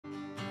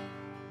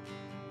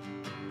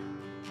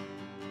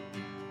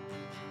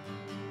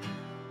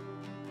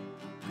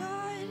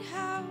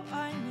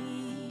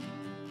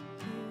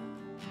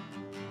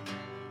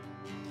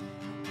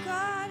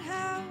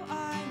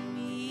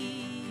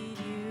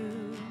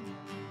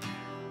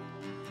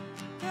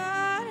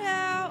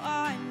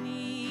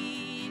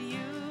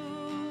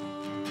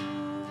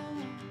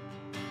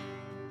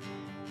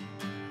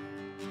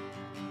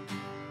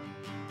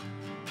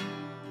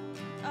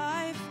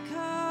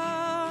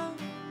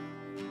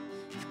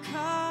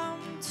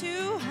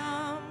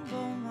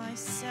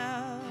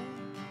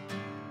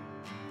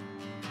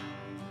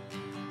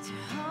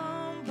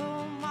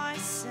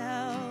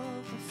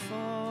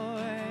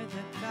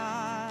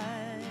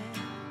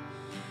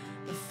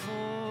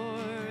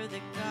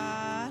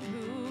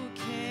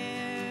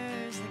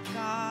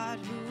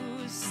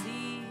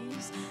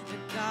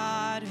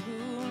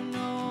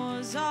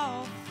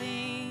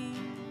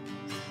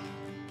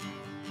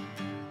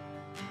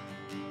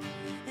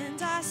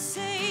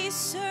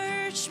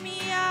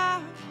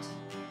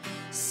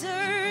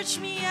search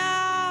me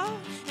out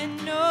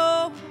and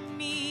know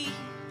me.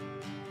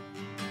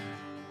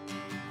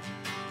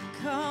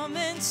 Come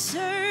and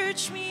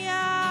search me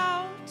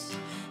out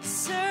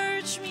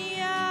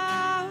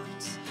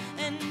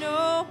and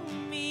know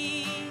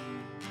me.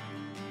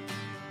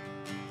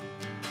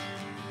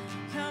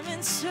 Come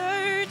and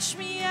search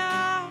me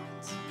out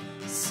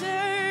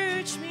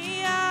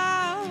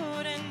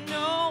and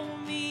know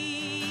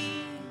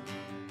me.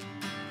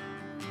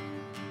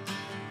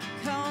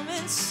 Come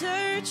and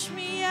search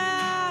me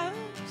out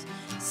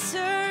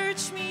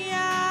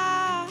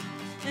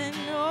and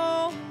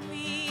know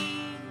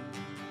me.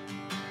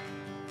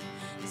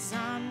 'Cause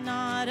I'm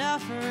not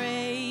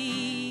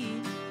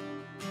afraid.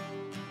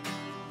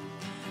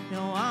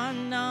 No,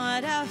 I'm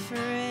not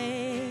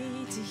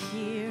afraid to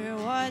hear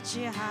what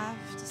you have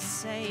to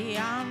say.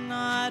 I'm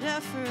not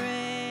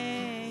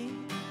afraid.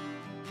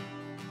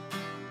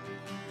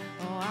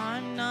 Oh,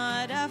 I'm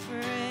not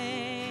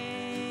afraid.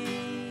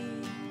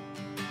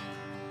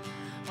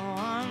 Oh,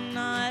 I'm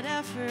not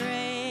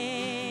afraid.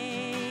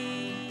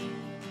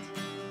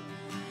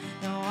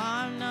 No,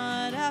 I'm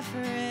not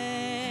afraid.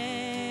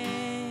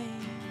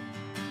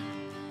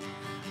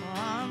 Oh,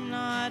 I'm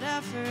not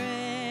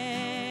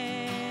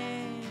afraid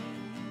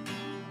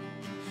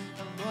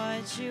of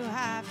what you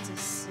have to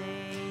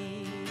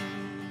say.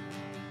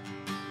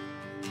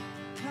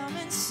 Come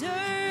and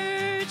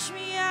search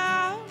me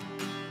out,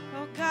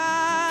 oh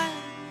God.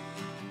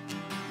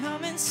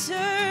 Come and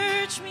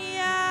search me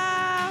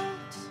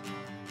out.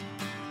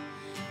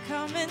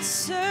 Come and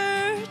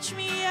search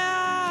me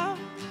out.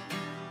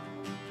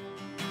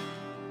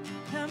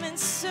 Come and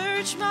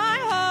search my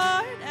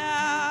heart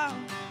out.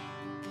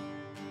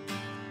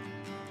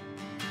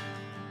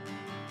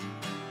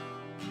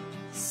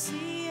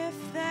 See if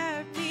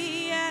there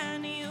be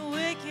any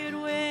wicked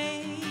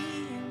way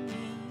in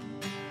me.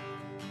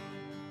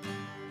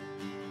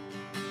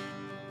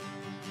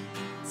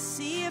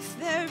 See if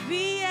there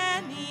be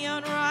any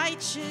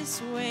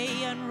unrighteous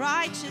way,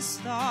 unrighteous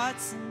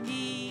thoughts in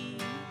me.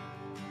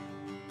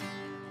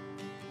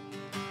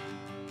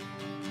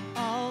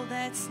 All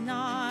that's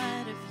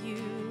not of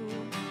you,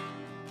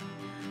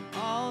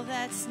 all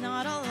that's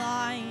not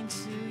aligned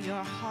to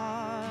your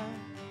heart.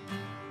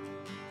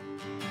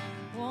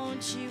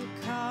 Won't you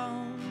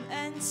come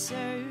and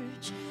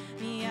search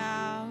me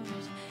out?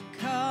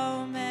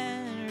 Come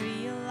and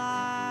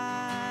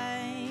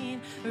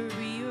realign,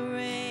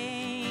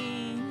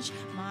 rearrange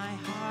my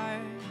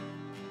heart.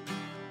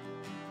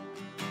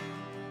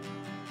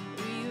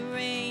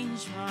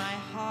 Rearrange my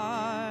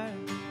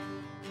heart.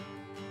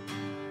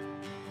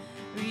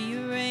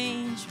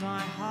 Rearrange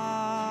my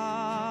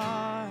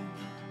heart.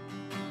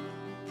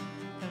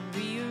 And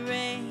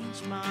rearrange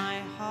my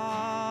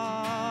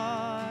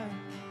heart.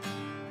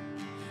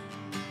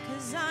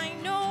 'Cause I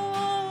know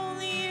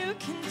only you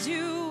can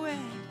do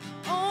it.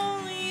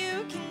 Only you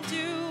can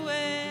do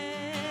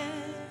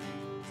it.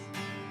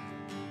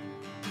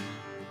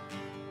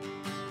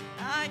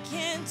 I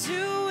can't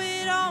do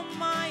it on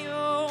my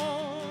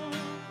own.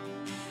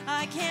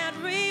 I can't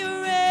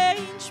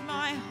rearrange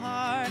my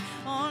heart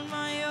on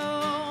my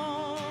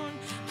own.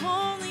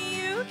 Only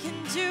you can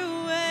do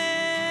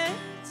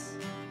it.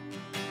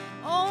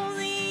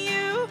 Only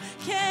you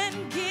can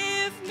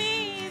give me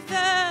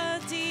the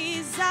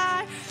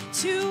desire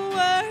to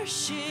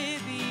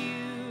worship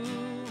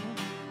you.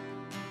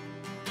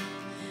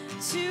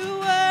 To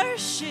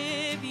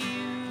worship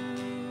you.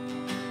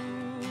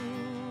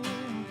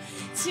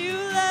 To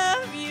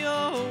love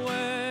your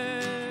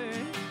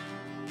word.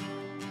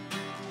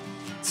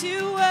 To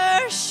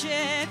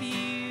worship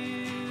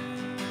you.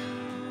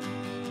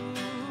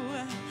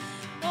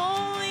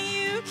 Only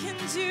you can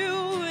do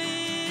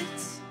it.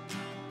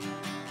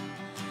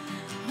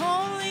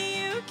 Only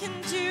you can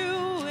do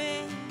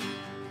it.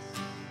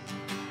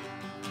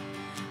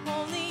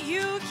 Only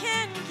you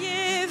can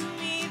give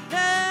me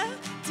the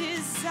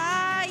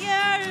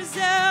desires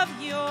of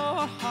your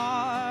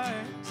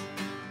heart.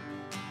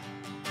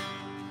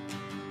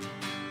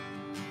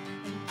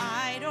 And I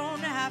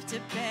don't have to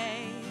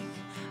beg.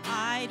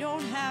 I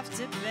don't have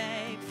to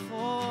beg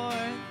for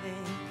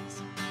this.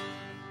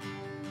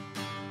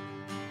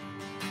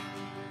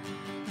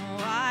 No,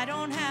 I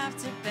don't have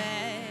to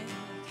beg.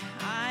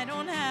 I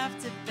don't have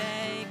to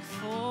beg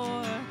for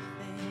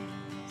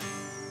this.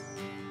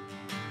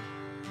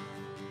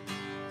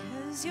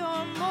 'Cause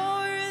you're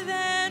more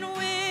than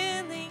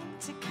willing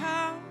to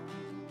come.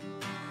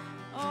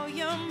 Oh,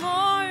 you're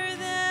more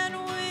than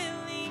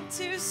willing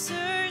to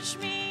search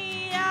me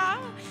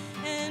out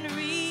and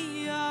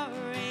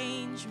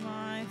rearrange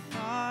my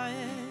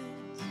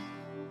thoughts,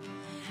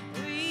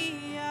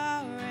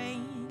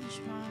 rearrange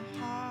my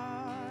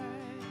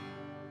heart,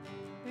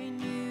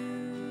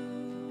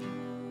 renew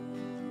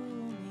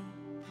me,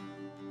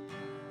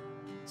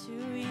 to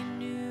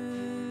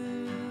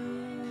renew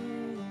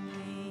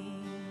me.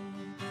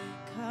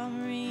 Come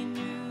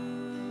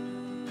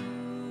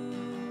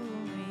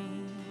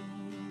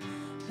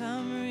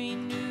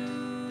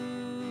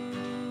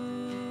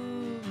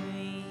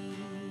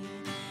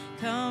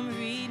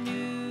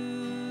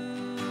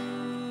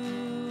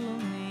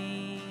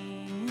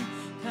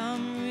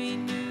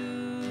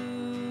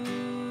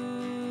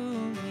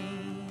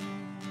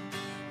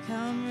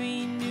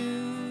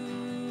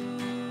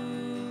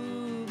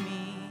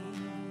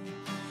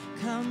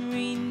come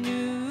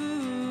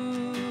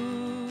renew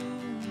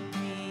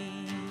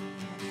me.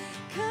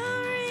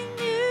 Come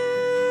renew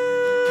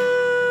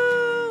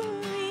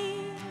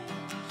me.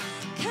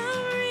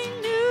 Come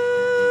renew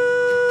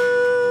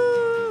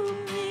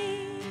me.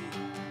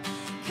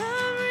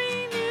 Come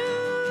renew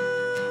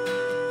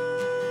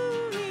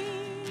me.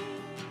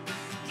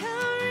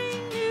 Come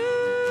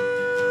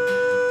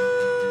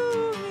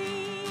renew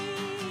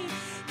me.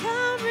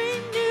 Come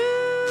renew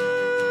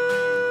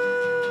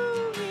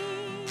me.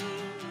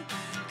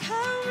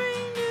 Come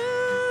renew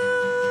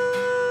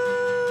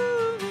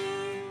me.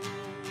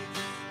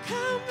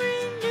 Come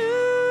renew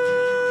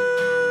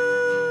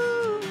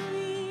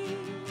me.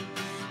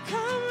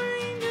 Come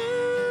renew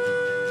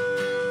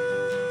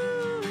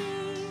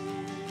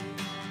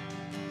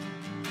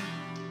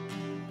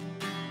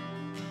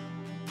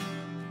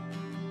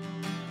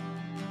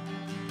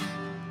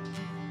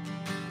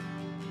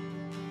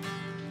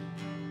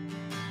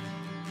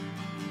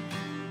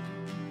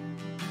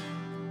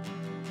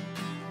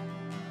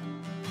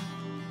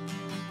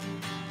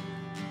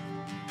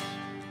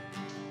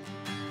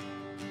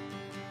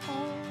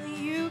Only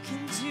you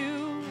can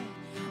do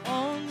it.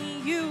 Only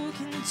you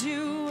can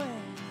do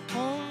it.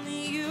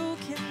 Only you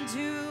can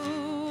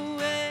do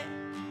it.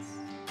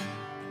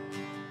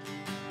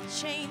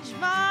 Change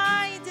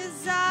my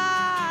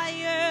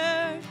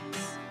desires.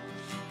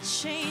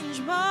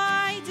 Change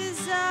my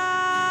desires.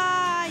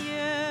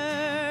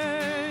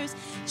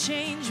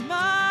 Change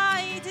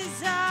my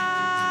desires.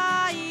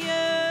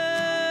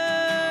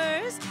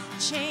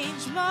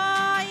 Change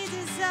my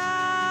desires.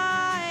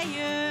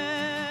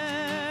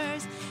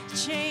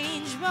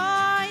 Change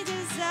my desires.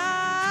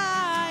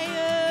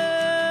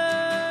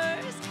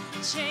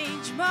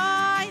 Change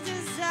my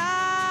desires.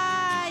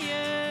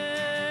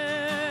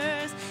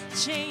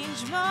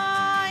 Change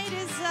my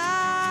desires.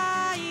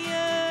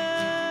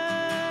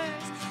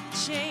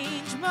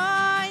 Change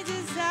my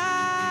desires.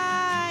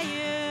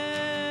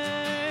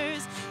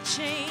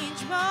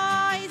 Change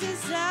my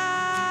desires.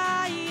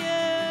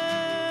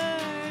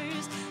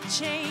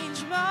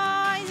 Change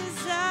my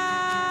desires.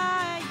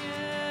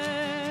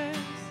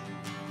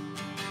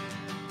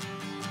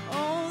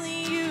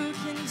 Only you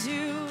can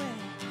do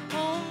it.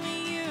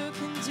 Only you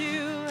can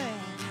do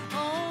it.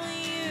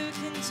 Only you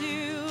can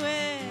do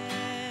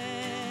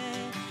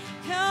it.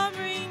 Come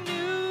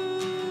renew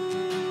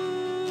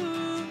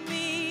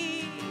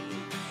me.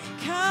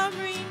 Come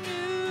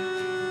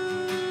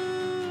renew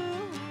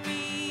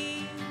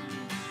me.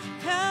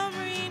 Come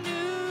renew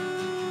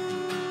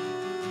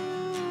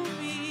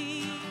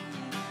me.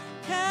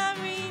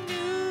 Come renew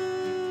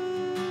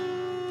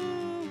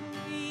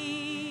me.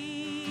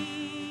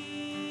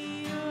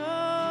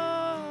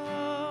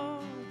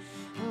 Oh,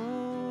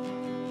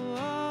 oh,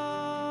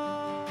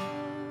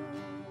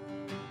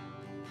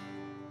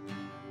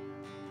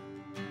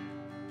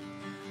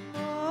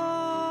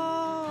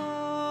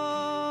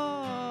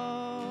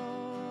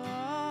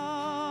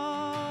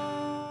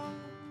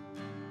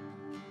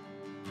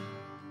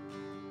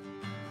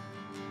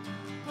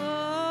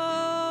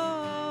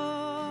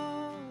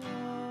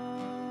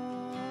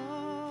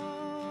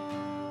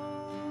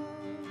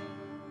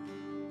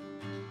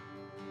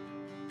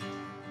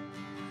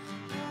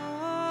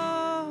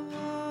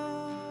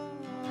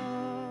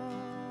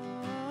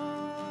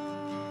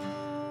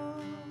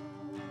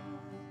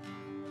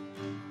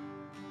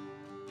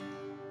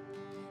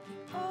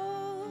 The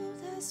old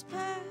has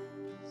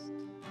passed.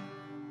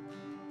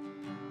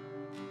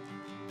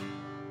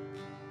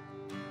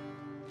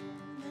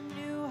 The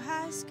new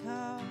has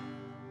come.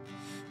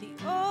 The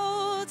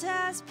old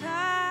has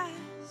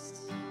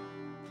passed.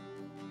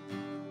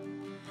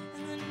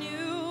 And the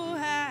new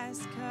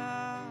has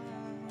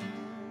come.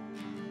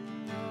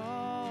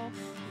 Oh,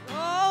 the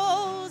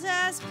old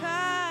has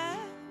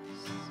passed.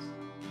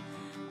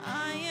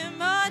 I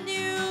am a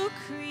new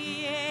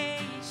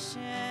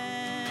creation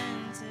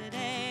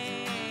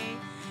today.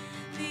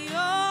 The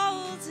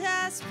old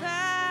has passed.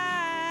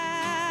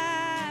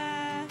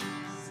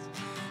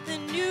 The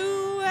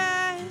new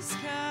has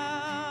come.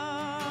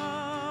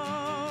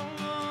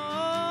 Oh,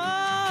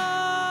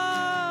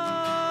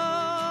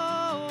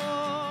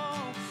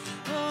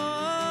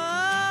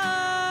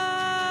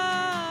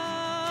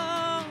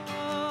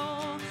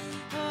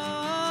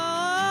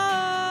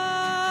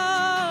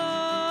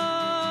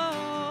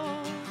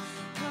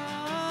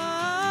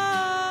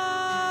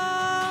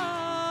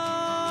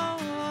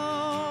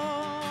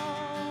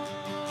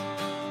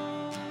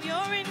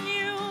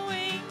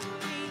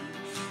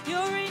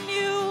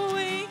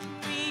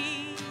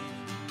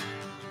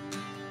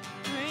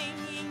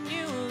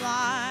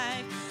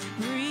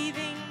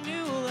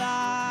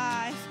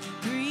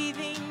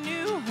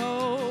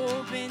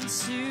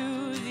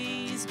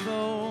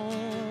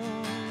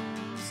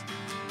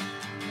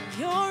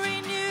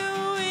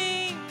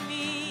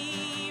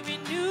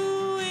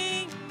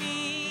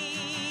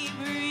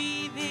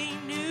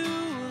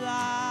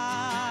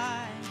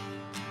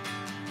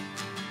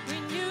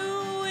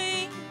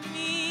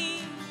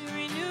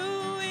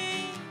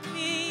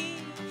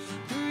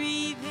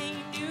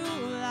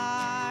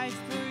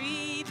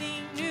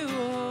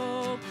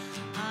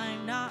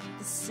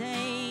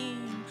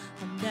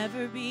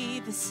 never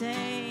be the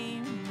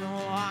same. No,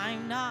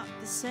 I'm not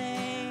the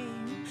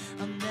same.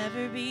 I'll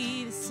never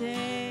be the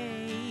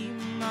same.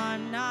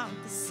 I'm not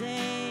the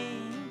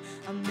same.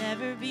 I'll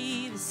never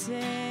be the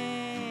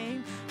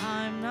same.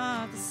 I'm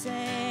not the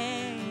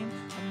same.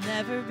 I'll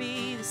never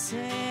be the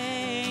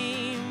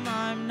same.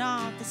 I'm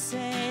not the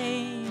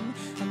same.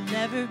 I'll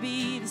never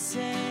be the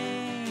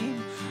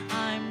same.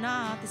 I'm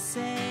not the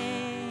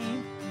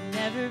same.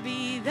 I'll never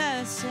be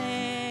the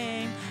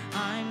same.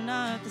 I'm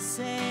not the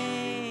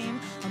same.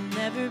 I'll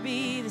never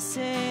be the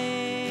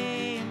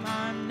same.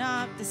 I'm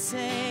not the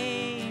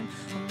same.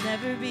 I'll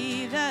never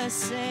be the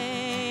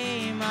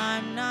same.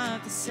 I'm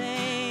not the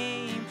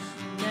same.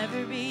 I'll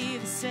never be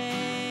the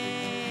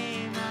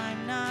same.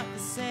 I'm not the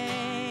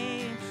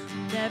same.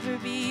 I'll never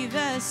be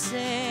the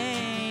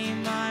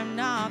same. I'm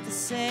not the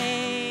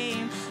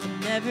same. I'll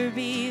never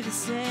be the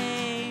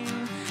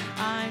same.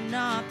 I'm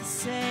not the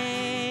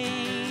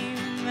same.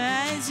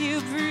 As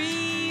you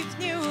breathe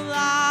new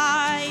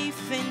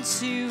life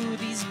into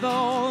these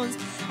bones,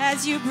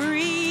 as you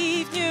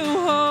breathe new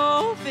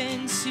hope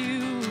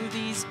into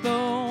these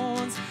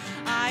bones,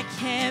 I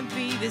can't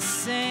be the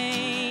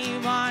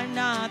same. I'm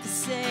not the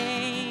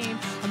same.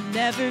 I'll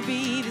never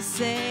be the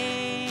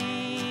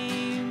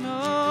same.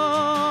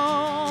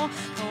 Oh,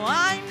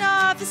 I'm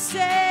not the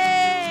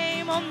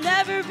same. I'll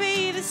never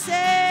be the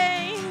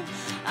same.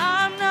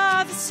 I'm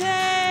not the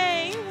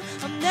same.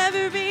 I'll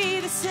never be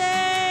the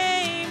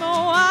same.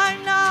 Oh,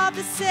 I'm not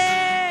the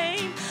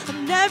same.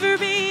 I'll never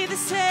be the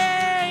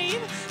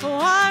same. Oh,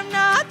 I'm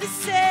not the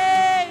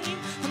same.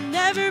 I'll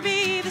never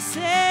be the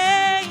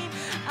same.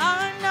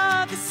 I'm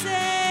not the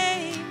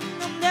same.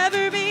 I'll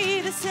never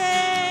be the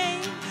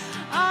same.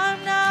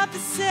 I'm not the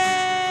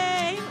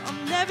same.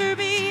 I'll never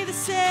be the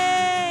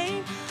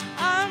same.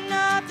 I'm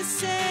not the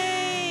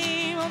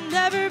same. I'll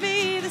never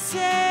be the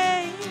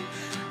same.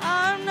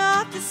 I'm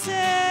not the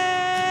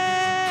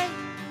same.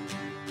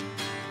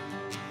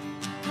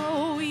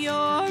 Oh,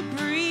 you're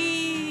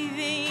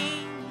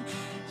breathing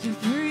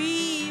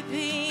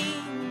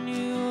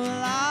new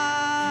life.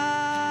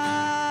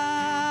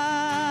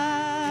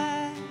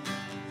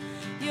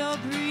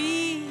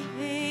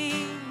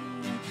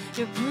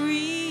 You're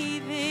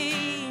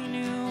breathing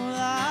new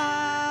life.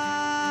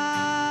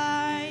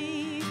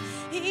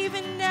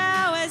 Even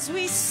now as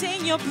we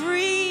sing, you're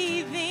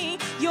breathing,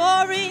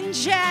 you're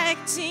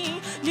injecting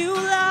new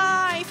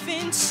life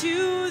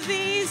into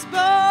these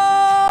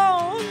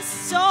bones.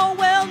 So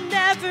we'll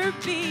never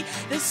be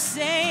the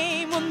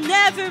same. We'll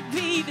never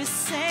be the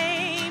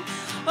same.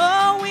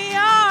 Oh, we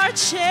are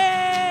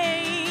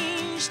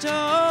changed.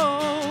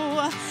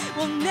 Oh,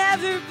 we'll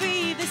never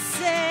be the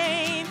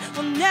same.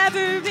 We'll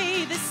never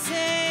be the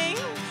same.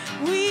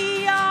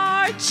 We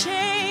are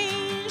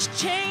changed,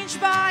 changed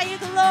by your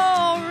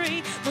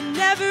glory. We'll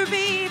never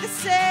be the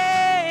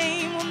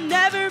same. We'll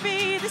never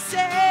be the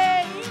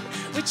same.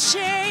 We're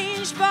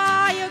changed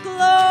by your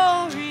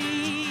glory.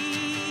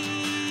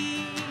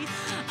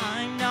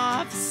 I'm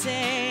not the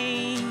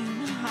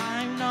same.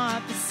 I'm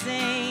not the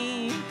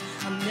same.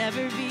 I'll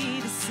never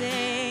be the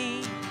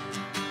same.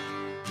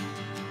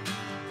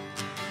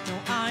 No,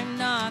 I'm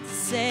not the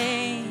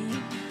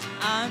same.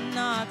 I'm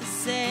not the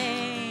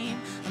same.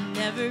 I'll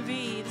never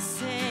be the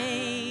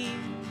same.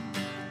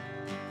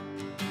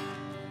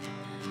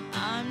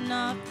 I'm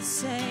not the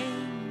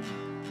same.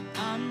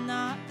 I'm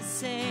not the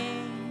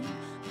same.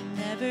 I'll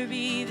never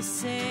be the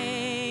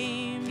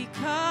same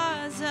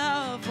because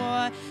of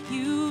what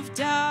you've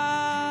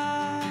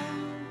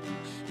done,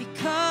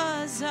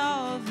 because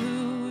of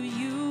who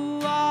you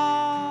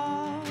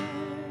are.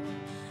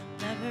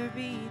 Never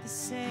be the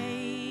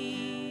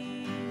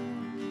same.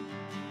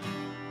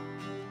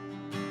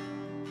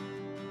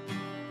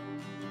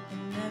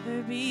 I'll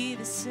never be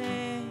the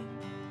same.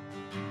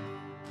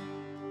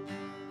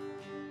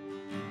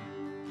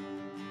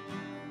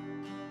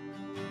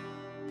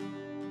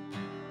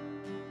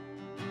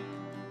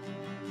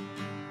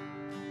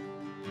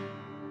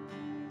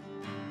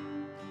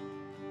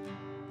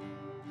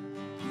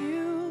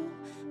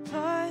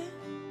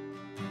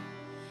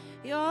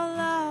 Your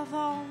love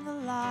on the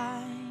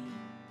line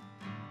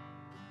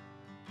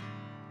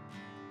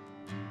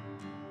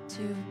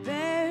to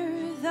bear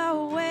the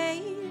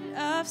weight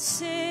of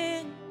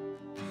sin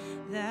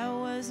that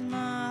was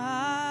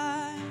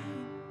mine,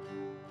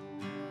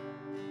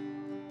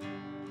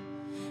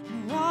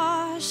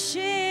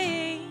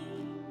 washing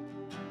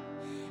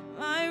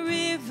my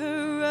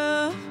river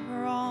of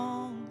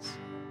wrongs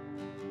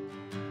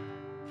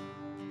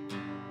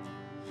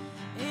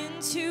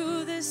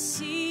into the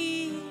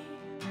sea.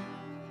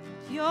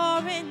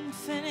 Your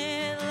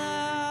infinite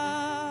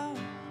love,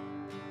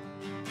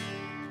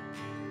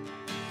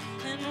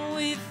 and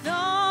with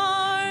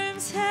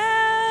arms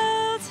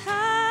held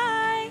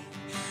high,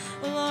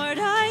 Lord,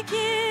 I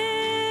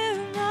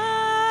give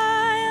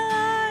my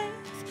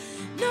life,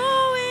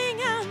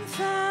 knowing I'm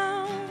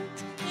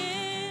found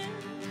in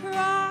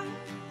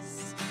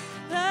Christ,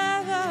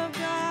 love of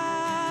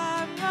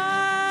God,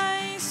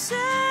 my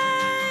Savior.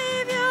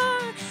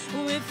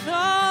 With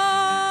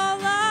all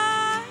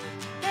I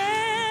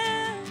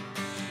am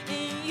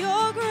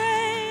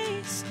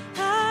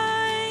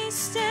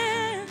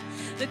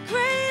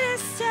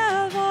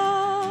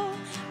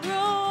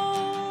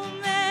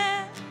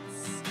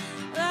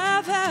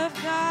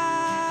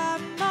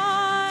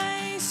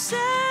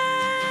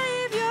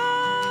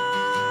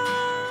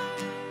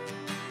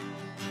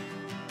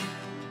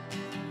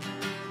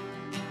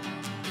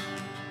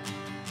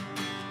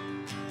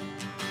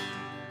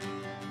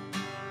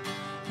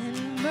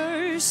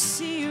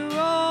mercy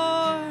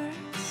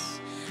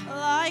roars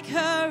like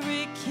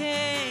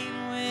hurricane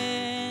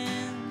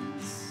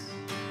winds.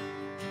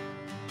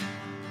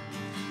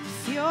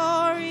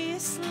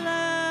 Furious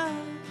love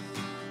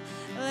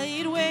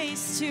laid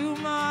waste to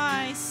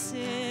my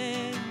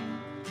sin.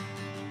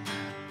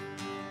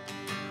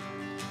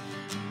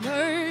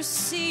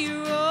 Mercy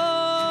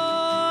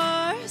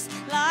roars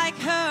like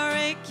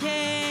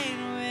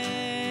hurricane winds.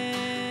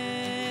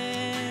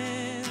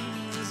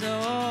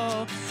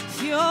 Oh,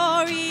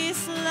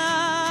 furious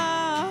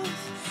love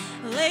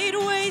laid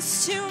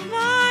waste to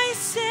my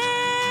sin.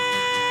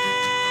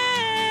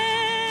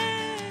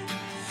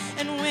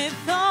 And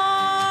with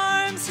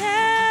arms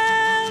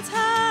held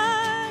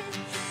high,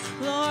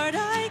 Lord,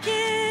 I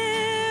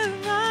give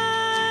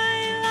my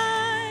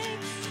life,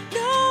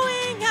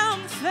 knowing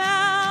I'm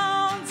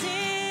found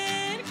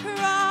in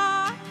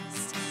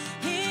Christ,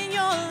 in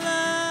your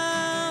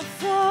love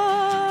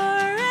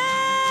forever.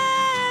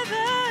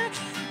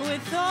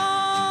 With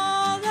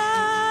all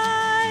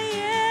I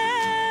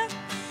am,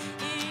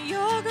 in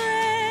your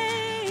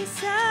grace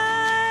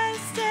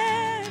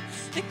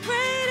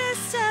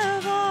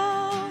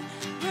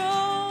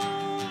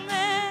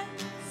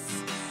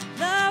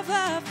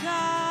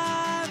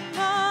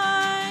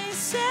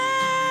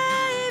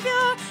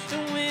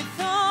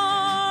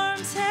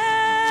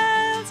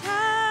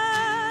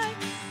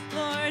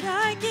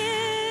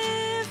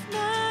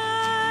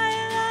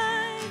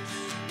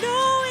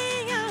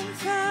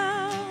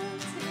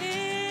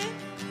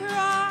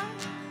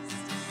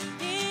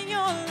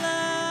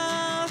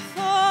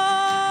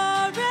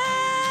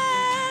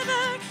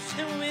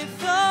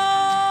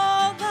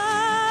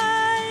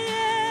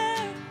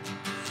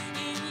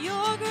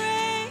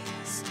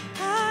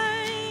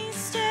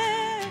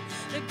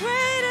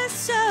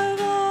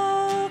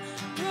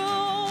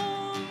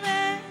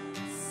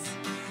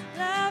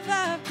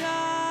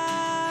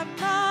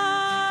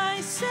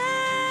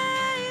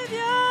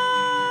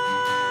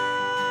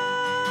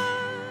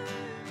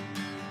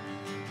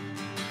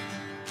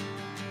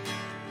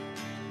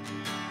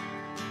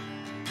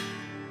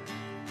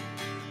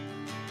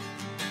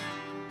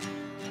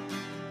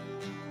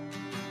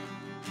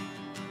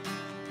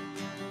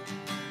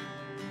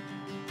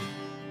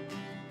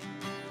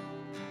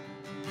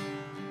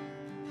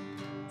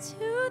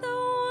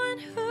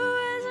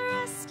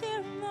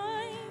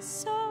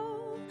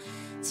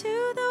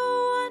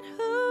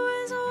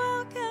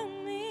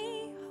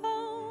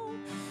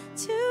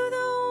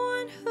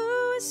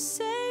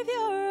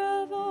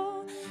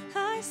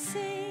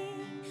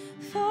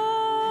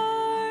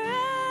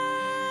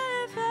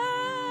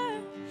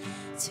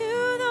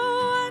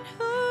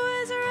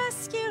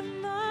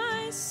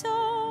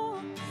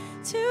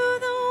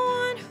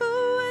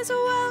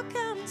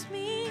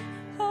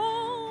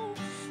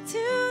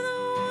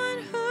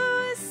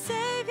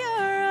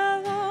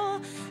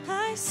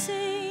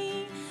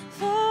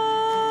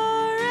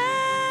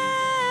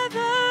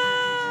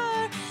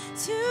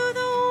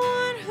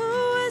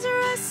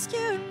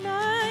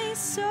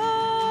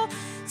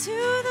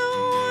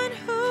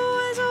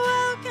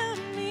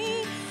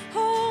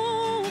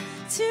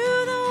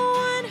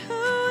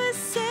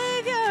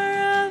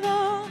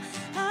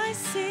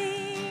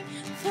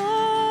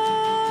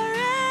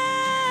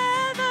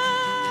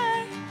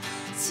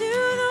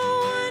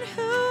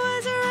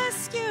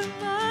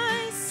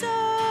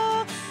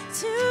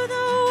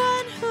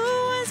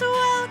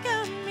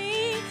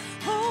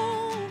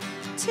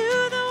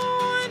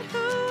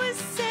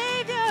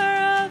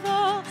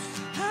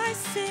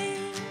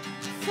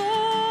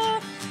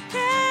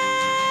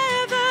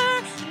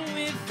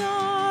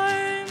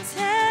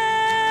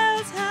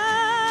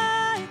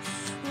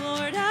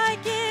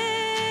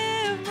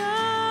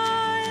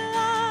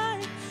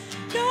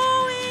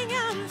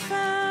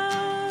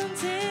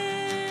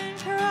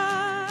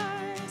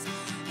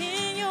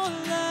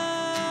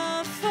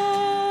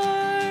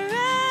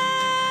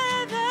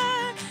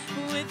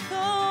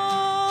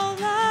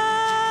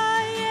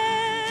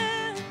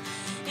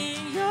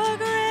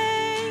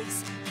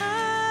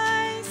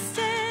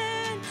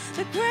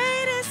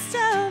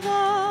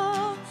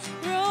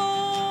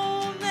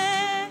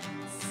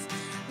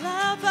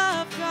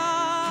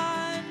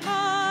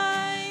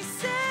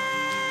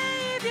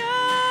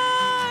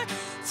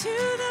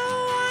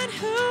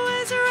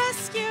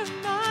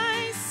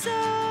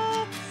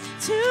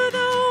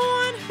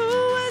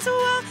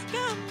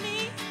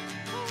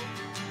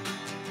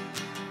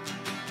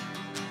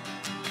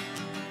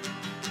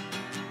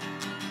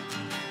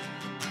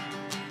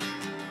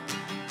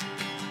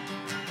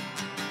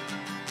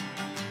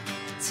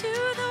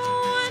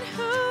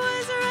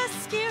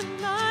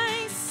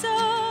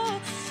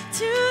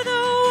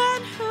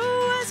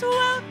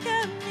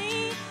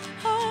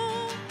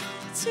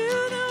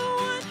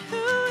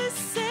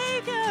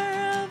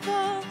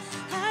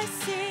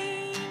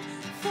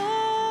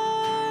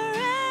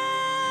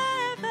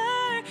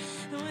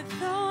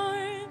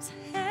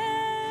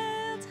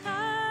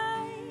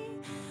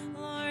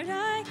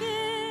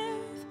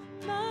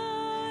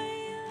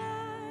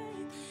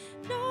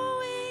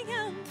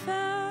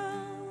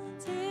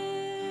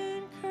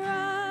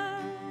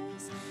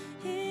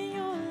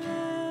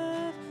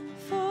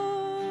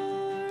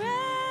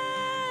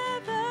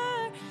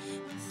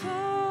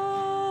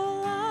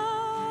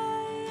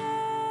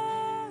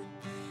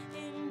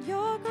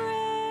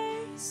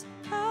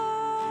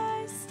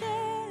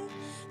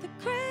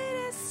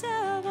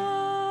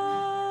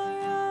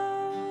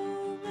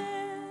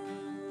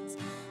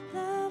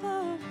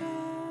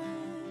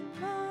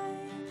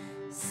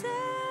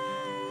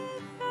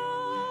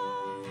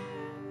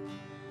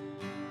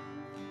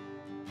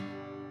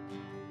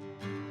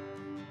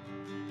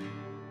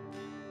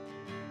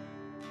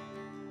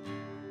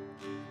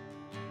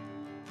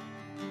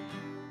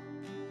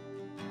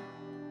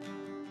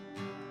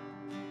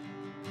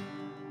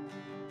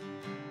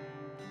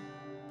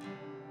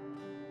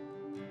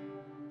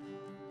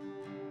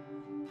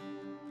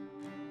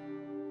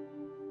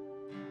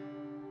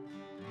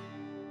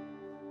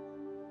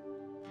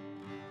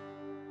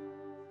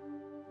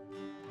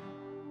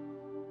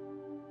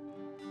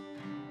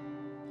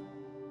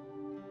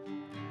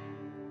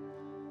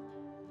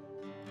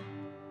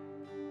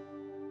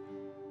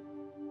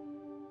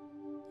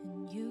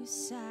You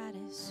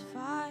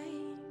satisfy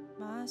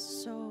my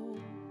soul.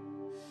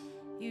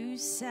 You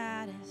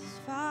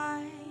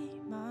satisfy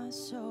my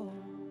soul.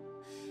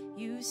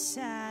 You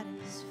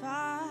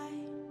satisfy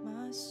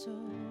my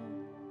soul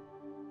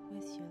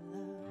with your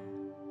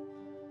love.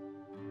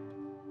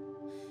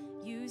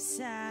 You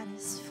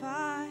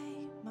satisfy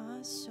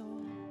my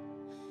soul.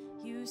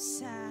 You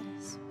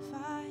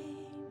satisfy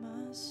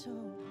my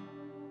soul.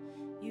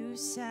 You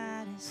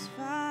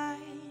satisfy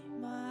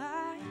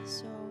my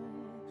soul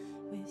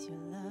with your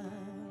love.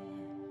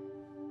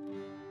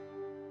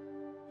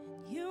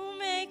 And you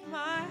make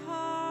my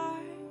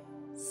heart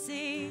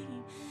sing.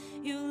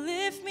 You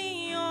lift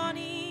me on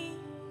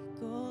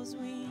eagle's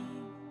wings.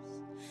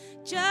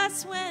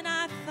 Just when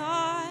I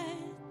thought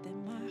that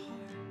my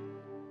heart,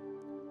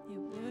 it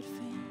would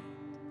faint.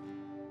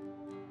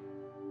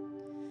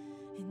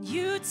 And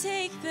you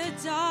take the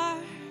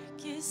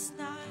darkest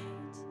night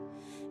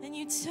and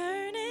you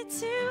turn it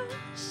to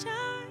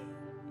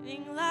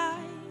shining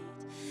light.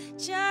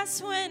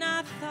 Just when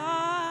I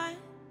thought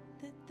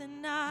that the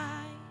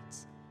night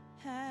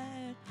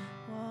had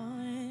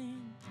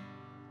won.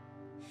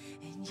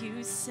 And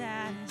you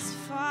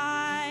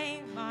satisfy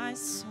my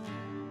soul.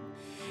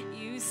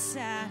 You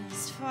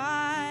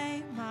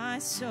satisfy my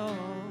soul.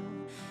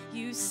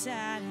 You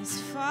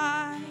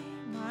satisfy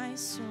my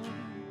soul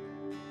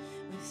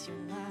with your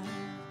love.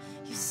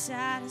 You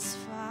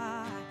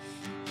satisfy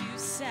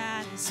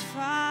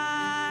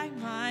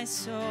my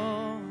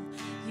soul.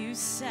 You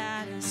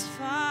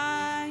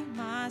satisfy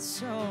my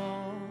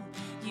soul.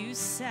 You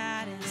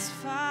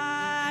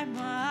satisfy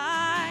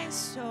my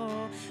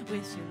soul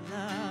with your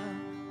love.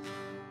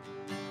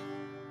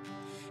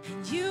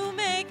 And you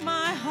make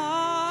my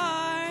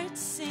heart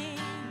sing.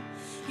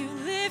 You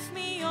lift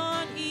me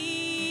on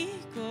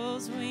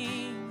eagle's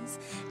wings.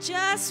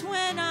 Just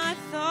when I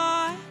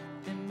thought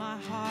that my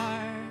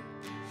heart,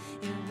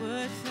 it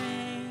would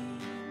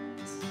faint.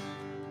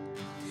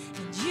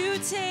 And you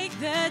take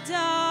the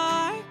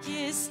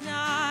darkest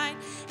night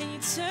and you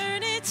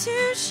turn it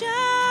to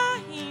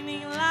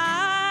shining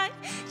light.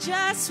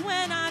 Just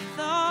when I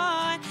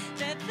thought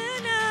that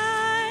the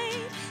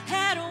night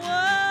had won.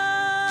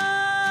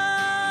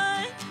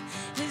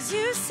 As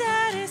you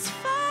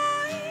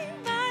satisfy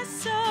my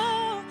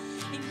soul,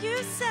 and you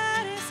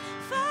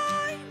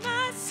satisfy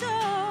my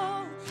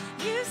soul.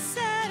 You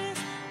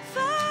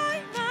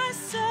satisfy my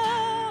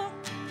soul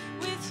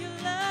with your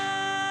love.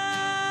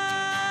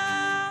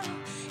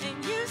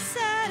 And you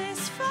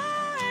satisfy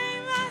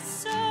my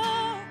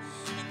soul.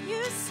 And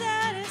you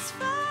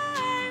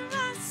satisfy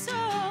my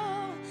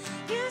soul.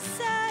 You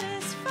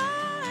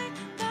satisfy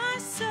my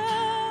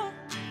soul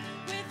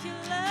with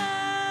your love.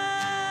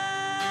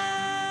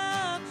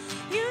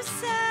 You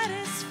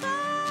satisfy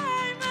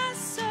my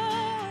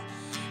soul.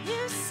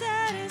 You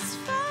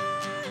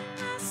satisfy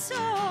my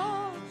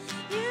soul.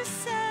 You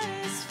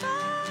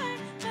satisfy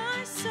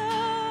my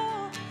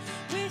soul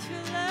with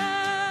your love.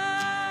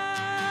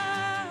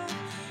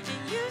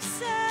 And you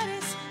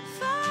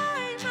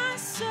satisfy my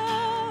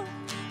soul.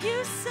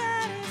 You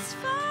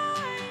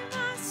satisfy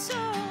my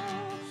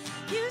soul.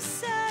 You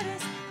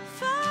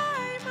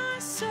satisfy my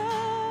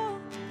soul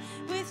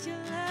with your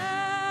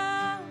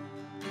love.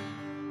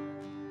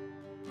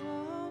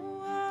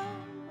 Oh, oh,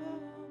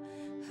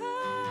 oh,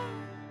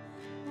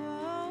 oh, oh,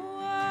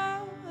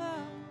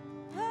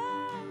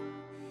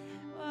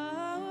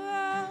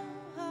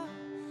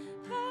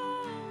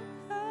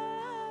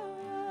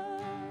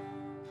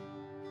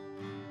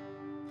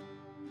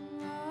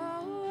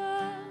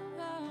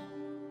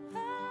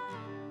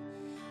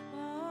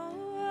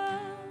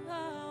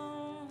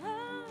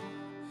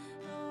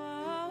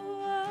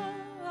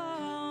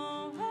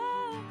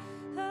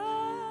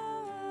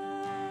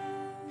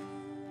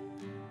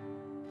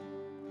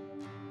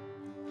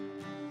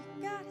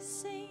 You gotta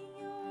sing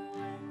your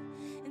way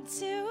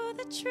into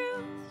the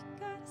truth. You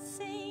gotta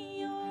sing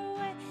your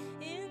way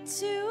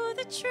into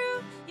the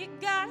truth. You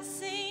gotta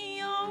sing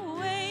your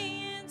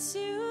way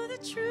into the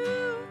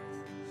truth.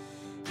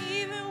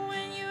 Even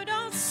when you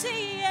don't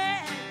see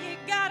it, you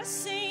gotta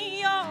sing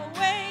your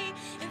way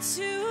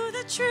into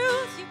the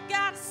truth. You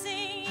gotta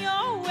sing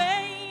your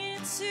way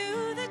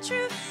into the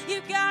truth.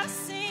 You gotta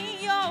sing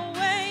your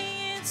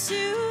way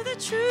into the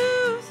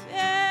truth.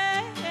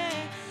 Yeah,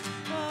 yeah.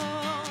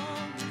 Oh,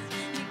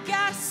 you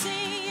gotta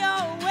sing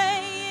your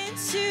way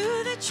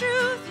into the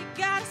truth. You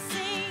gotta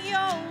sing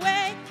your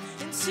way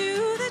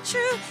into the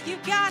truth. You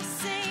gotta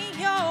sing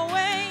your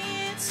way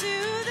into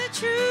the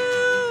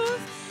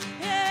truth.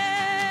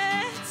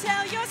 Yeah,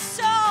 tell your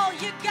soul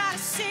you gotta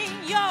sing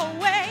your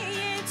way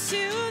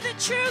into the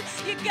truth.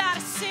 You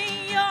gotta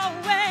sing your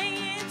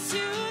way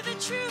into the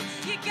truth.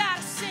 You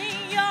gotta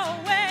sing your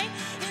way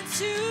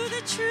into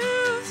the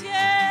truth.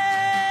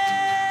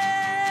 Yeah,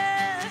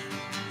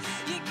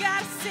 you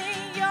gotta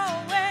sing your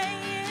way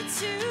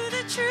into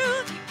the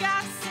truth. You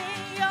gotta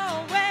sing your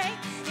way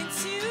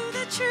into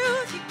the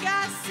truth. You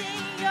gotta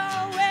sing your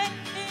way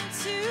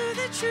into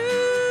the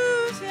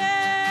truth. Yeah.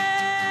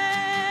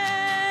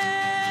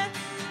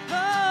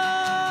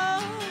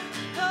 Oh,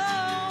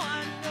 oh, I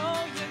know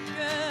you're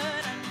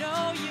good. I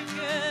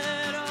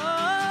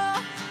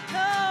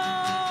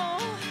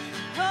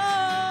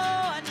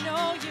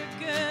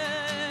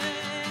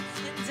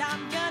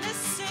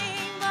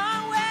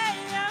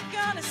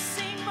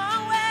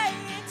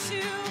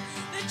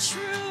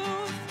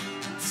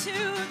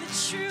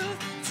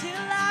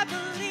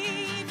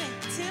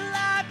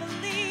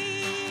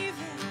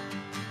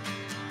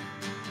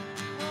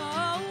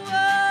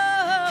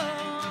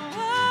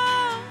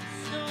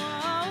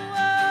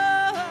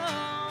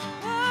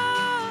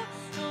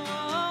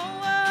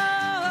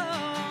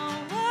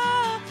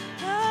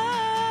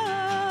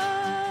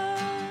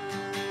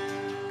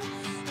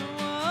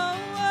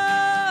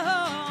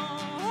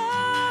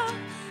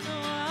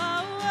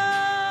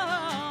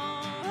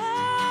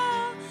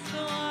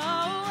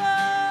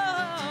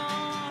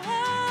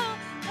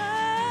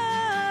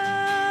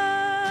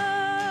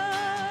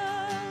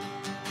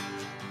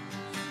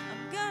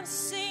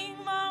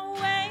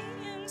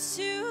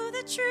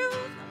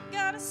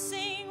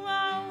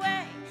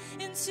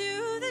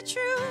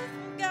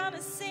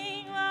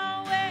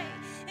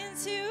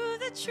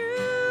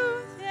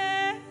truth,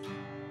 yeah.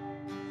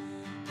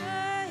 Oh,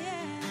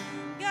 yeah.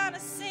 I'm gonna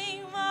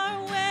sing my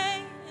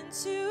way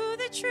into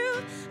the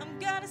truth. I'm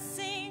gonna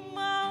sing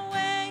my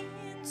way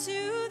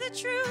into the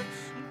truth.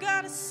 I'm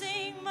gonna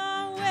sing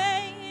my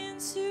way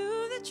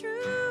into the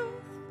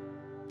truth.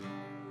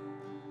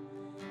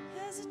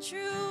 'Cause the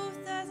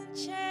truth doesn't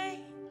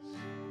change.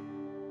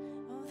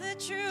 Oh, the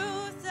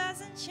truth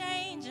doesn't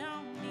change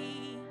on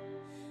me.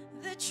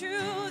 The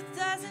truth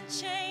doesn't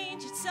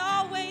change. It's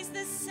always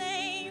the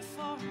same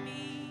for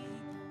me.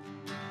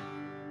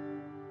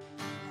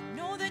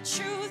 No, the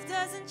truth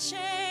doesn't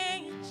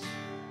change.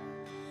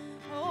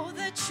 Oh,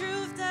 the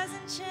truth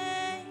doesn't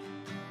change.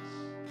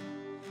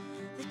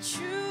 The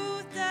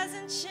truth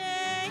doesn't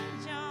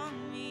change on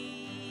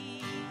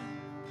me.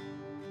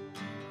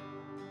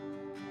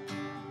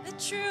 The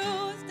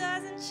truth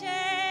doesn't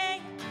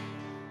change.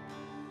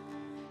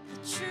 The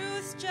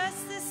truth's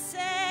just the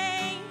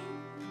same.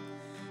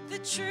 The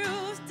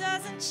truth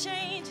doesn't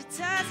change. It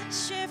doesn't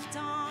shift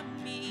on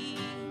me.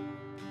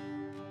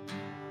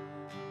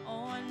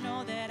 Oh, I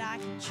know that I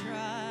can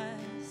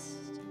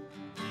trust.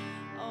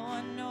 Oh,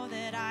 I know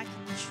that I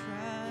can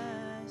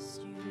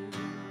trust you.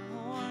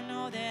 Oh, I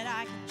know that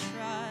I can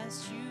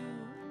trust you.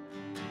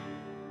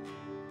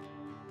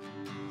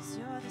 'Cause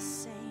you're the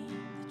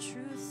same. The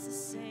truth's the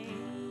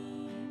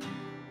same.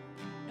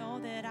 Know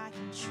that I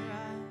can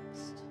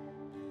trust.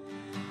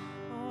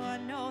 Oh, I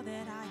know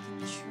that I can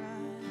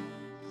trust.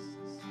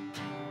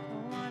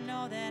 Oh, I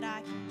know that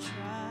I can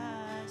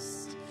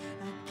trust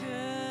a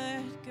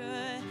good,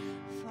 good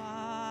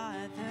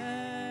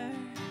Father.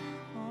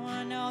 Oh,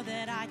 I know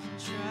that I can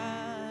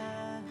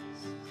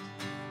trust.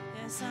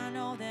 Yes, I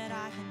know that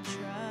I can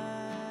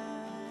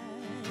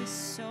trust.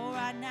 So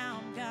right now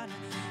I'm gonna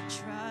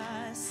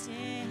trust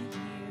in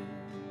you.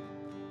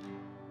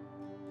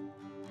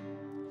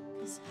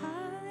 'Cause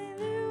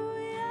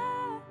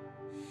hallelujah,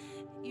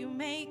 you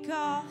make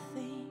all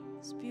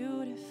things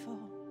beautiful.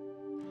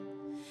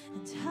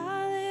 And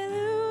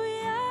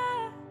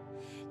hallelujah,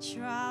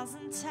 trials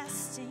and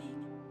testing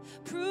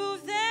prove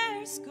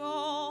there's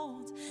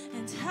gold.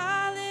 And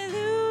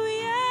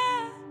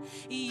hallelujah,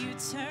 you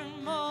turn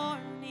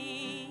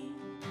mourning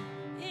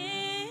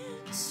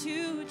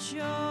into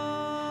joy.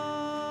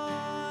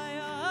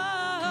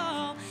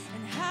 Oh,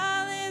 and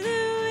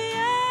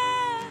hallelujah,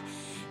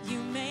 you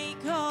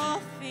make all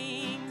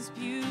things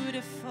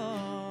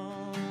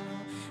beautiful.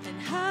 And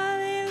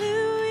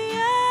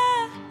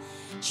hallelujah,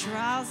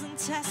 trials and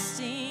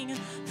testing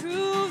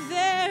prove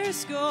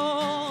there's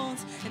gold.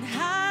 And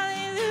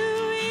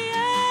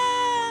hallelujah,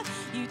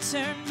 you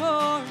turn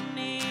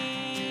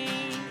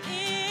mourning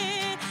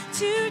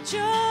into joy.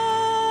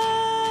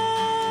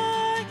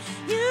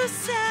 You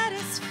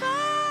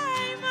satisfy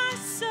my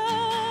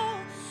soul,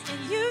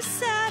 and you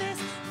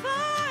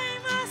satisfy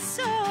my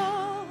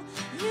soul.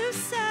 You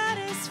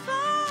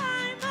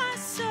satisfy my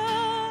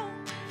soul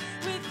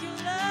with your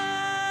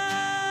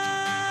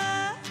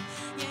love.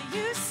 Yeah,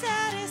 you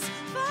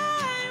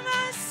satisfy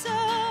my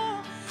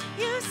soul.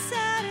 You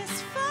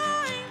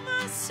satisfy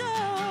my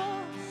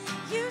soul.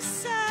 You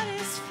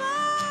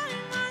satisfy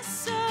my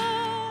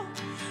soul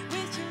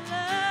with your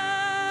love.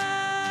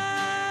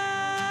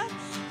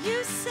 You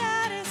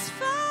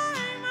satisfy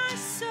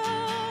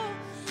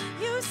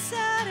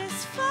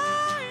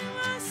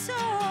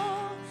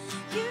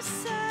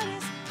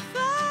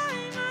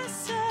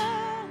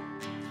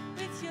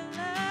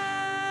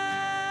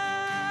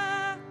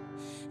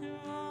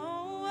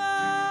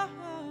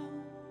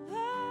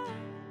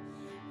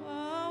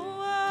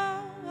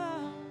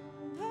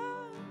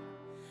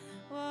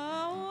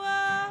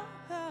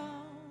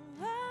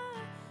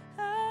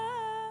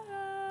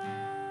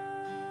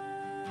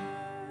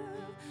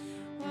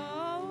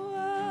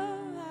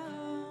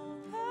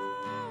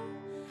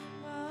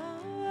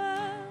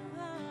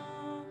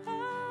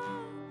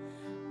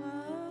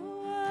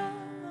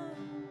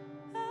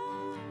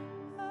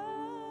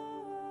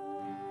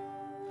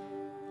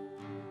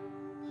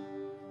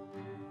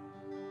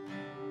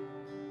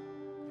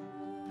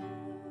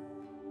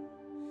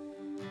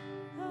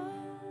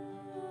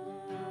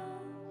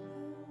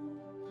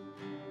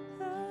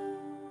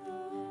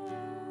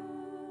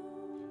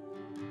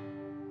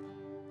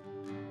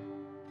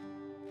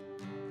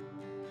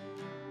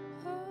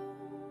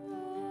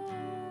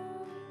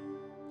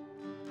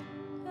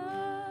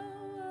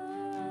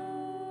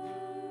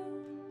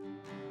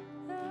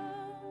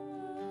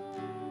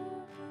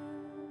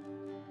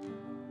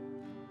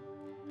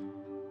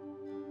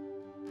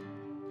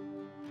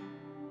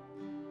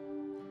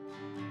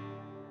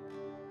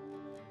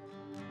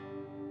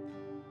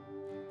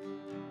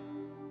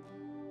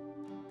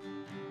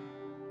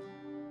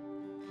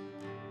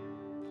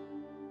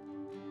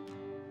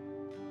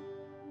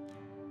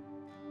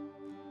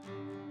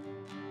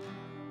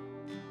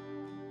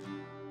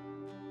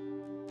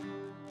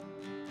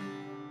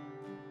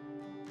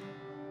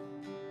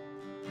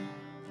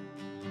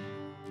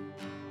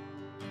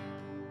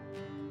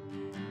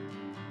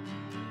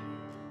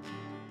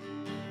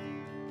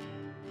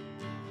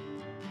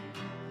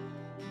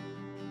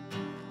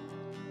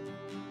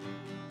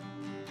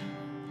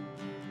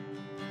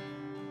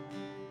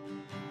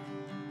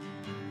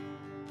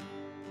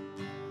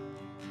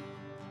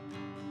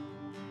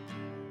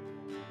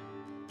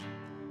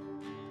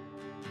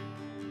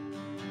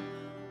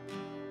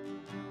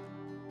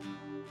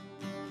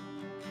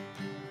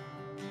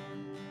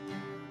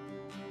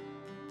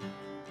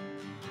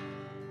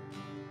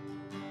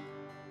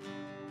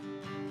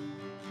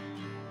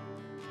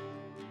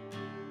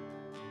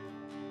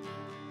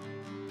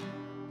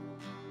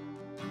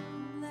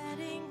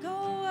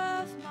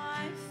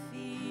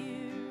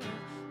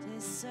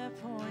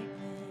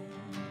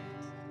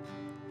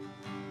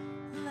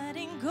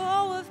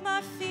of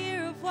my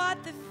fear of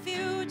what the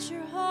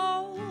future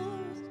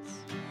holds.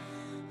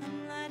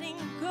 I'm letting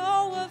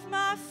go of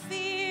my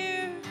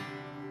fear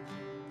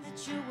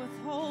that you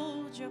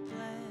withhold your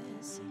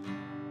blessing,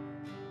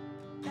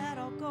 that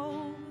I'll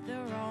go the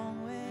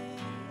wrong way.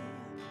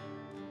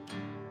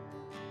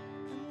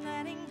 I'm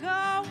letting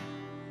go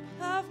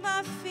of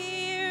my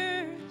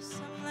fears.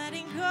 I'm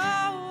letting go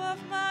of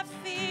my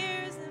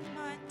fears and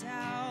my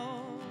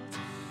doubts.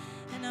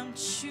 And I'm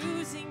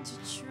choosing to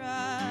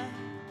trust.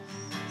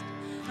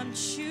 I'm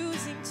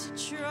choosing to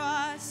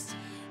trust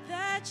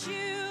that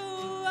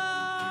you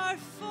are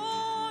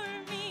for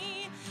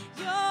me.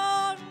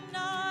 You're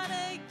not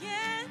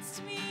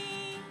against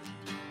me.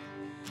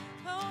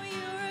 Oh,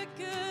 you're a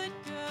good,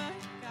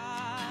 good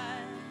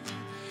God.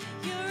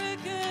 You're a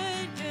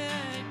good,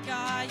 good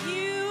God.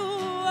 You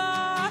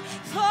are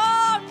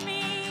for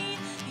me.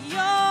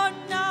 You're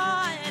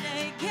not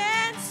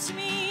against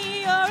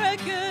me. You're a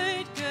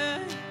good,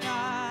 good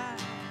God.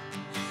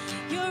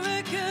 You're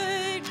a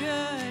good,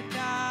 good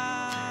God.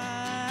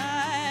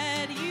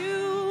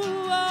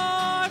 You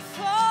are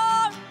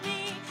for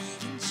me,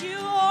 and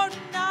you're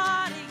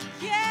not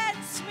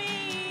against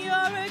me.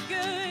 You're a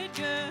good,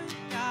 good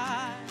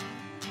God.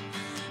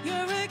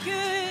 You're a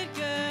good,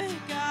 good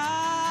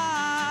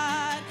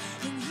God.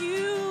 And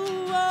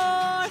you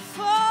are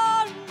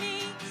for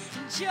me,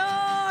 and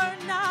you're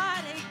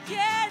not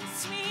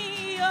against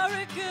me. You're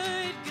a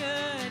good,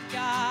 good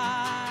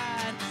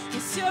God.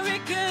 Yes, you're a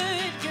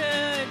good,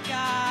 good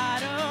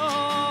God.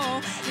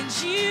 Oh, and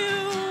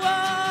you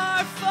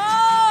are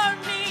for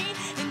me,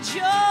 and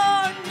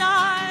you're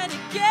not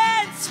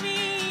against me.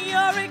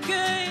 You're a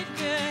good,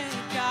 good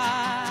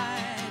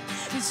God.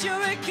 Yes,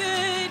 you're a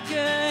good,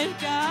 good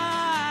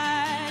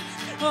God.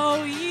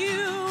 Oh,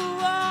 you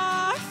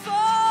are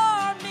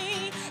for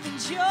me, and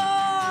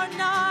you're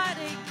not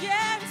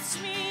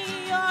against me.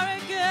 You're a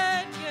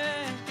good,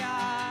 good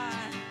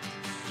God.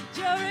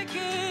 You're a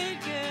good,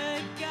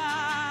 good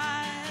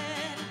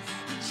God.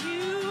 And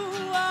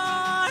you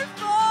are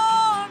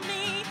for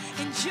me,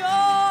 and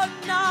you're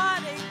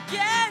not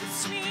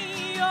against me.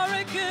 You're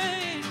a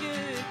good,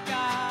 good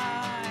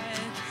God.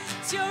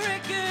 You're a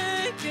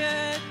good,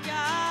 good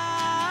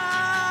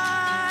God.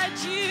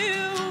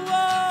 You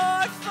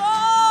are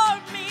for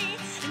me,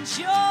 and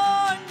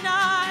you're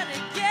not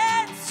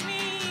against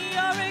me.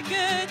 You're a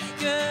good,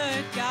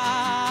 good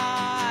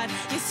God.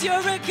 Yes,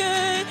 you're a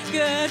good,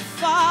 good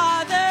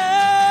Father.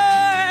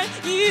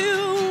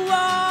 You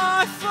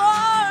are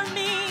for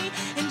me,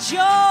 and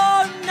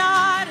you're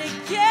not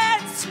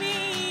against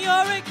me.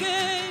 You're a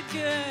good,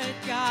 good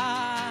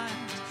God.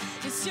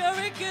 Yes, you're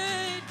a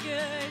good,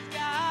 good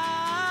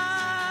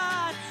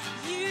God.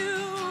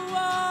 You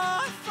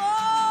are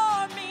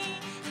for me,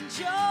 and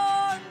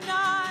you're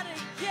not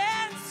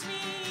against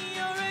me.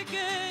 You're a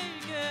good,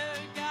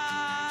 good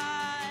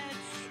God.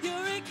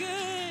 You're a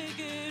good,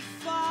 good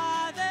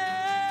Father.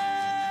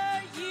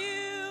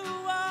 You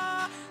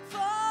are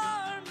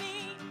for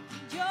me,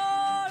 and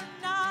you're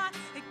not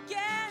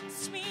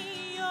against me.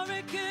 You're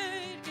a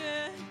good,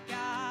 good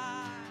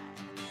God.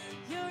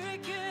 You're a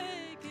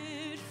good,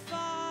 good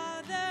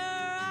Father.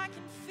 I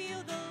can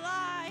feel the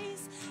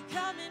lies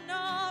coming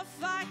off.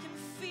 I can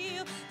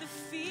feel the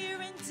fear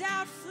and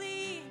doubt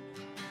fleeing.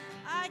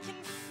 I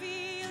can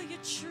feel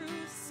your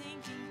truth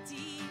sinking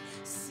deep,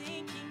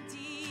 sinking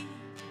deep.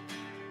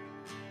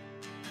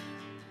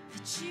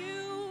 That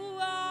you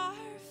are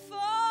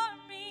for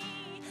me,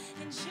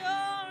 and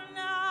you're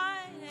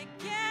not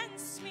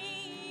against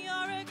me.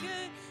 You're a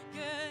good,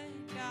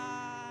 good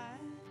God.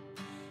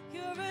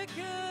 You're a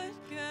good,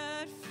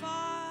 good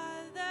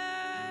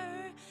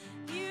Father.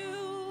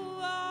 You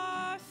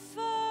are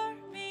for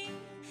me,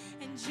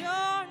 and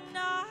you're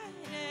not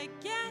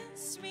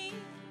against me.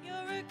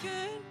 You're a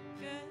good,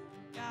 good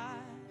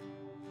God.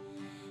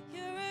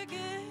 You're a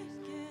good,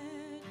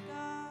 good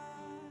God.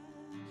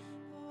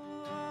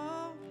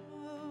 Oh,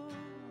 oh,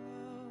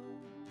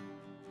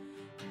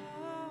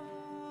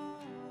 oh,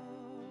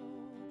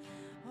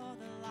 oh,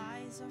 the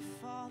lies are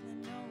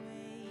falling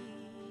away.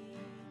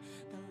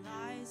 The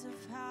lies of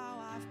how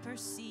I've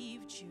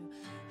perceived you,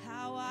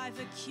 how I've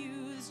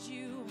accused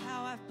you,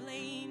 how I've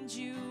blamed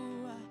you.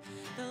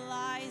 The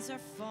lies are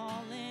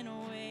falling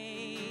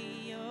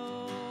away.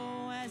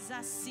 Oh, as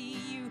I see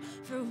you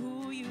for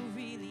who you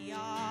really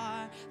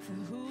are, for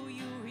who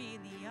you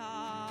really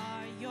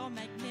are. You're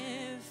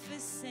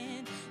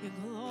magnificent, you're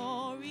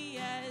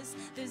glorious.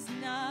 There's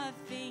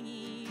nothing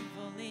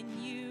evil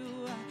in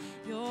you.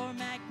 You're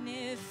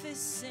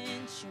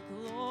magnificent, you're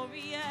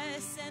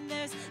glorious, and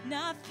there's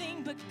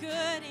nothing but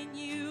good in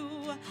you.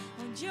 Oh,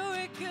 you're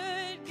a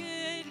good,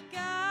 good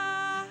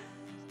God.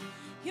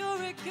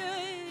 You're a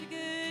good,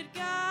 good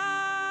God.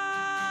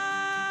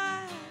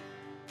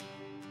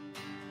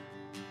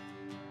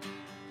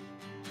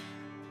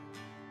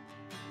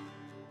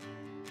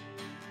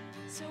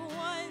 So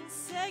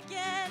once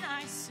again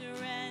I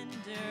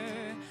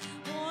surrender.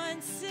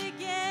 Once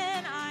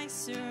again I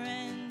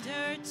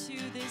surrender to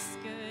this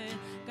good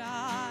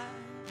God.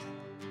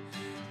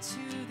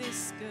 To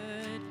this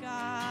good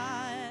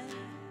God.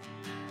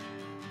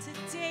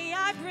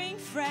 I bring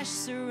fresh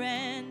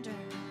surrender.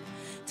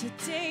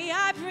 Today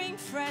I bring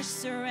fresh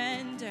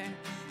surrender.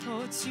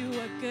 Oh,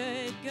 to a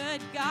good, good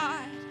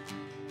God.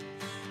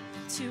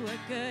 To a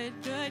good,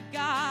 good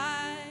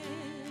God.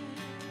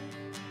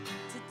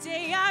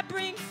 Today I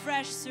bring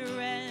fresh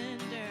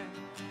surrender.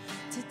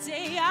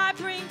 Today I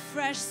bring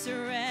fresh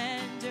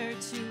surrender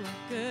to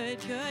a good,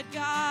 good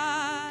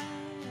God.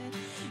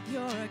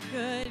 You're a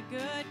good,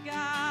 good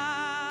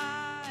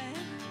God.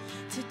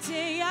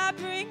 Today I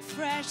bring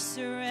fresh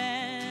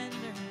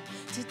surrender.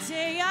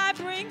 Today I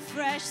bring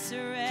fresh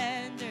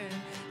surrender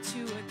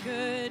to a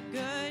good,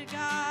 good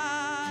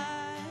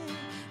God.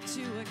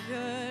 To a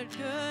good,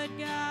 good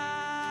God.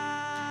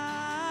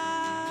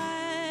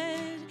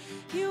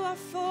 You are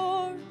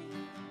for me.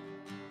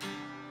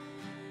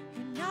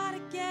 You're not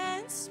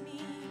against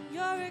me.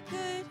 You're a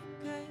good,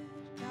 good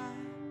God.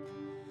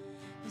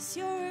 Yes,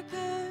 you're a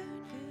good,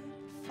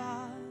 good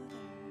Father.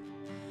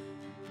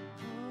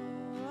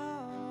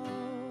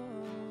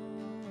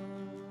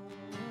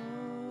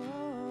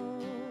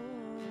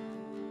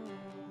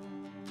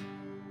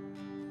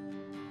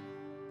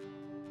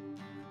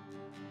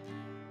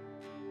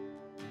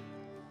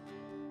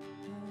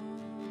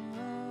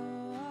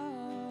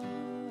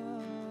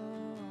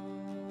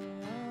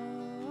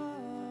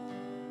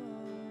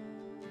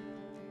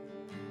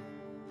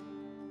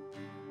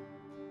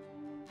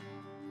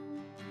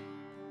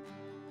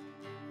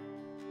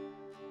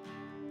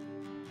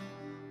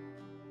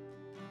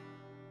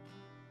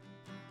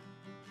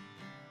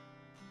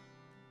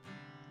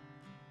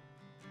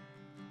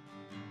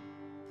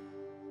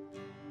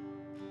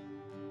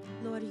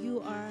 Lord,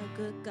 you are a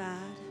good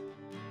God.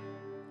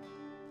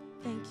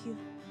 Thank you.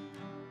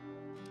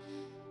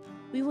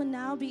 We will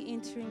now be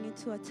entering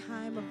into a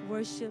time of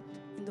worship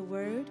in the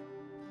Word.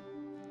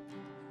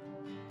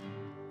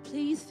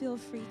 Please feel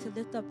free to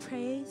lift up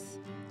praise,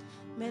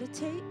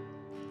 meditate,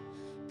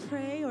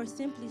 pray, or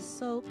simply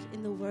soak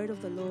in the Word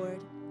of the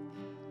Lord.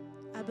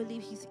 I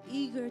believe He's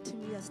eager to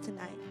meet us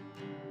tonight.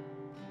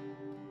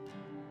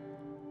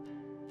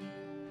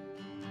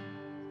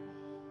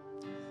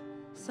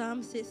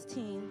 Psalm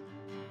 16,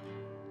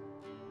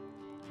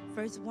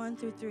 verse 1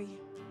 through 3.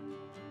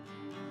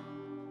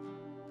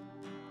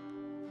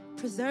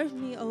 Preserve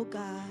me, O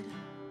God,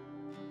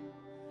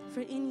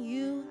 for in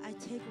you I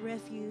take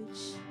refuge.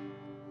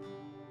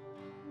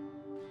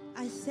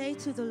 I say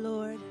to the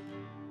Lord,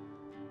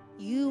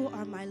 you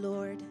are my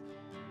Lord.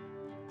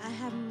 I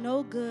have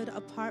no good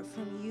apart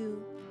from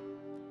you.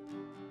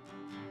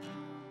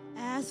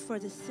 As for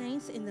the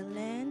saints in the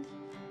land,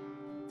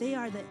 they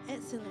are the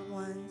excellent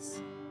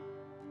ones,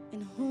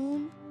 in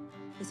whom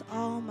is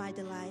all my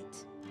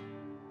delight.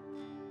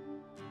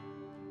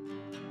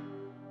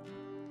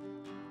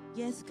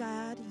 Yes,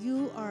 God,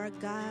 you are a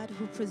God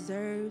who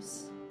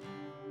preserves.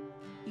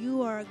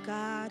 You are a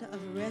God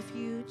of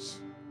refuge.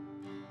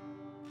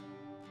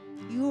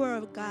 You are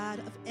a God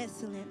of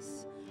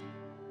excellence.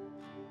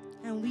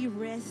 And we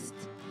rest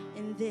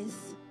in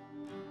this.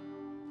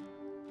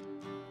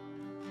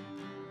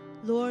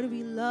 Lord,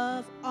 we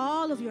love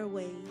all of your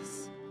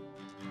ways.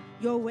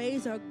 Your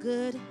ways are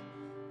good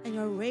and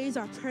your ways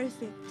are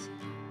perfect.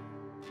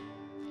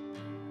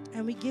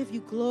 And we give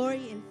you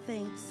glory and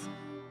thanks.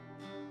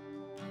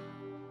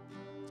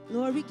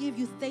 Lord, we give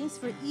you thanks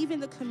for even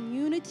the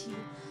community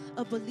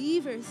of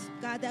believers,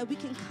 God, that we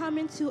can come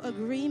into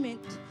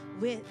agreement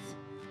with.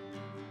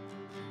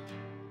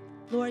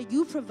 Lord,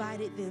 you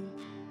provided them.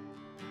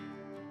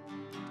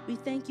 We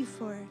thank you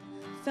for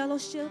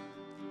fellowship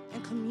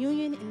and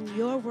communion in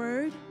your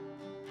word.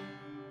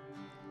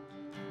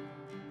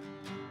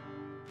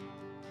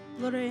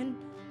 Lord, and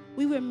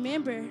we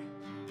remember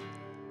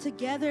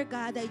together,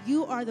 God, that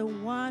you are the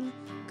one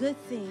good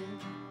thing.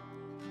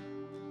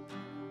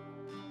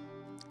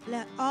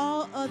 Let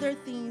all other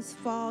things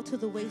fall to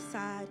the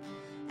wayside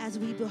as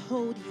we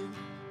behold you.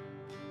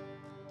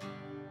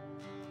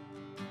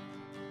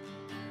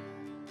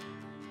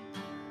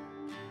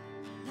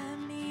 Let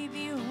me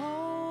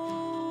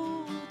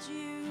behold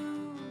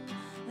you.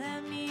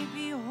 Let me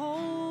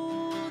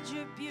behold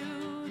your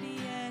beauty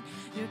and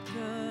your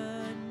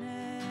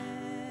goodness.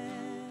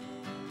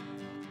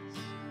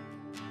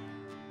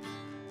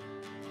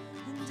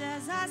 And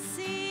as I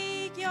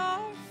seek your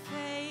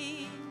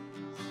face,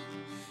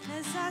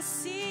 as I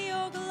see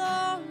your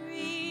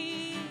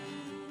glory,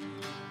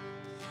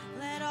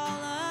 let all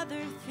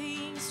other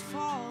things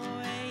fall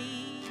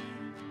away.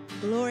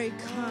 Glory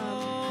come.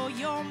 Oh,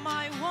 you're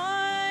my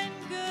one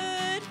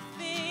good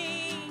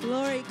thing.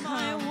 Glory come.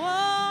 My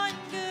one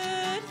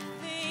good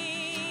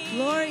thing.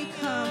 Glory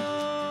come. Oh,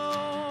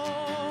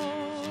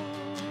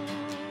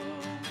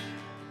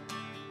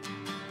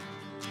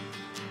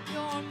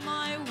 you're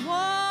my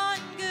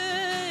one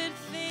good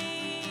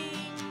thing.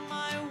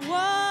 My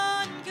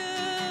one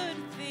good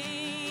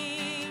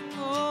thing.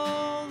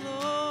 Oh,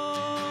 Lord.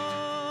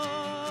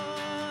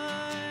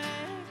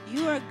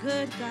 You are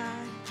good,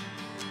 God.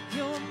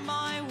 You're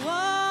my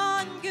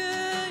one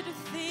good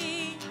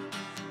thing,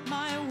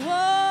 my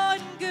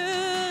one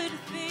good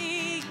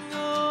thing,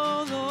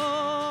 oh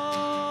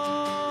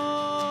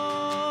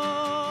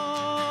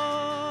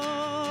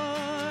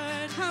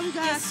Come,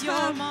 God, Yes, you're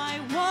come. my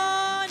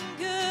one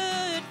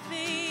good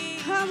thing.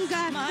 Come,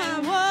 God, my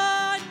come.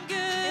 one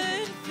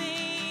good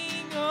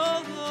thing,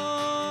 oh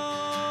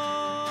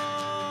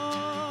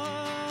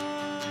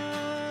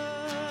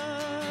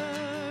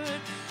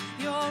Lord.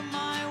 You're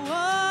my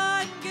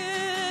one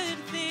good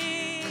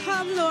thing.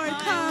 Come, Lord, my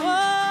come.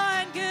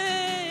 one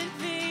good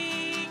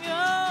thing,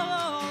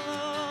 oh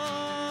Lord.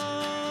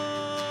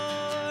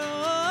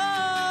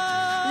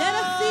 Let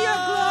us see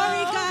your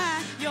glory,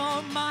 God.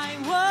 You're my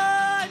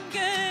one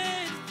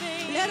good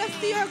thing. Let us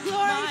see your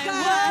glory, my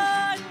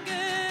God. one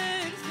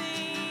good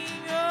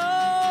thing, oh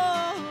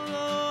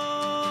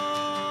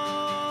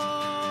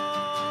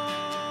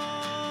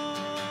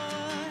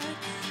Lord.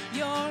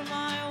 You're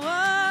my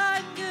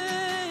one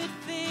good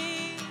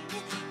thing,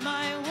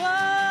 my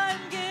one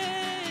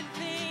good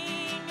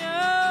thing,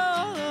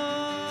 oh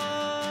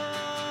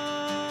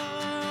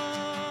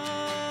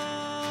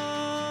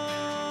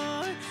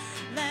Lord.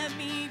 Let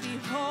me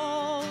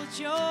behold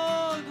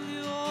your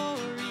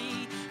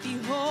glory,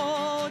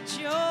 behold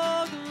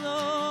your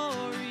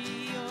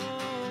glory,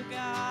 oh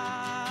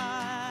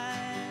God.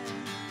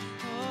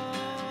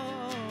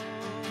 Oh,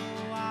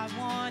 I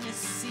want to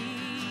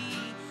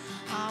see,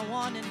 I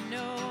want to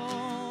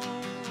know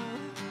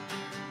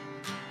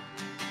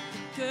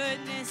the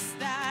goodness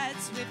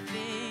that's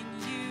within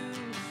you,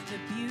 the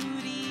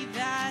beauty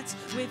that's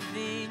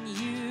within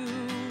you.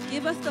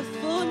 Give us the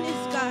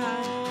fullness,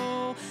 God.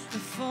 Oh, the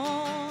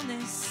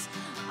fullness.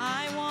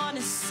 I want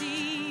to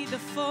see the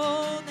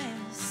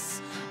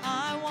fullness.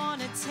 I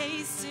want to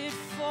taste it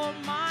for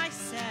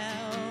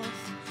myself.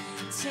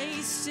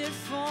 Taste it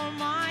for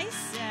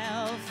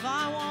myself.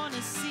 I want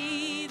to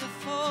see the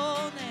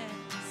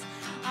fullness.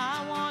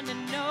 I want to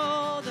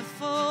know the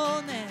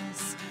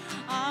fullness.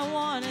 I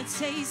want to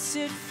taste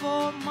it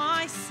for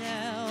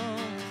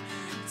myself.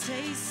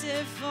 Taste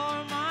it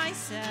for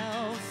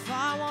myself.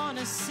 I want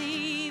to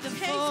see the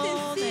Taste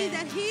fullness. and see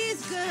that He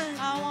is good.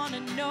 I want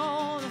to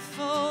know the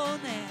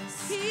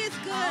fullness. He is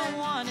good. I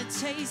want to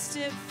taste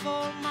it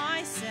for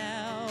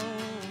myself.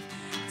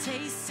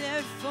 Taste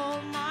it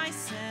for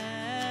myself.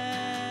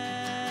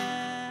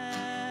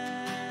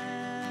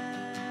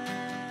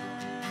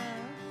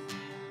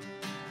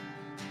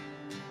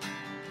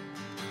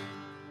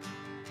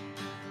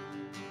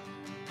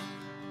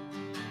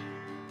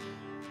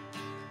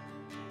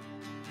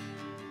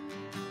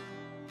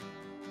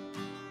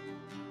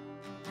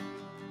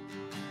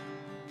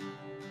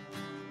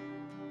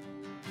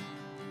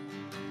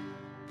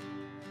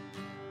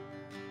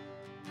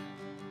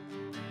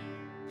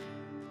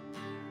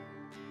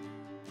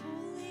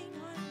 Pulling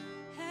on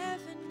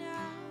heaven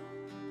now,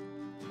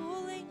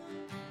 pulling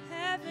on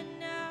heaven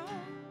now,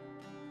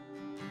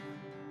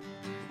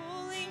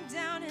 pulling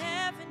down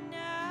heaven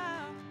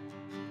now.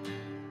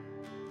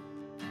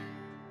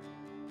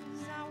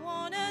 'Cause I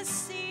wanna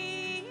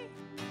see,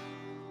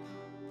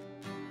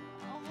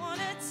 I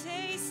wanna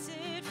taste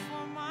it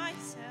for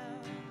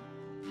myself.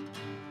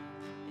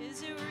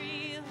 Is it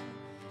real?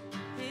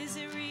 Is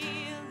it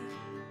real?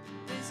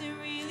 Is it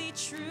really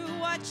true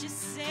what you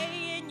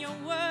say in your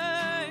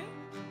word?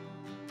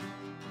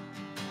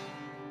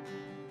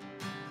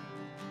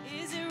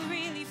 Is it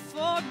really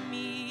for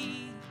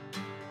me?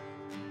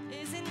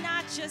 Is it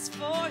not just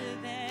for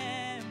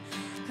them?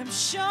 Come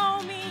show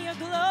me your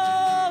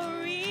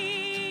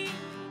glory.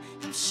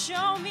 Come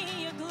show me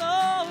your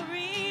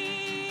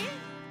glory.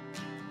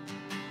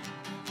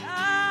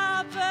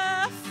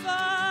 Abba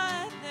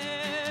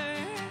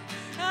Father,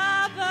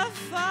 Abba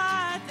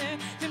Father,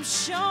 come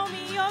show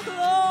me your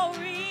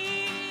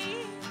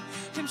glory.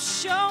 Come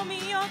show me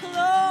your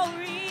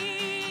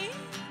glory.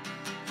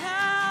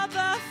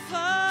 Abba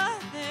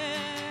Father,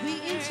 We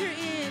enter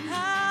in.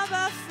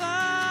 Abba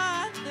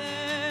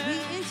Father, We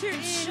enter come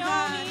in, show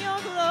God. me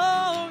your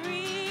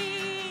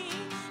glory.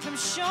 Come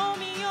show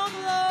me your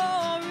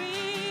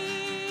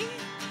glory.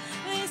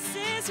 This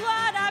is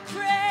what I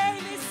pray.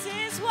 This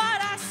is what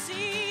I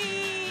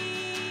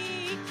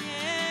seek.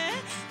 Yeah.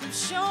 Come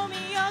show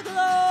me your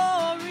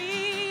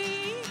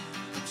glory.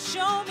 Come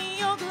show me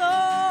your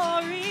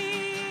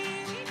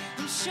glory.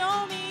 Come show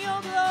me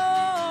your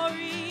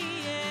glory.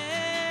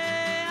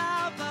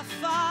 Yeah. Abba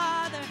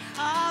Father,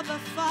 Abba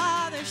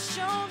Father,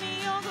 show me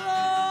your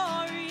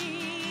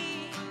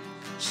glory.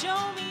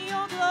 Show me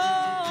your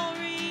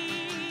glory.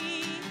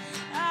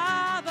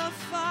 Abba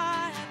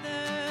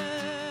Father.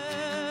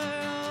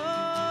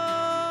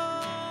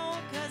 Oh,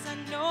 'cause I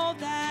know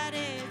that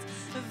it's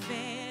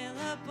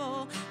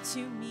available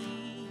to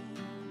me.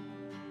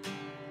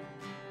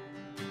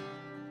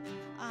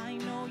 I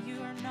know you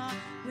are not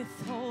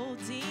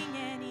withholding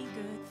any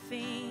good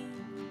thing.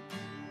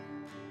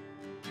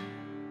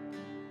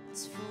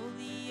 It's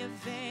fully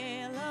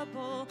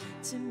available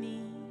to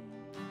me.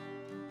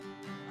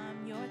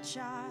 I'm your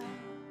child.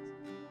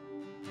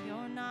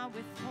 You're not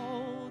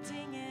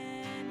withholding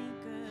any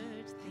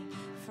good thing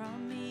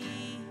from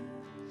me.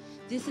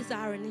 This is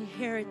our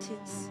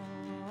inheritance.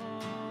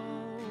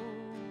 Oh,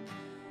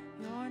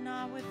 you're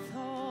not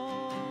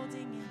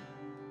withholding it.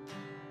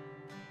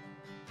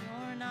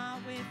 You're not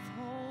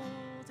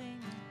withholding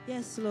it.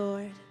 Yes,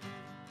 Lord.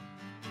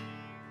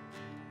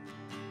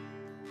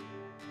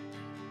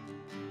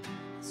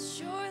 As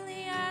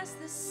surely as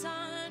the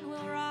sun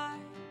will rise,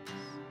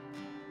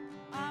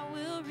 I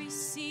will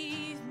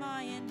receive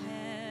my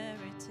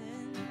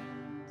inheritance.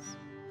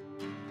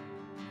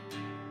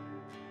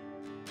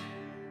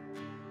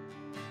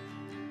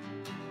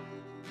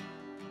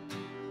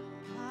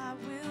 I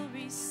will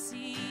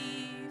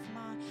receive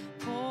my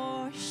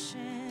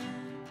portion.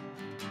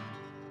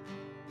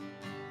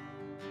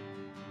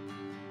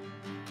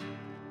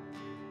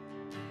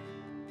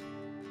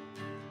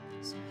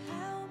 So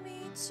help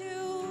me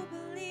to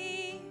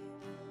believe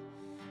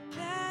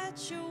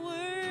that your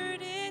word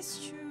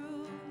is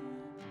true.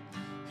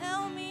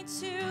 Help me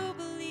to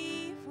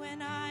believe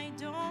when I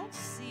don't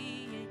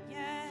see it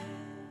yet,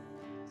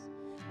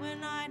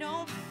 when I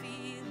don't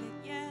feel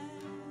it yet,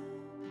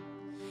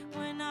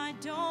 when I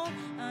don't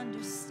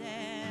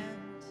understand.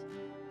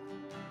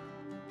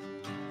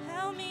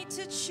 Help me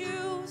to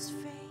choose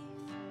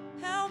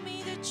faith. Help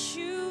me to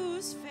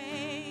choose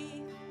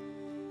faith.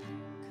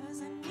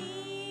 'Cause I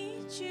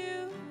need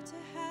you to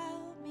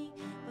help me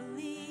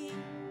believe.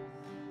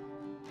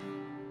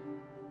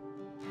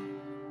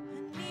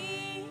 I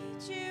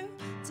need you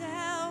to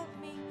help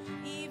me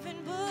even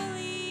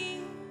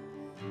believe.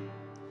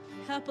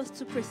 Help us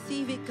to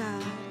perceive it,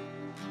 God.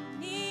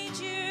 Need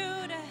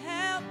you to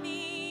help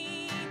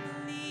me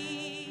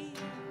believe.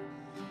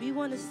 We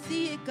want to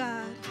see it,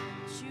 God.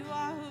 That you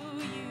are who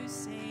you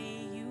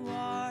say you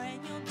are, and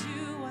you'll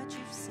do what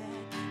you've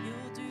said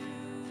you'll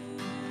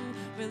do.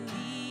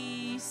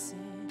 Release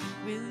it,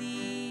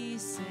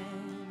 release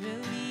it,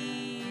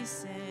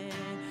 release it.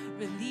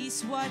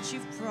 Release what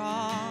you've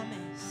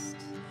promised.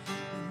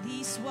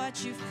 Release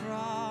what you've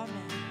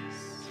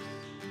promised.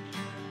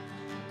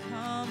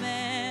 Come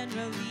and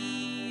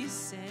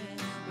release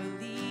it,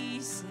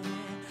 release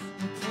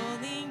it. We're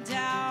pulling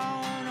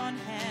down on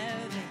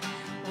heaven.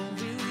 Oh,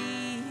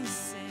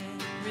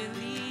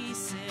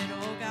 release it,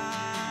 oh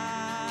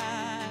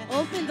God.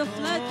 Open the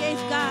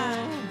floodgates,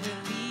 God.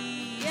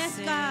 Release Yes,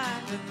 it,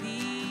 God.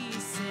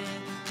 release it.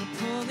 We're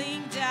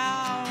pulling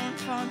down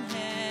from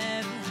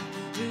heaven.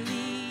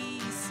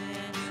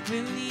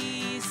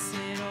 Release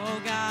it,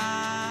 oh God.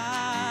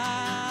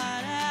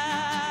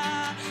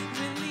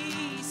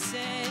 Release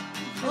it.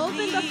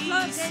 Open the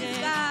floodgates, Release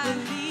it, God.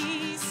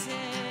 release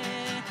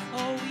it.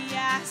 Oh, we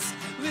ask,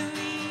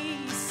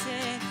 release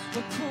it.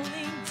 We're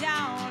pulling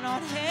down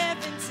on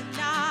heaven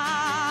tonight.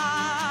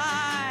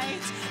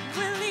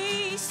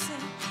 Release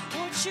it.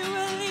 Won't you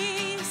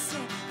release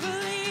it?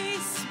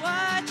 Release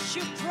what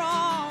you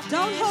promised.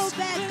 Don't hold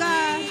back,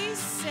 God.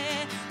 Release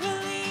it.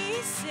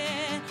 Release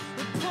it.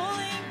 We're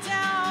pulling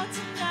down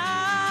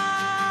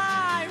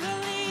tonight.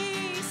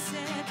 Release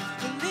it.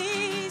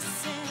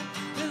 Release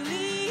it.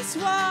 Release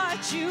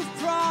what you've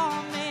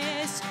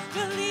promised.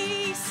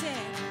 Release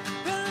it.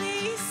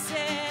 Release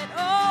it.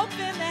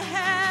 Open the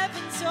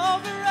heavens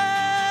over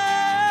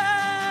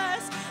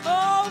us.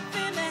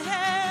 Open the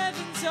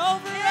heavens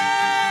over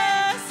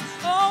us.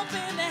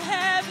 Open the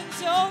heavens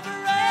over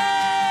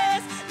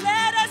us.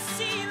 Let us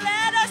see,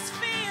 let us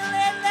feel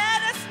it,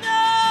 let us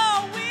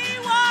know we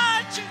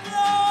want your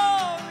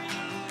glory.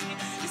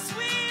 Yes,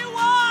 we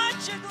want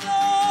your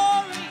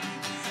glory.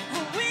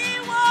 We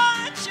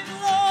want your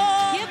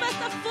glory. Give us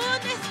the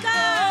fullness,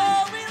 God.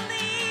 Oh,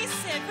 release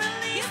it,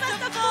 release Give us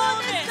the the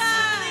fullness,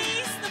 God.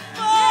 release the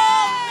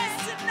fullness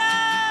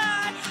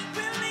tonight.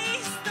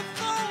 Release the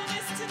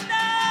fullness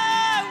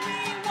tonight. We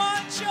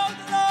want your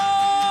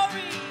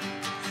glory.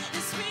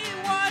 Yes, we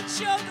want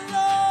your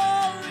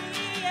glory.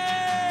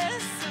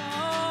 Yes,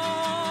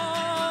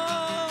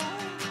 oh,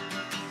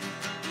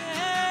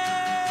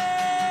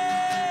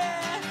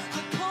 yeah.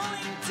 We're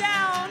pulling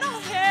down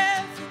on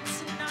heaven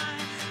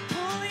tonight.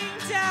 Pulling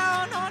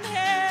down on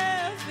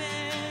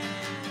heaven.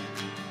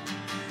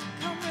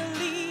 Come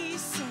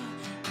release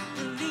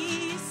it,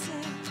 release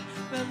it,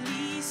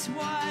 release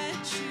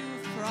what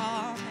you've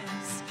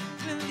promised.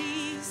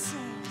 Release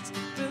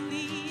it,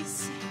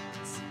 release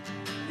it.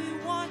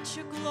 We want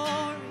your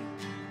glory.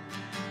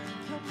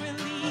 Come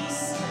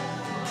release it,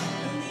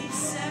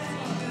 release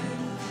every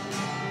good.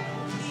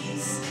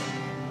 Release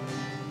it,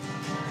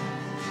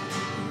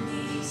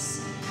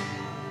 release it.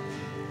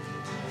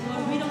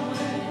 Lord, we don't want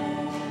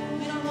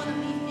to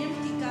leave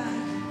empty,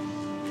 God.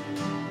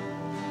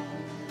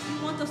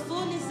 We want the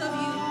fullness of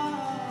you.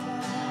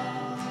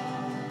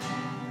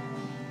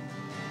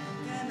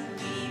 Gonna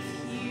leave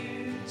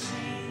here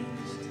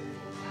changed.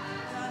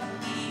 Gonna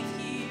leave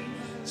here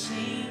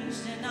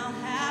changed, and I'll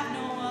have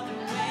no other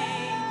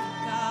way,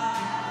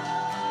 God.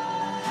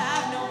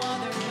 Have no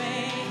other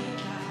way,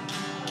 God.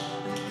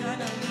 I'm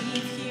gonna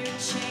leave here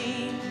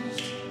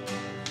changed.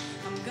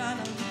 I'm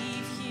gonna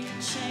leave here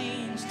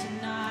changed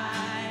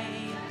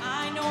tonight.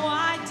 I know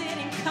I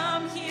didn't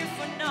come here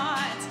for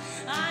naught.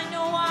 I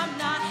know I'm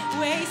not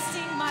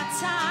wasting my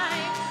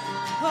time.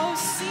 Oh,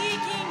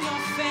 seeking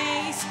your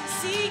face,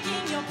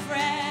 seeking your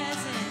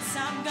presence.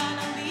 I'm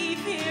gonna leave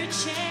here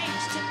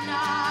changed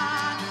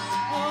tonight.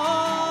 Oh,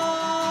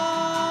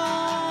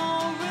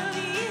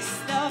 release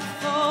the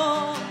full.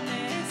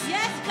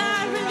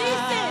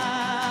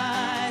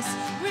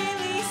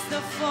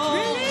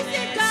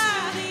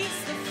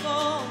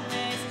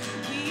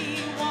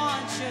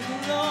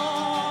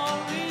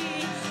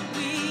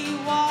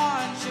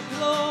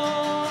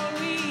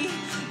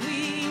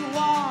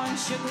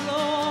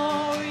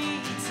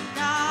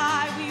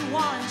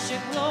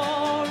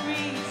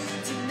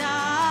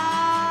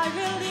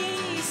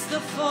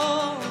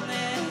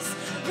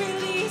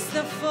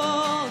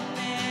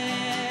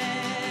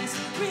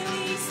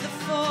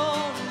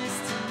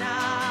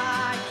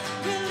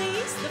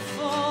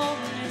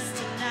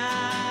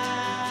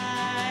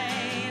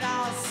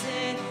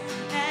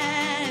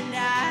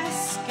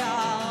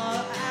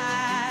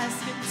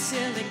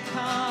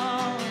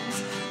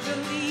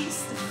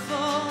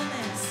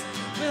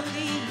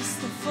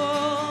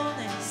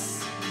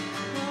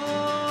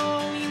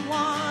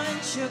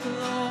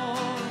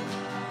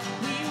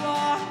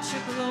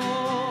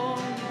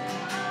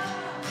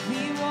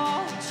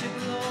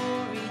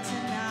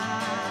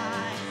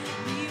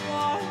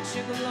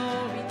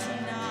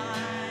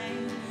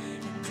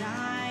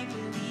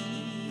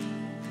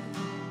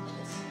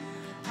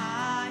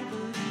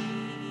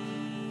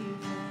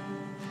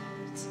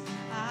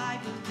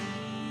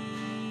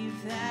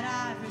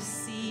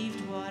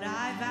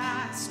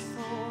 asked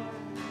for.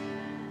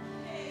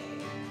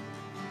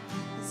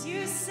 'Cause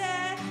you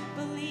said,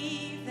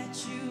 believe that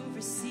you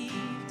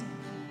received,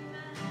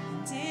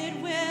 and it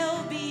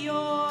will be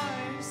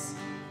yours.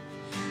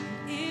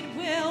 It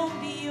will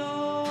be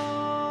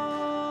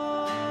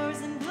yours.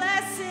 And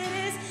blessed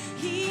is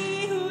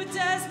he who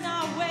does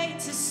not wait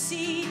to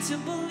see to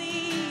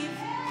believe.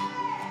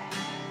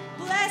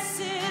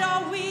 Blessed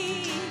are we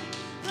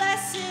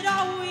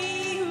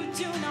who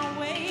do not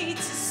wait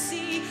to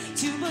see,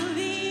 to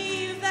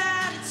believe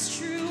that it's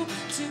true,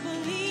 to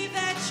believe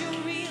that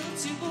you're real,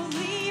 to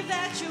believe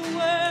that your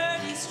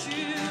word is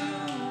true.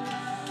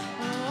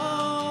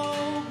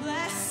 Oh,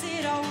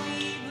 blessed are we,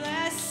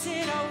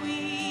 blessed are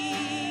we.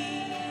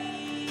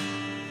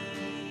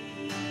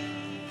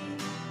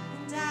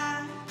 And I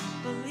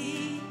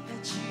believe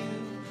that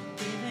you've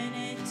given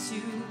it to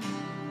me.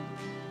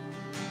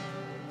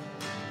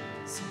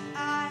 So I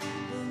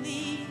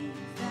believe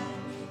that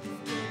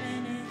you've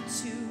given it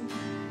to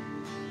me.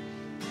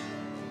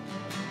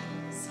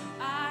 So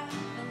I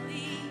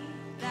believe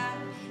that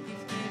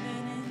you've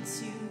given it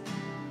to me.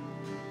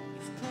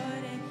 You've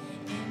put it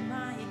in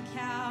my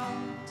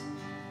account.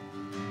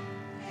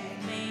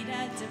 You've made a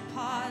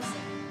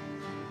deposit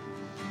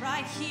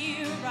right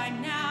here, right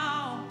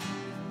now.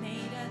 You've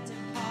made a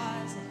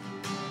deposit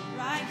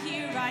right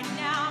here, right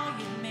now.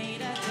 You've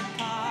made a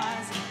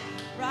deposit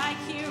right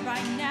here,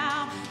 right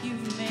now.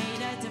 You've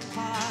made a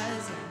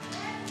deposit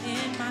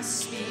in my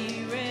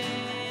spirit.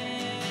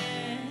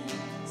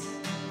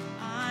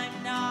 I'm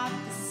not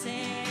the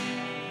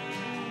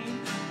same.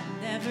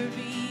 I'll never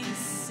be the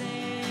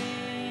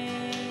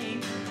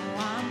same. Oh,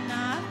 I'm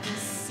not the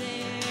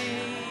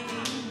same.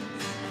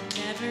 I'll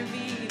never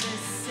be the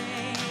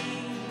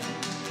same.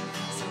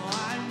 So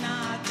I'm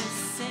not the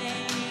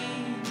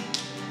same.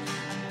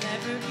 I'll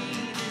never be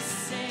the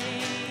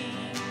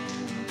same.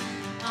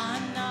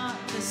 I'm not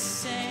the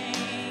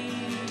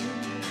same.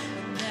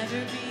 I'll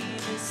never be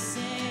the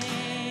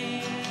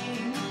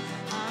same.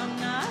 I'm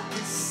not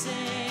the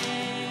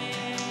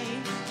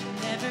same. I'll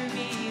never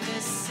be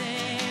the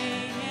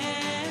same.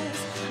 Yes,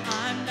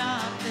 I'm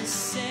not the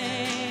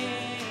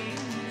same.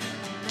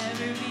 I'll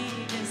never be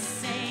the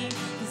same.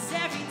 'Cause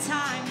every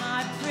time I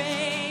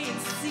pray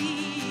and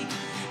seek,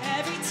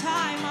 every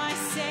time I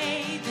say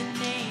the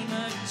name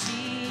of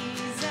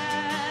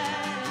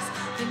Jesus,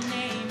 the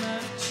name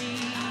of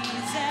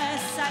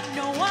Jesus, I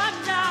know I'm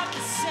not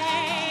the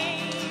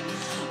same.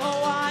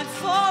 Oh, I'm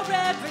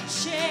forever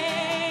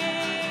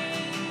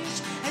changed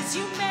as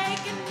you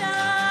make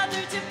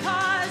another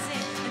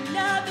deposit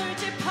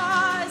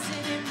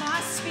in my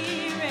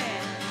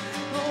spirit.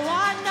 Oh,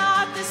 I'm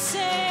not the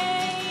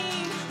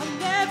same. I'll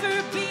never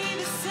be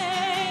the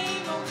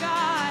same. Oh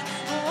God,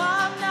 oh,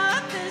 I'm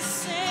not the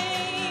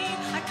same.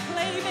 I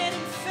claim it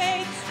in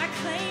faith. I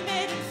claim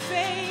it in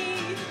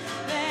faith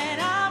that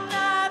I'm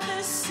not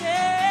the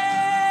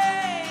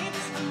same.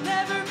 I'll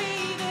never be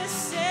the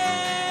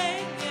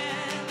same.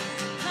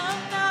 Yeah.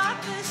 I'm not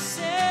the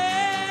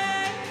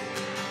same.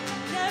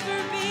 I'll never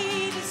be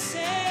the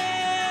same.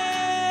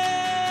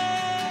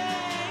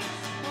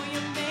 Oh,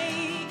 you're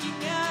making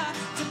a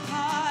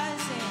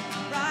deposit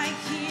right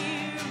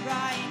here,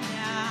 right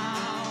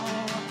now.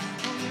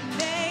 Oh, you're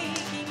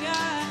making a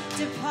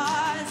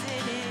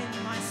deposit in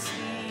my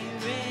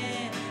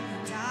spirit,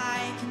 and I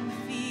can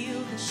feel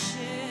the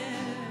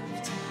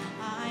shift.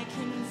 I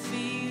can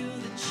feel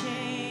the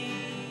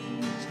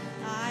change.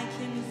 I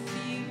can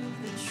feel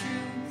the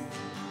truth.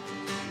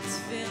 It's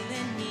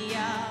filling me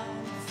up,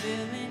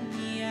 filling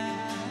me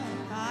up.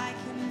 I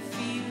can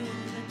feel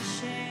the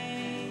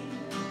change.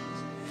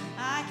 I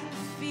can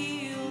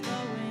feel the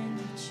wind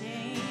of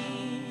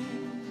change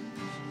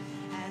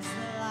as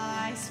the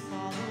lies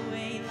fall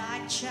away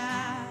like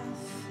chaff.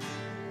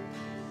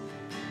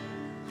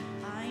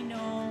 I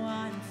know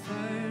I'm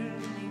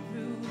firmly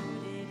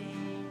rooted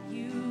in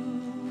you.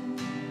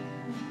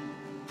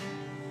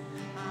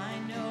 I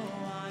know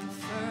I'm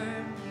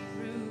firmly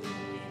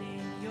rooted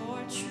in your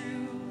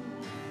truth.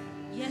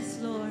 Yes,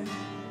 Lord.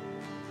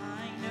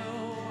 I know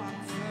I'm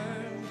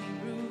firmly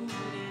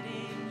rooted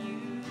in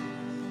you.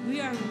 We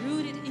are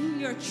rooted in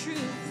your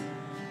truth.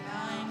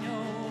 I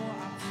know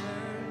I'm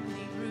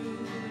firmly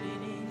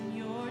rooted in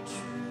your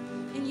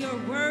truth. In your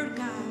word,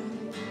 God.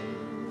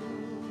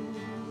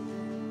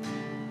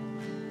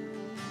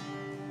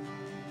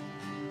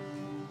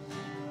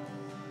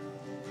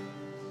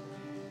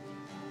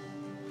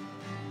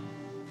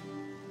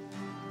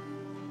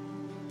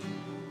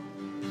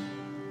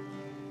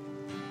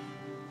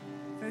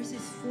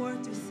 Verses 4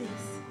 through 6.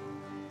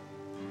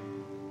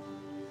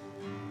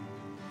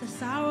 The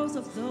sorrows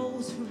of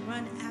those who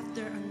run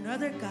after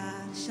another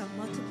God shall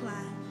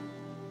multiply.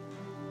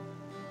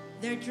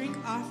 Their drink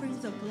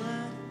offerings of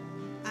blood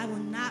I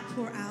will not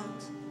pour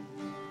out,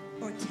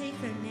 or take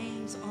their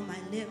names on my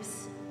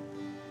lips.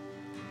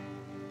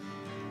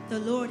 The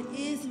Lord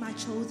is my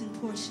chosen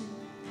portion,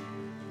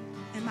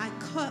 and my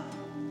cup.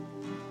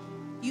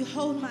 You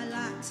hold my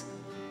lot.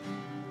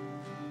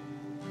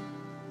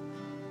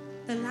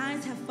 The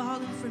lines have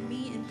fallen for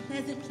me in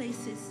pleasant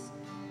places.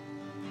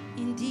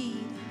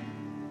 Indeed,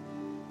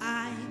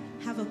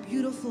 a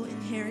beautiful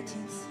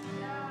inheritance.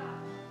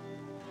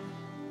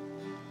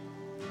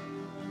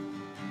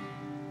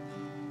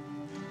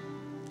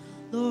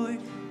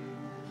 Lord,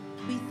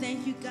 we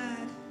thank you,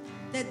 God,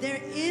 that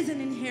there is an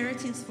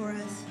inheritance for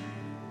us.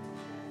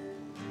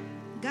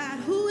 God,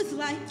 who is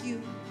like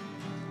you?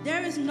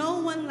 There is no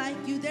one like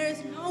you. There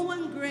is no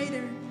one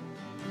greater.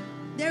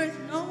 There is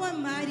no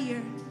one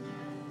mightier.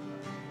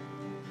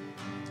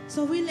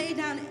 So we lay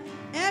down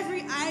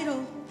every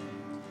idol.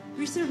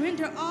 We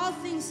surrender all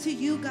things to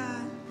you,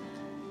 God.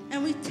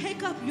 And we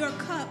take up your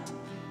cup.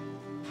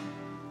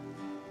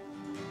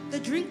 The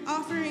drink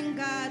offering,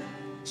 God,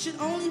 should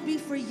only be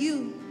for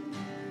you.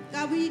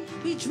 God,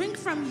 we drink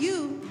from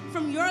you,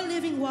 from your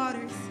living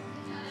waters.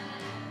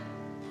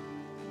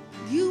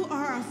 You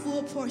are our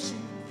full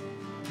portion.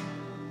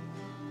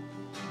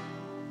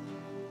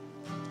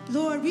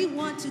 Lord, we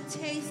want to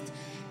taste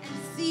and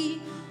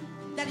see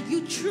that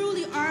you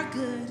truly are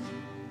good.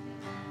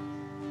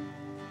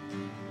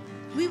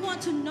 We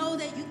want to know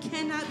that you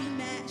cannot be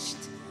matched.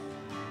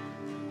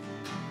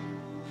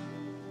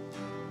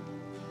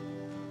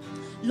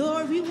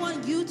 Lord, we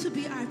want you to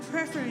be our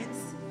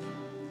preference.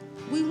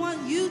 We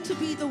want you to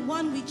be the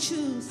one we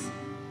choose.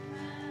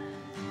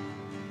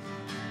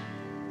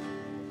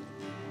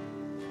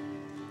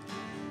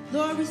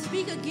 Lord, we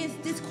speak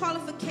against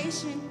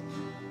disqualification.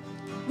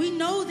 We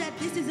know that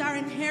this is our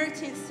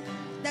inheritance,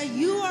 that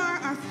you are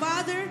our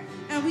Father,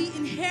 and we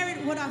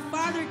inherit what our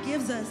Father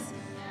gives us.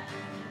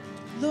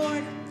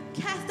 Lord,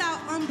 cast out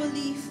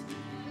unbelief.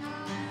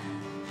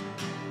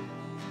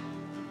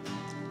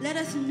 Let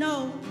us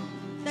know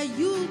that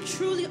you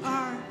truly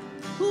are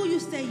who you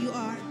say you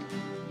are.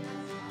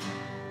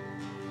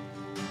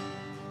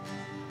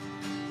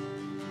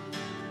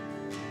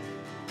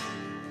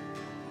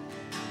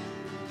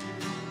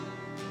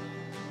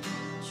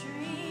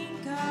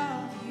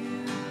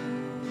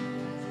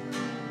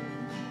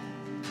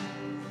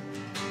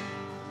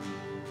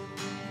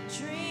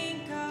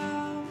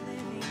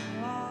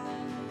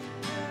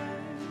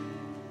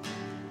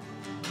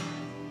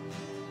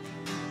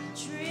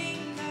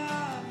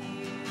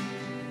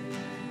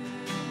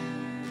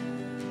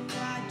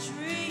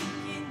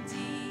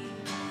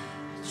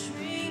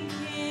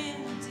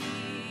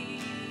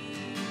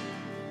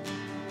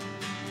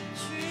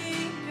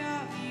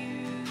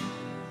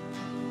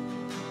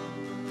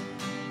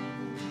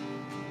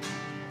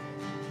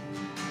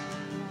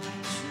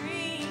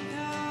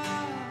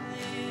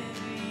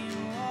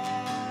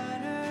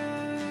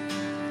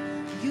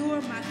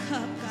 My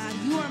cup, God,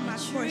 you are my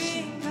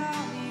portion.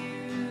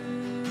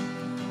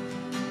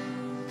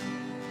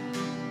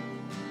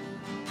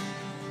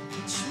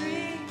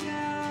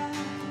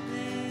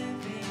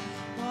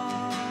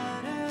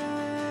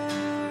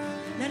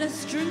 Let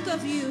us drink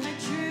of you.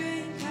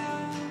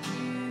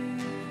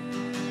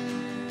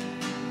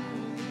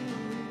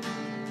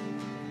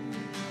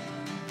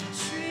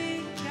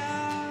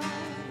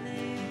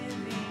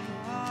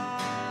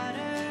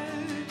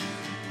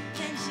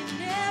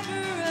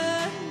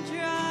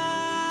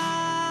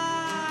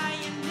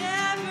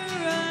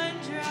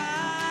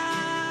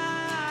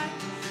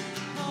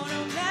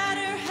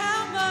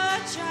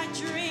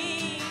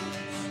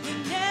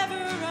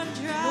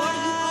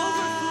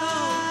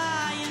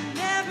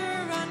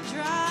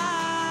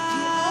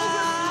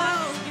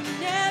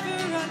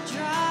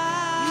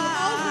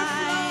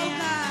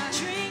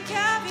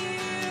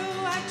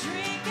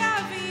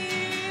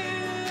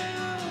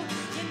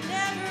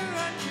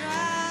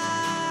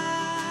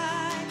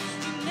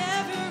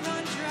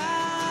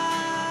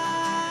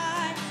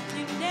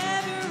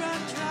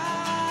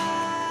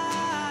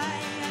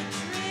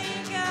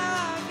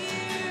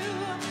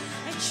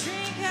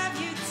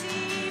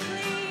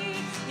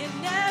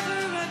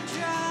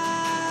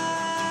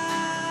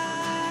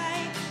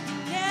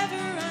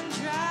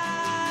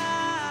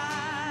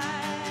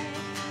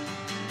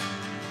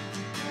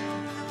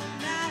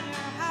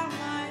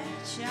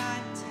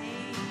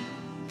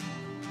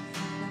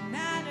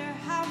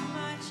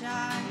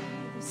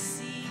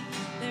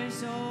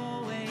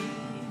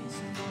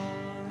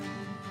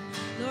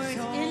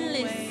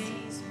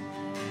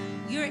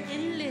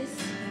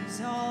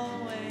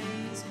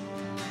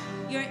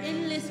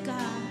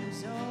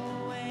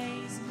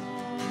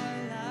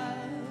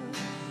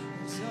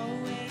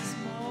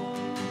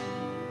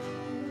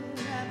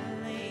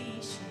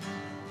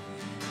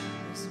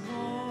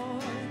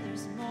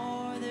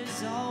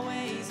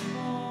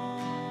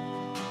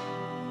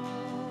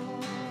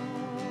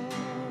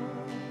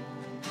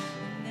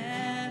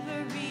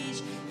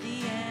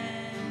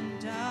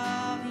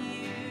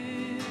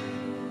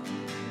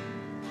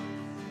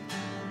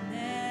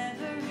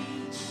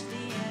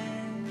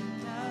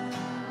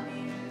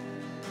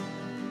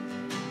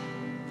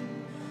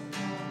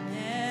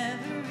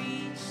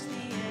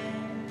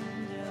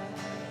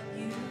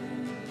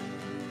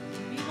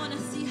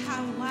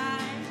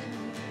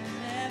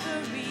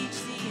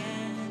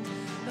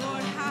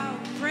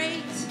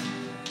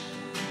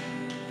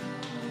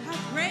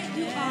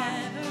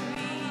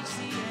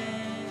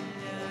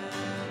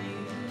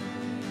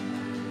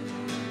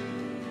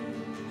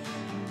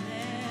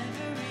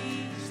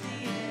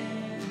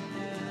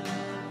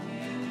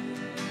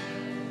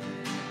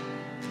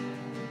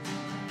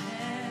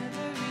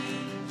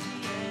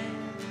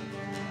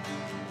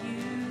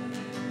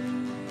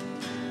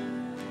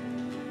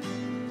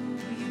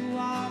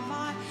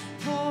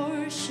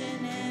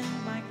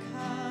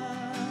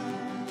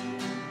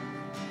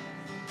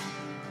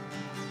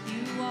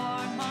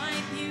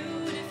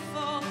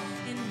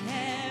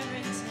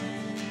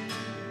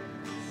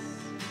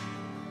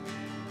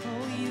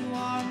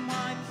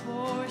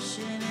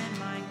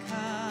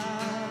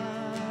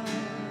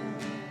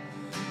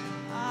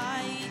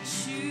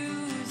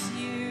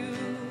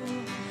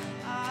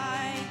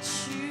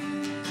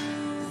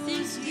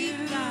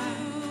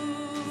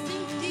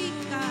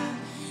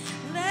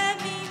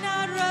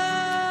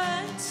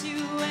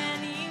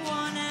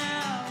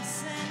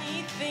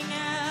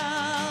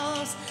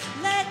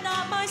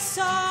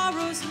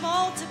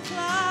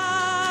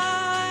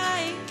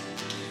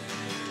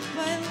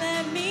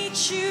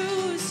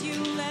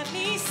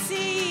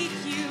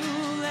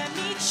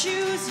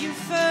 you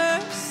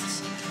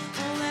first.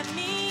 Oh, let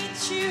me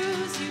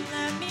choose you,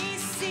 let me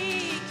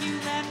seek you,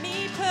 let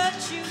me put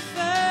you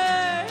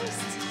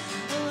first.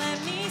 Oh, let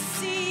me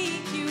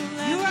seek you,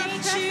 let me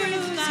choose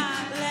you,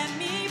 let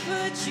me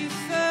put you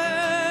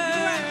first.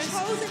 You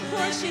are chosen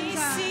portion, let me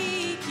God.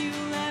 seek you,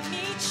 let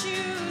me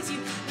choose you,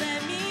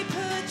 let me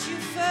put you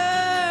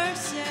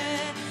first.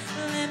 Yeah.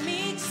 Let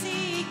me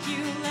seek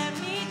you, let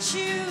me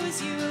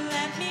choose you,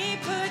 let me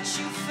put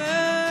you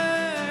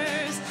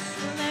first.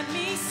 Let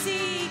me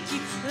seek you,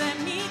 let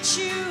me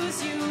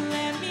choose you,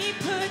 let me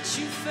put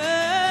you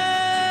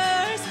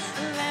first.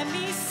 Let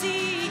me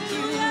seek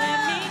you, let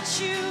me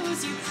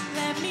choose you,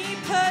 let me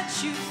put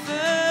you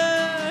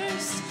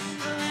first.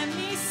 Let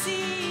me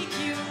seek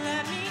you,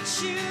 let me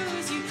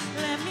choose you,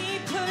 let me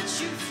put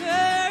you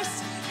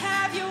first.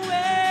 Have your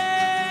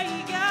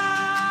way,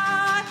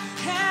 God.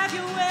 Have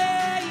your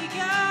way,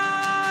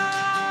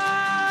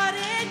 God,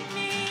 in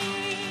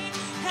me.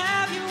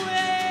 Have your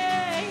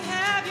way,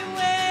 have your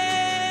way.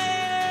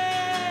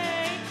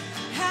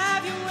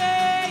 Have your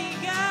way,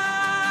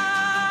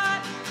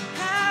 God.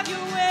 Have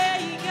your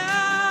way,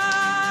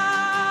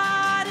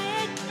 God,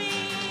 in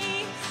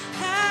me.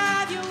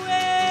 Have your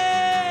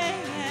way.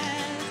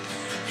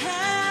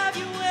 Have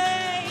your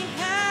way,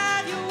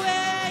 have your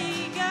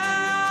way,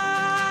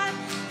 God.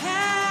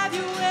 Have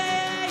your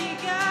way,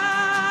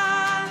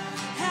 God.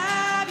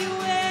 Have your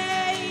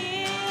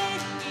way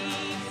in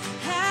me.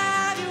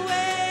 Have your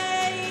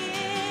way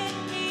in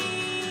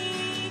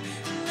me.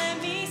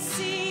 Let me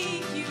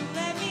seek you,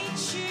 let me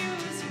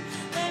choose you,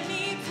 let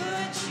me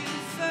put you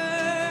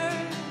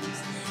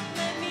first.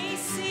 Let me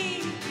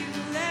seek you,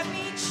 let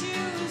me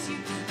choose you,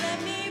 let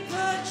me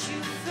put you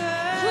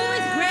first. Who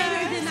is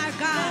greater than our Let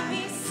God?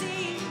 me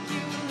seek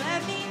you,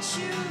 let me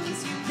choose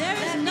you. There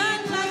is let me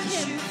none like put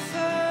him. you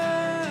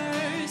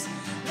first.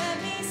 Let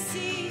me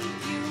seek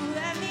you,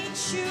 let me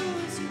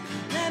choose you,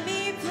 let me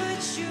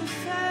put you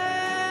first.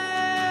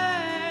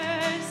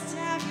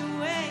 Have your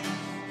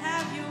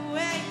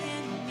way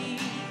in me.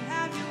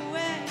 Have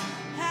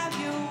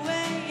your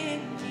way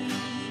in me.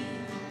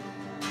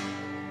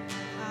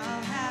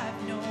 I'll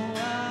have no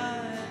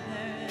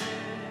other.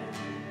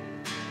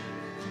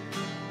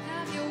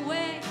 Have your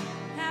way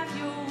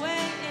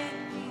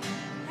in me.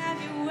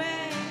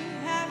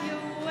 Have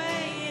your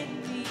way in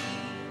me.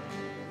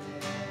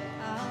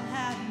 I'll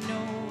have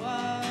no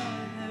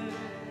other.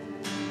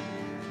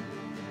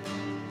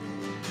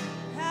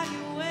 Have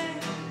your way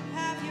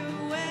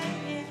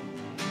in me.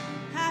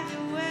 Have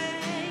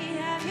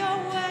your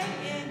way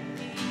in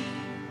me.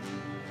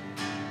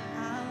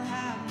 I'll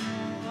have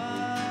no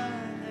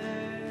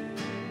other.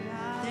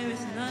 There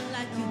is none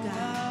like you,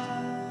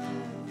 God.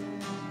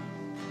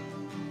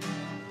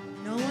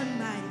 No one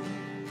mighty,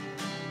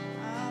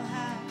 I'll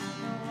have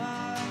no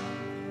other.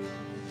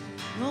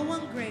 no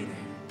one greater.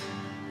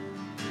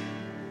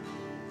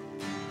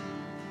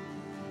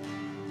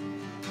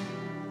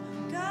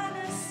 I'm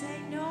gonna say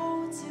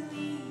no to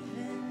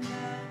even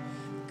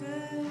the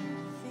good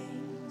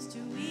things, to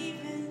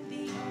even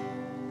the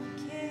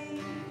okay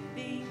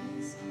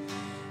things,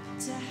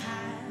 to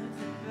have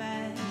the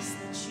best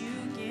that you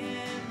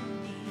give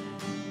me.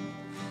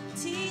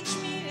 Teach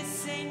me to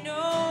say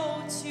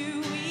no to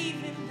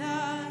even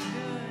the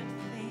good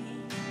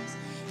things,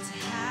 to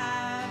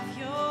have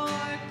your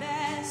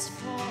best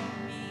for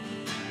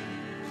me.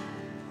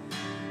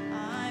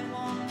 I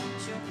want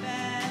your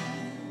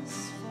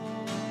best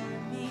for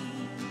me.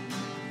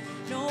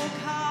 No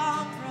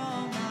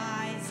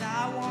compromise.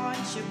 I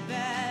want your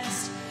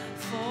best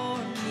for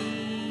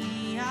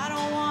me. I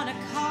don't want to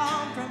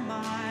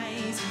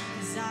compromise,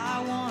 'cause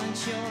I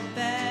want your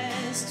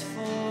best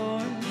for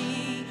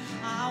me.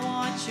 I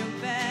want your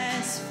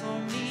best for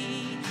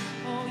me.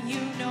 Oh,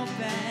 you know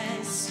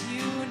best,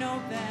 you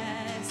know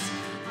best.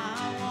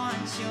 I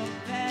want your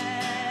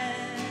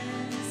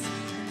best,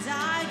 and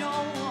I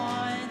don't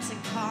want to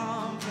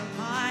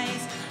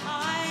compromise.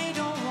 I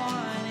don't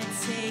want to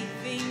take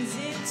things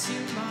into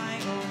my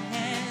own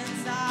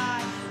hands.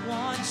 I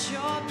want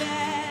your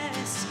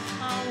best.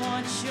 I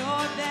want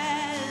your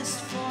best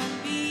for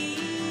me.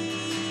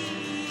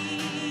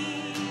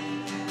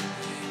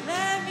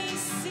 Let me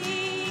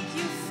seek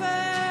you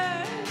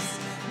first.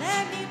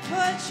 Let me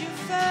put you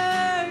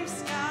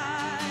first,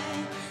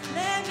 God.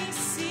 Let me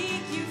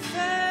seek you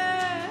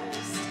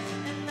first,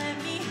 and let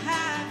me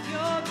have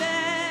your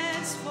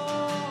best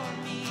for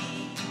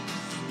me.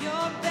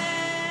 Your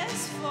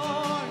best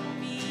for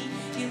me.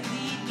 You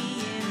lead me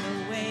in the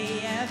way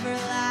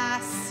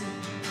everlasting,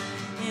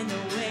 in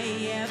the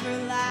way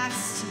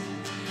everlasting.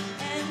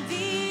 And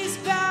these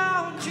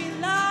boundary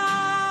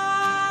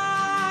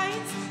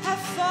lines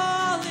have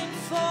fallen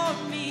for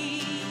me.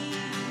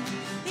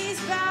 These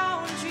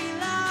boundary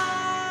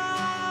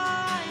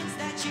lines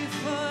that you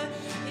put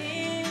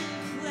in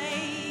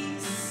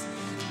place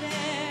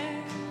there,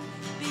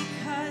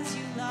 because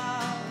you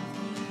love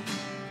me.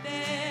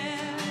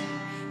 There,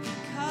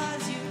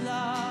 because you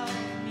love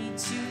me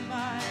too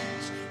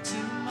much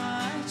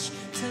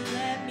to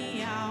let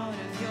me out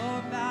of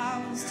your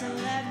bounds, to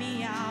let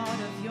me out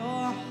of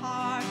your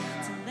heart,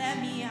 to let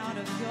me out out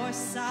of your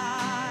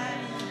sight.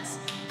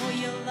 Oh,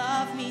 you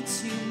love me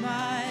too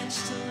much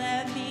to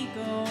let me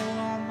go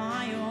on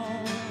my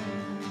own.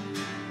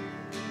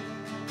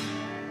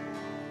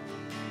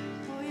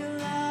 Oh, your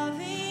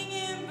loving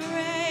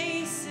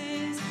embrace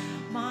is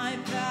my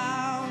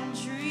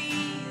boundary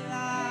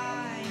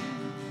line.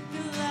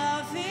 Your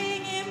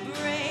loving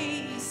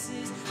embrace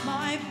is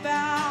my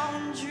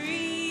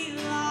boundary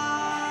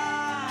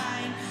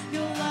line.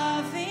 Your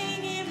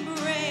loving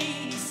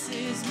embrace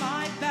is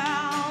my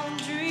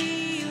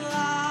boundary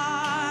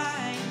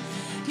line.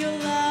 Your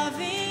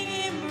loving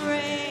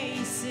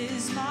embrace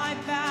is my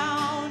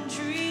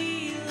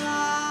boundary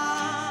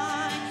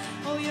line.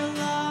 Oh, your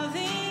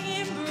loving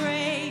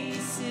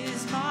embrace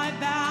is my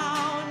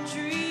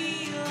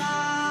boundary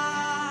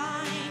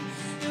line.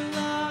 Your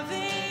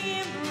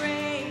loving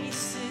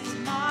embrace is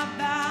my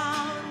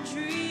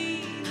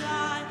boundary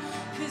line.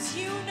 'Cause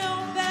you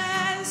know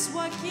best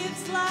what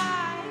gives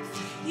life.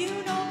 You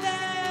know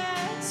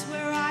best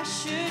where I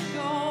should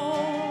go.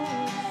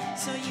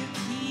 So you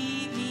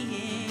keep me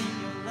in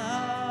your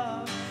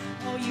love.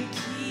 Oh, you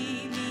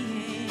keep me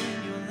in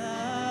your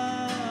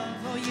love.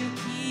 Oh, you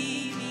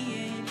keep me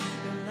in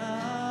your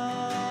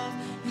love.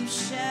 You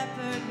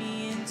shepherd me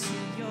into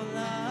your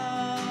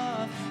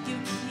love. You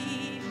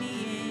keep me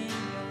in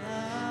your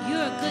love.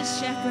 You're a good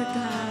shepherd,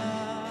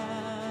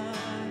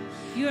 God.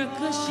 You're a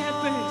good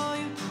shepherd. Oh,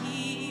 you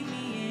keep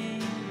me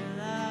in your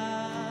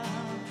love.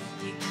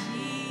 You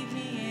keep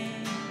me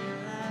in your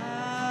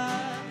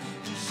love.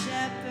 You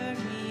shepherd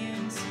me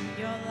into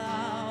your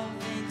love,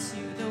 into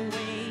the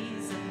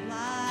ways of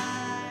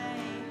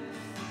life.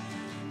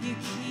 You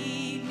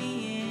keep me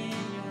in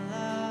your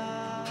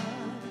love.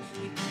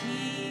 You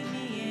keep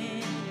me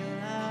in your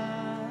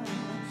love.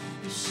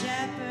 You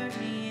shepherd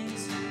me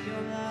into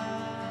your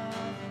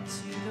love,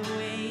 into the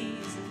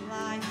ways of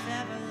life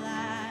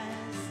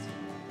everlasting.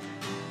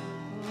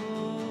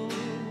 Oh,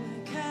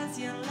 'cause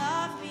you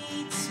love me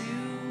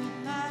too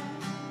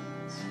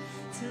much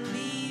to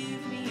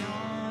leave me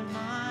on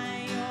my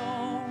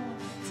own,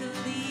 to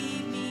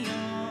leave me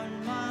on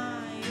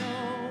my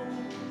own.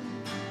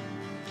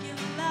 You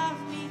love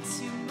me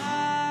too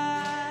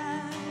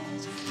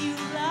much, you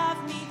love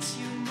me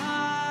too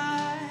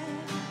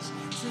much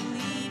to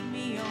leave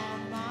me on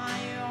my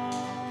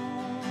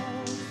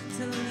own,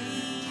 to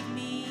leave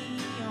me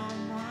on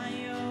my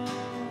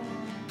own.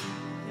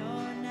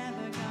 You're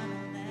never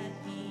gonna let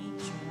me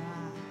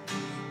dry.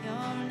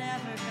 You're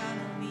never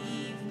gonna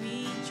leave me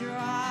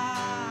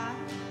dry.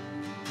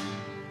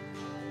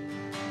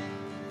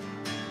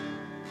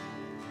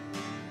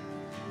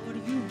 Lord,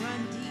 you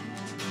run deep.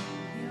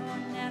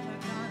 You're never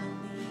gonna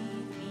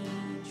leave me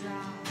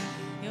dry.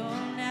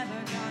 You're never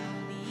gonna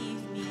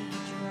leave me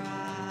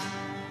dry.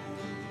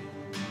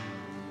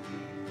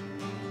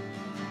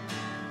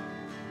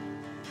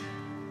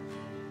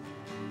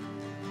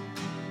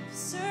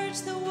 Search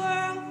the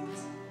world,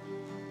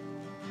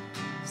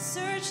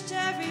 searched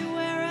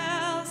everywhere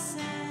else,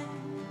 and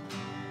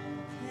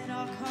it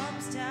all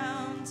comes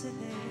down to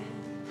this.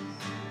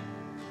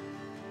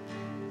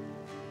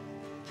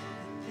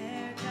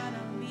 They're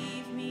gonna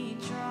leave me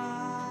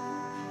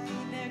dry.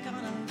 They're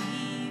gonna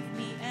leave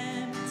me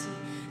empty.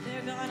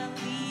 They're gonna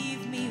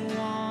leave me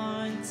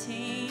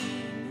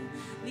wanting.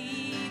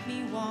 Leave me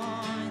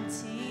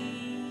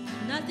wanting.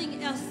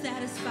 Nothing else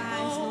satisfies,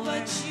 Oh, Lord.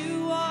 but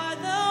you are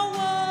the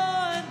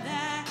one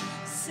that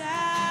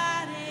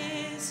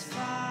satisfies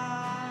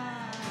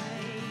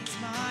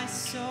my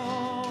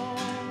soul.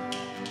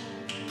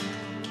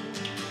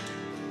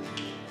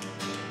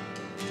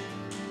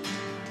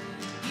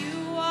 You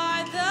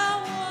are the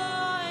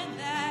one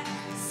that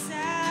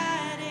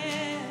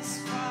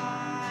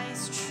satisfies,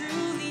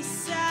 truly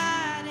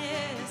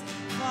satisfies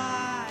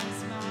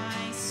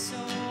my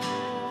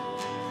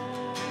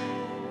soul.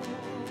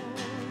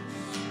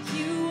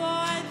 You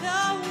are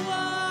the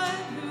one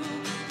who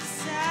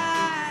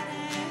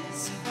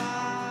satisfies,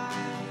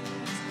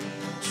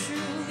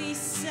 truly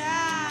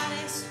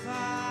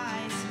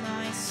satisfies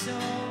my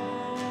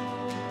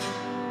soul.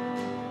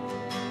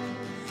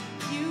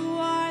 You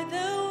are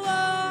the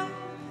one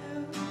who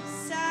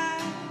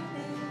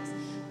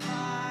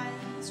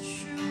satisfies,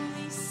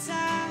 truly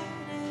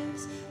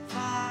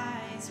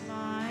satisfies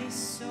my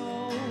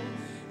soul.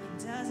 It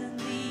doesn't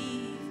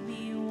leave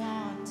me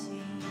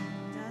wanting,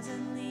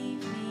 doesn't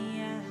leave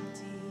me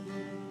empty.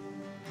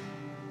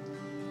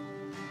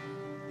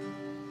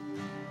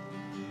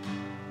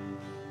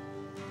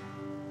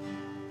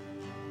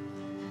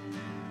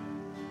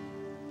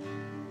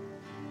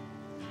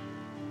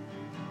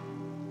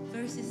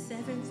 Verses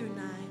 7 through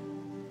 9.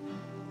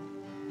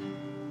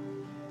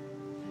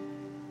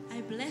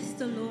 I bless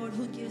the Lord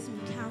who gives me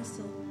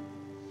counsel.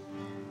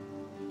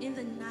 In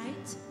the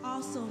night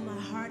also my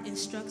heart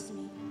instructs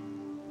me.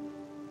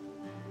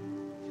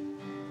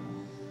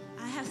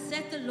 I have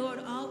set the Lord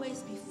always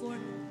before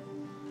me.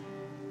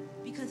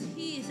 Because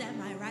he is at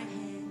my right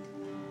hand,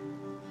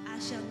 I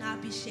shall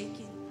not be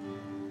shaken.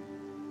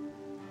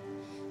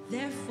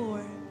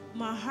 Therefore,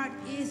 my heart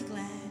is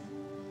glad,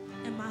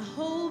 and my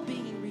whole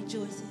being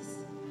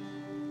rejoices.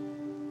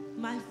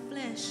 my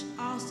flesh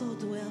also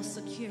dwells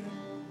secure.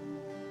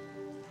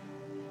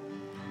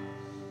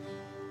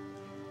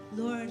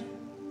 Lord,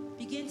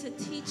 begin to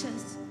teach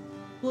us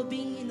what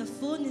being in the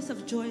fullness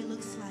of joy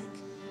looks like.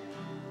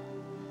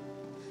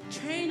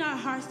 Train our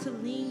hearts to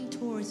lean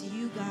towards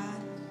you,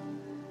 God,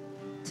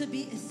 to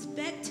be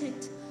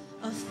expectant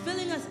of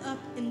filling us up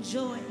in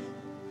joy.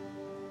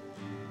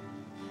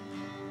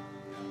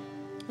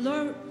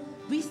 Lord,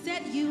 we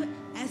set you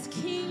as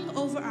king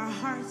over our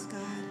hearts,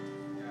 God.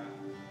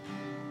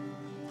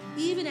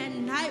 Even at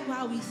night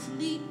while we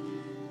sleep,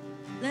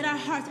 let our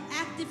hearts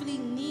actively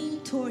lean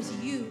towards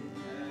you.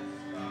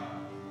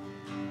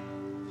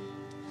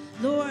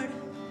 Lord,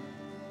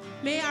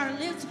 may our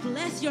lips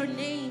bless your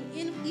name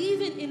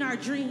even in our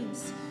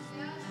dreams.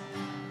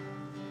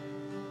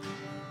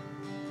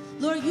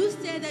 Lord, you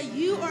said that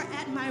you are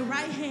at my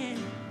right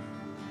hand.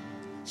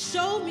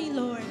 Show me,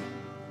 Lord.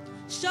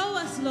 Show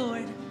us,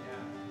 Lord.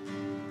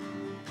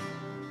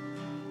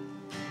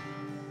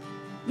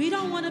 We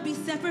don't want to be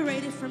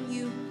separated from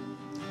you.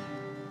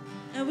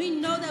 And we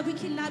know that we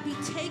cannot be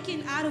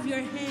taken out of your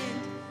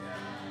hand.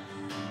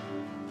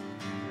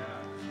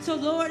 So,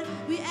 Lord,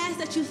 we ask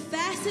that you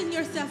fasten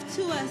yourself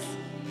to us.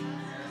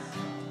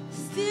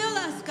 Seal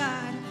us,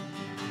 God.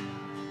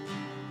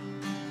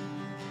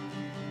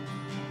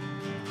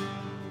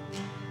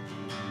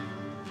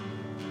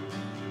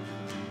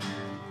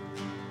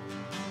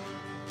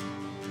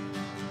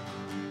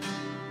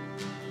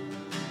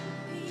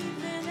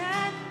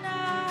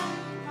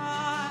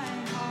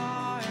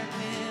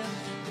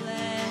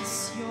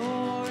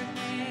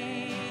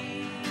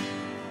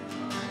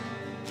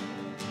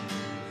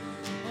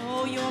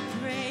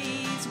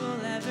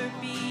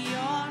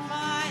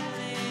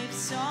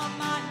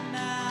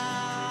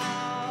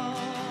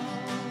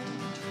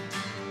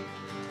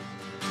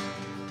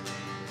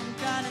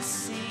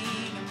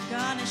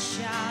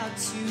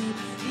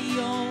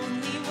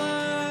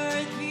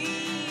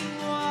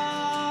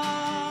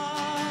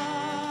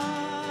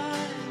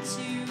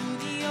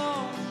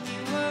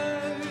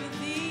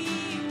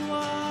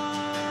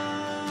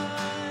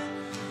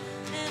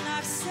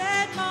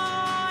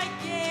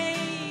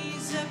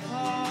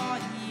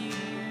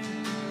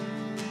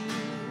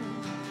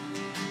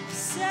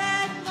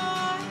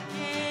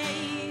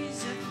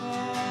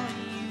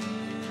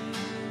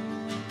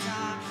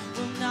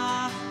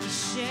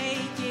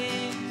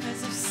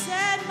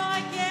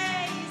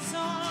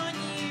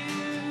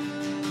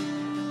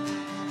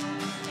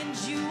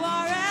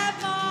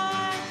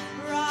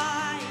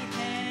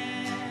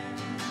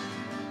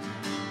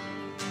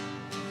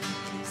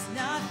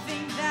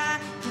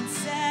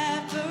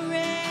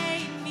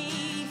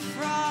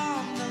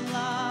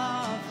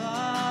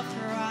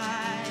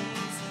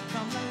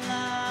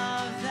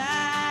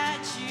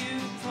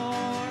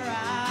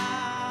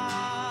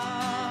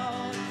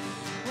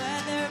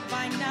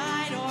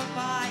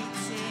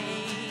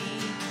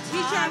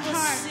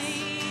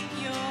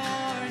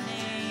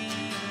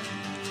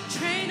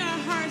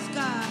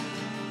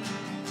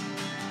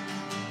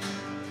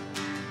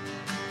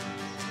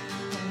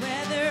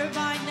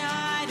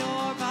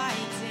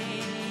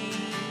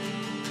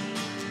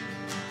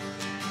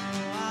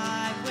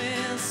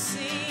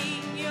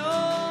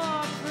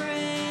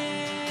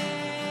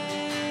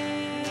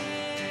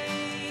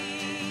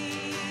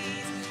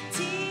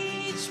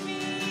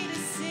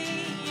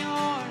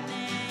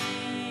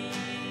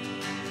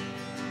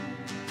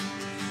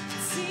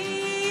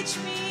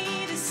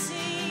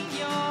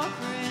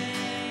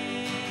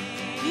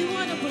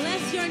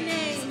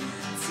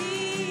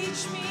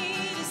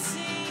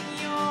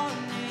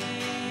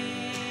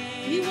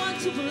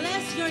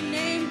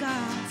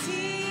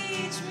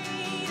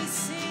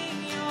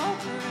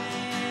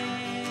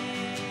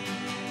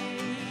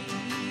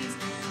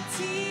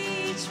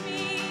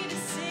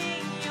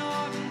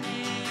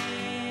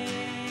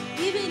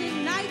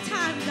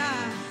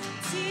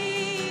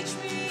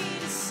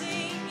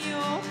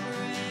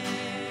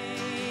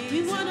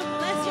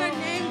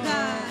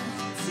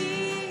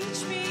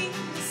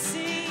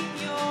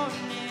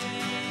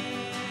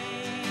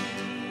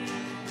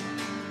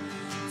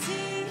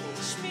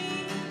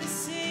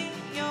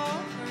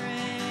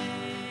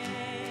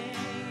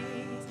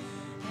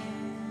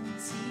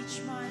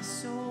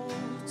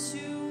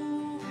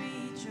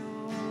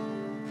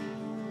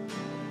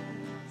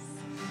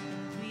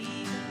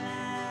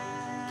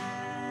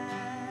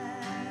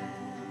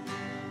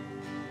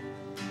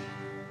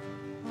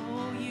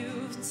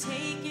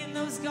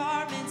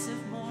 Garments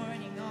of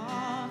mourning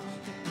off,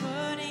 you're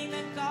putting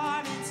the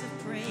garments of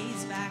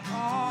praise back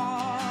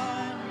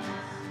on.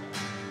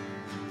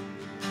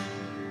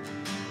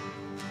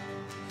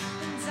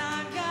 And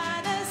I'm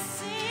gonna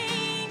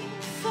sing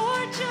for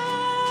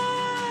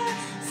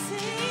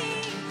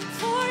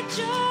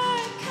joy,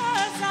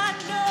 'cause I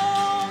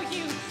know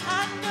you, I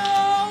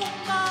know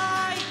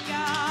my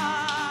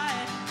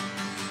God.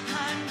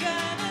 I'm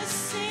gonna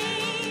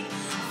sing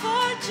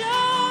for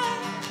joy.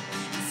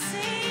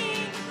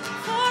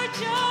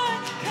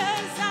 Joy,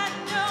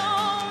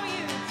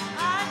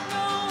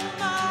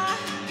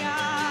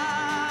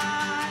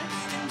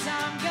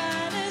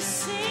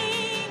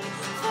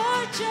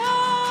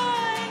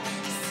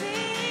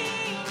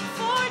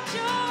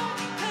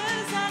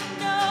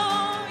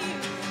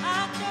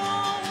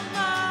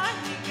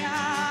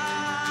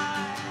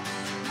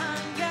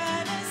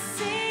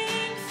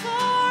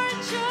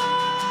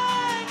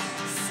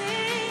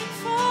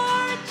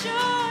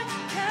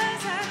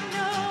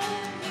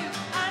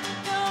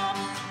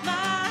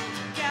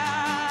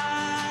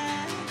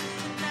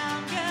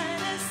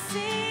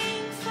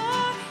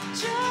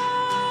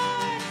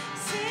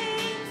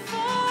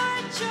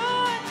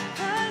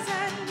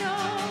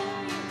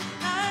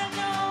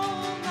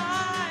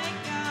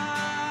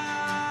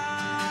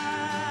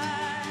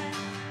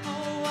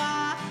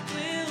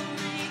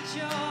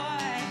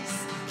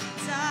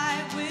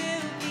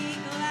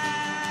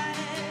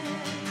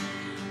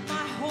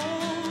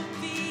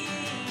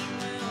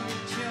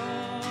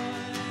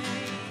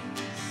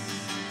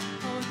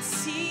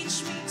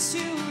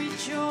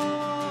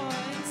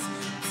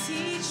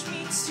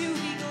 to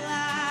be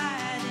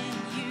glad in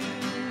you.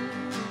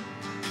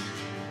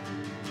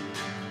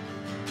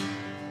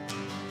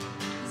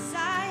 'Cause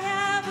I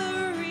have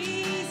a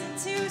reason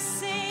to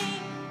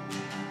sing.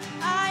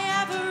 I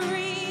have a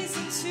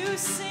reason to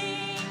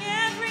sing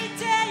every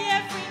day,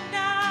 every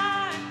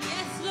night.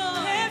 Yes,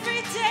 Lord.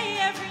 Every day,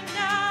 every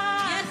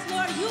night. Yes,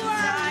 Lord. You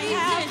are a I reason.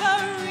 have a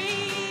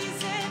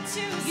reason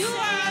to You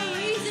sing. are a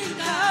reason,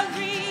 A God.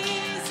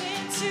 reason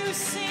to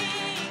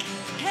sing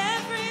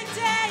every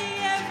day,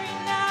 every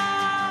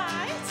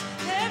night.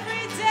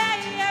 Every day,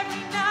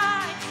 every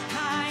night.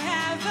 I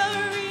have a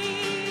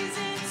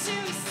reason to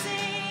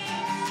sing.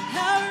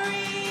 A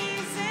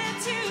reason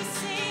to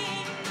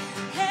sing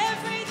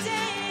every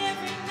day,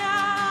 every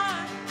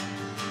night.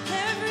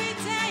 Every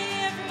day,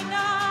 every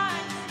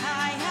night.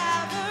 I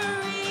have a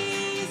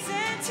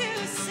reason to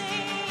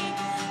sing.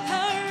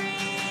 A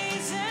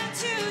reason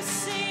to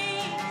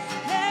sing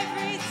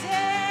every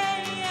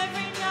day,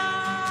 every night.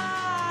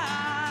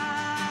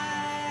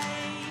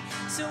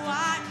 So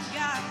I'm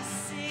gonna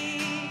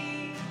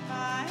sing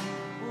my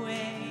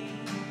way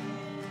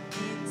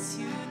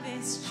into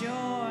this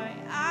joy.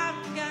 I'm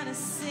gonna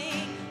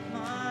sing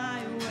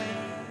my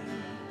way.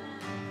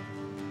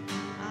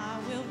 I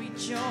will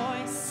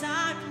rejoice.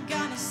 I'm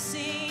gonna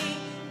sing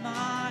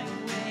my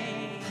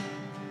way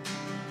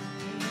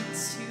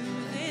into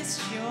this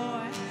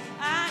joy.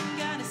 I'm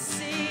gonna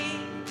sing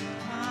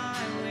my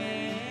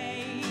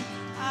way.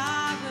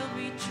 I will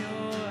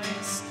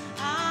rejoice.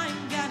 I'm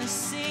gonna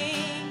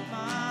sing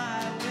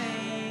my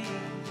way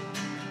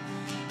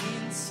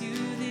into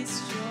this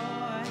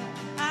joy.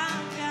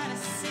 I'm gonna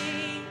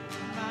sing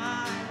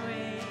my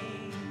way.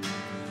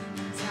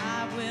 And I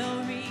will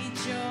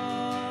rejoice.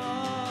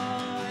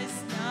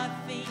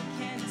 Nothing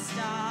can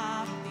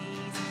stop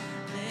these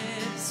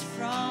lips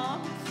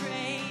from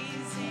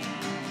praising.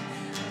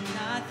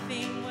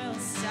 Nothing will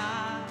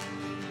stop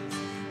these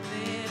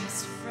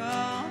lips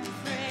from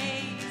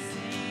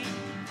praising.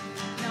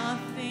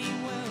 Nothing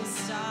will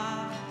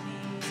stop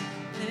these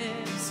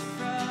lips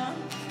from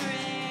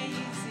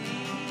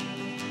praising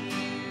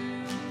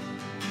you.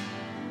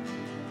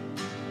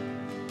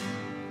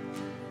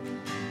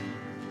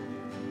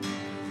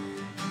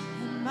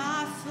 And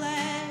my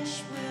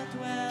flesh will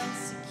dwell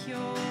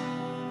secure.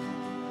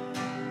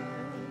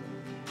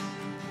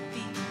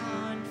 Be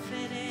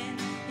confident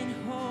in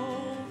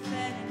hope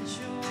and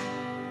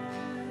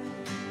joy.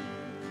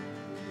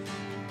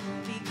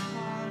 We'll be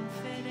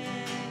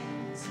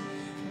confident,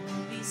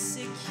 we'll be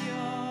secure,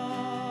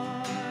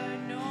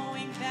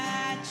 knowing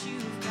that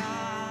you've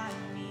got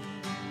me.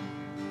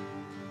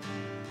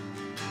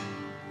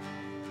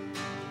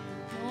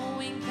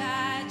 Knowing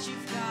that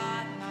you've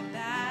got my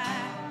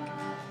back.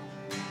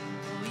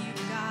 Oh,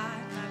 you've got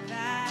my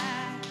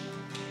back.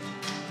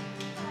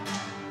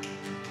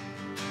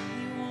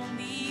 You won't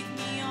leave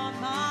me on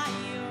my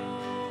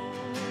own.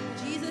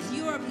 Jesus,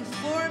 you are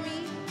before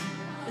me,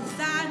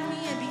 beside me,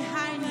 and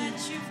behind me.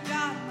 That you've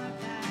got my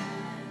back.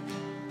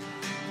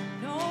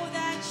 Know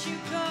that you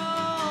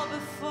go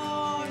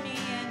before me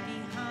and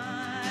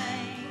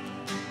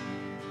behind.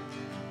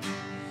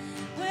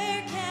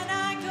 Where can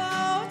I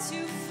go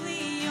to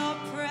flee your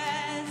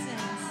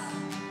presence?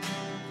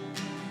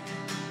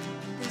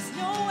 There's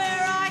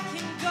nowhere I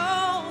can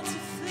go to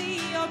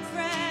flee your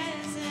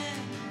presence.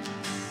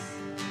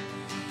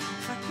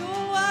 If I go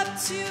up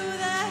to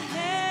the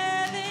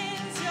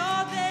heavens,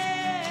 you're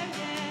there.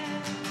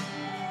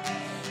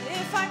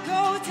 If I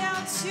go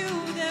down to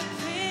the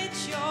pit,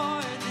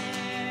 you're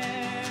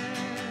there.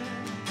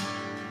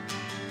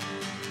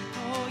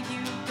 Oh,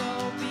 you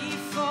go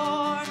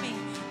before me,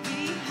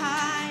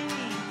 behind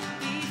me,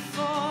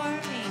 before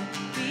me,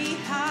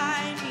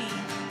 behind me.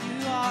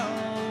 You are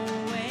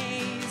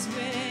always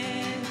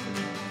with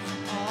me,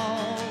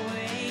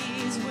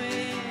 always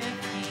with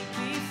me.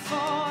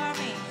 Before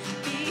me,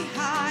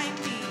 behind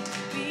me,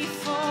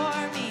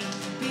 before me,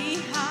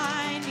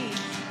 behind me.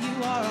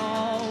 You are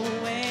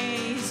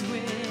always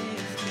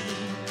with me,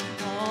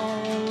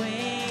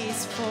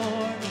 always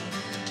for me.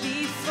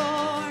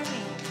 Before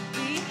me,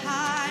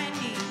 behind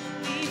me,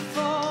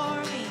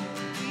 before me,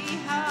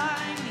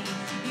 behind me.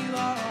 You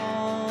are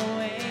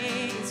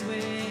always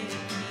with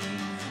me,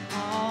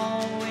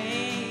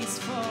 always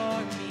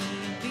for me.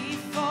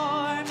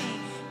 Before me,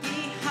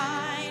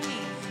 behind me,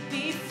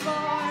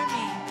 before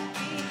me,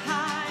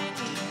 behind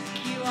me.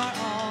 You are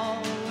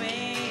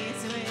always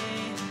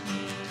with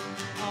me,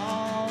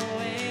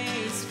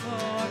 always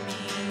for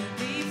me.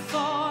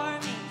 Before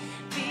me,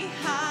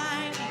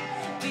 behind me,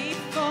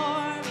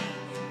 before me,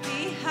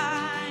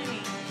 behind me.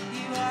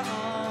 You are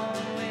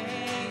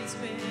always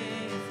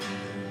with me,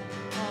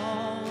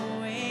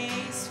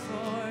 always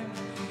for me.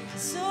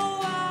 So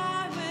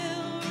I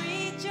will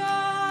rejoice,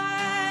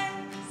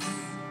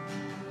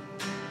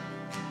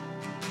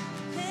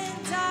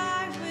 and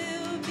I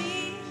will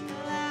be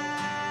glad.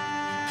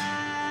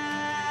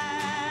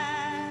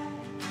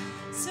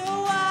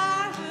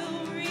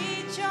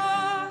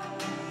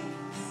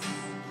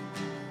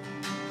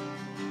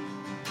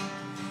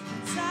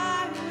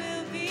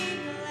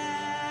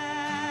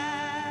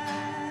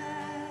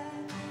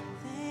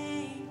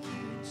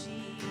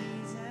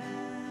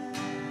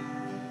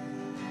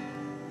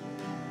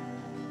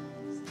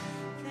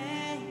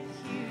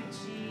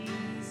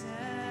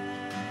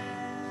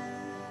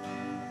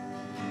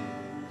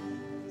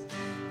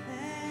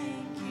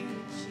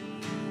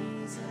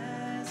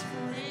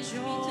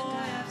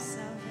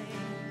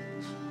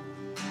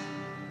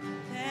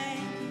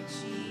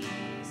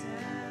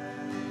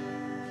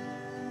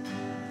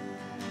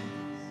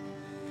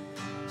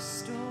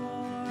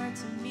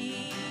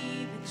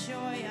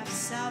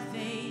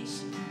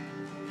 salvation,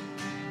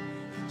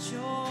 the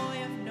joy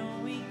of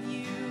knowing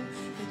you,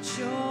 the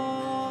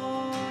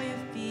joy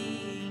of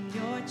being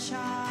your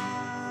child.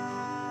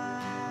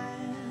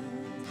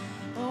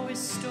 Oh,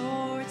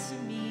 restore to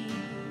me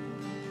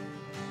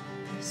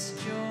this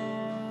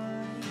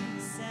joy,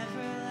 this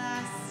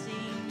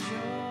everlasting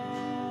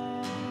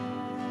joy,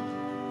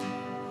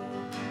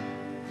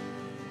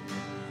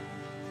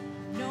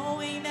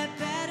 knowing that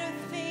better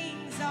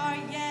things are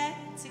yet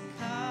to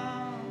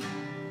come,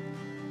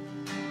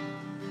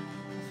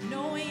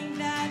 knowing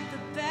that the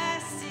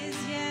best is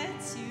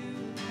yet to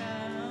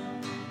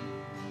come,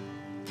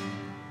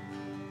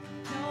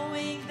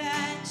 knowing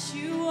that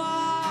you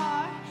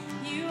are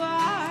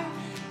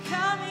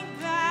coming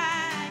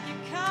back,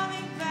 you're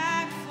coming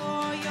back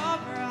for your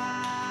bride.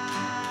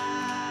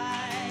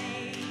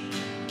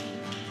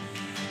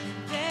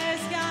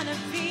 There's gonna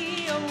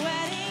be a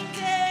wedding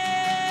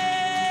day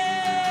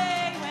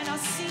when I'll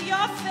see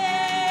your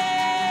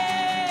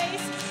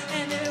face,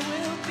 and there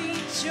will be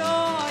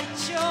joy,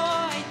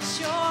 joy,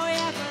 joy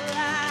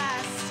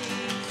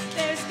everlasting.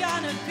 There's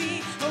gonna be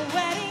a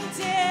wedding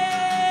day.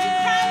 We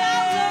cry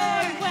out,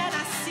 Lord, when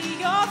I see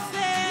your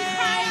face. We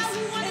cry out,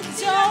 we want to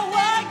see your face.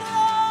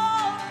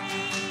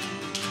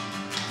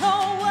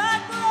 Oh,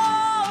 what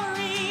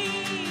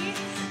glory!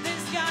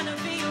 There's gonna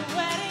be a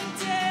wedding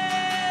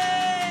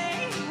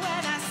day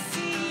when I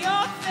see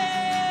your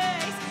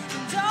face.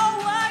 And oh,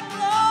 what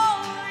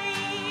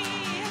glory!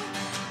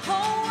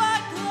 Oh,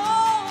 what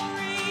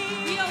glory!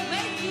 We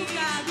await you,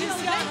 God.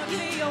 There's gonna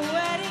be a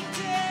wedding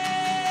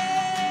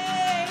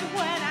day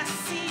when I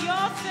see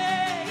your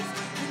face.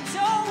 And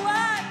oh,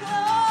 what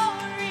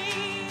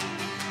glory!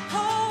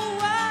 Oh,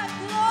 what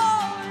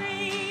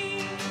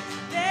glory!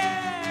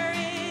 There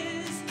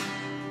is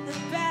the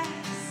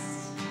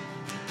best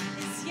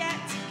is yet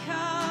to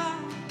come.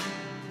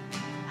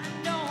 I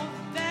know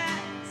the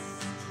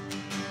best,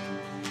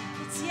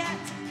 it's yet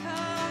to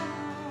come.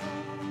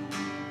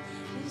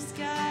 There's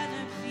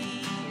gonna be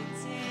a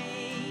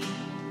day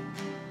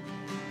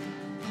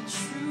when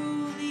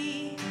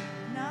truly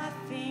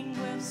nothing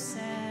will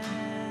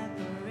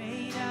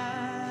separate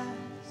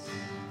us.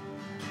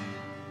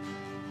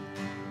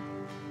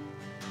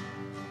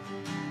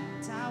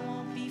 And I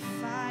won't be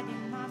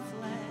fighting my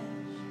flesh,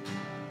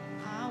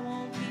 I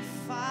won't be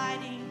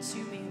fighting to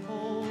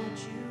behold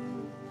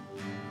you,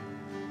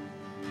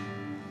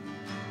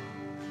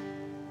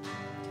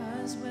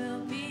 'cause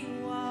we'll be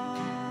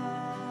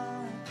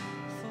one,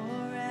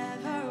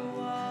 forever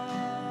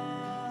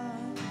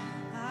one.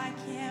 I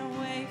can't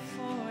wait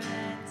for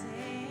that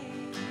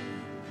day,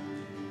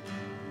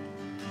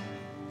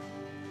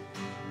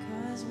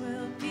 'cause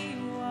we'll be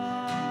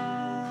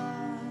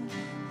one,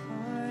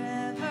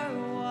 forever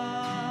one.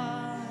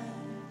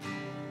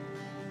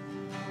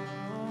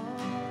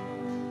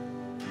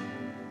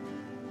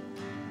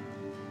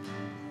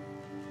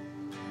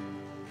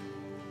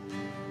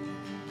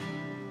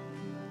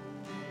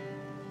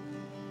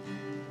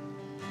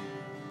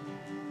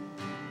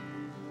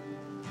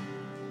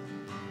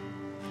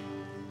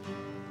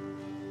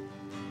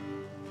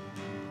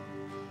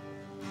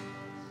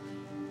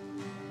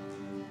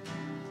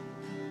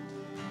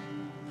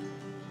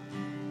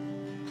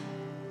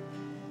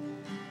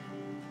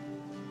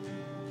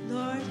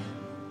 Lord,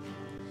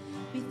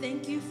 we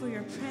thank you for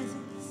your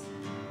presence.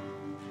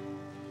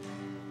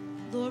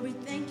 Lord, we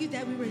thank you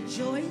that we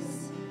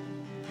rejoice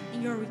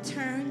in your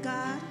return,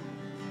 God,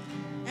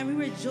 and we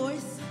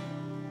rejoice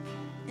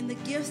in the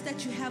gifts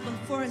that you have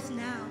before us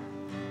now.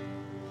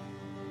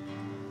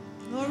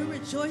 Lord, we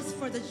rejoice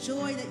for the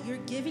joy that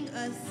you're giving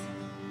us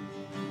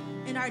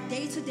in our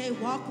day-to-day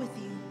walk with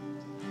you,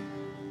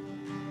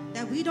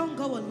 that we don't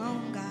go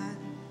alone, God,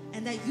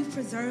 and that you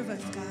preserve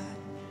us, God.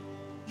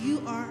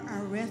 You are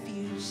our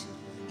refuge.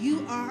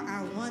 You are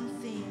our one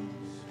thing,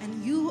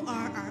 and you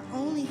are our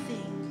only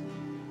thing.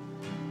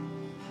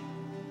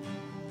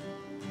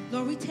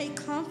 Lord, we take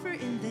comfort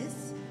in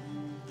this,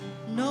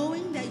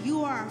 knowing that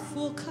you are our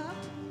full cup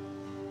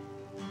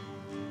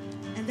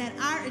and that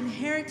our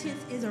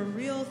inheritance is a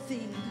real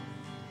thing.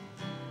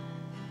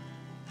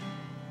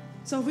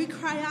 So we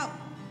cry out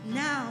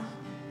now,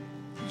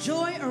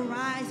 joy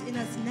arise in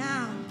us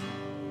now.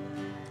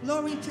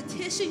 Lord, we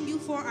petition you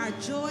for our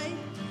joy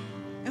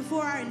and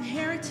for our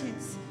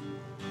inheritance.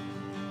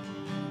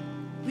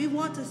 We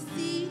want to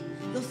see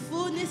the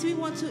fullness. We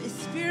want to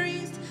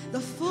experience the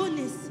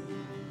fullness.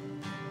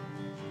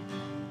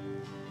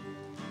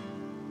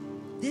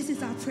 This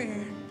is our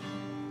prayer.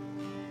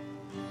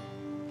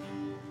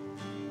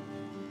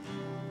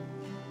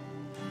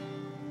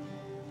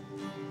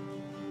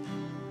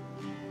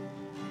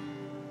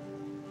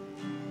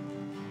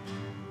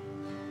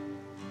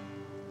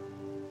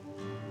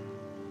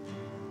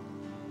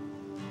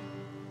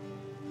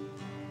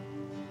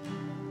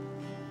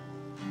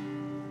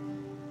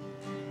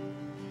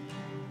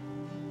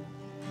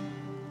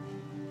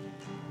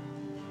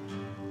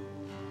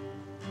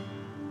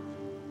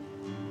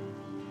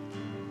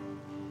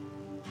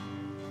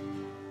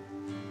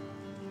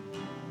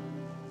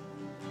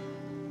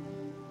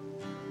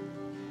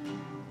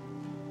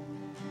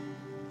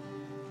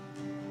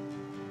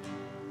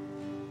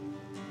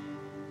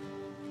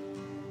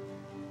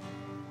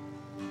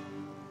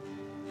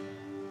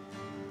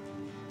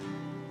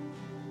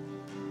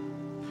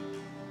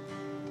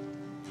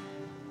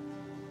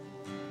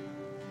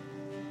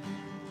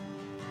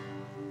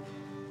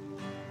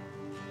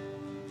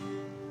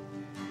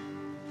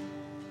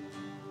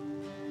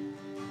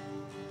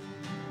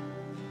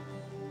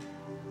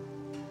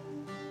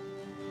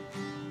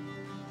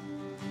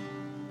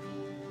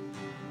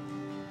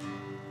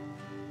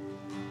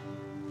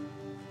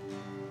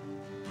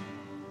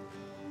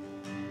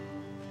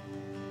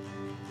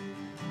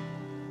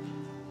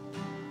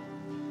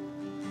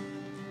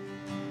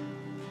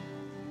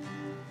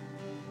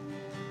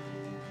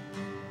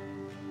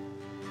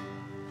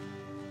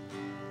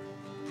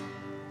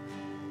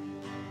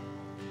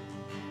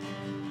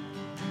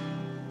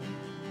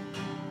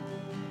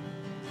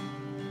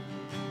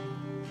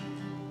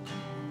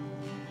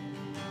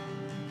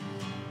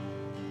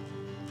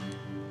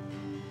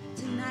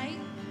 tonight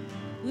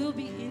we will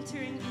be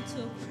entering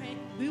into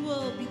we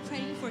will be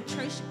praying for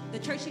the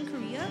church in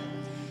Korea.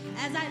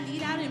 As I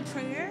lead out in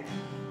prayer,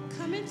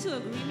 come into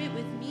agreement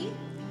with me,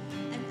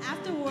 and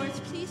afterwards,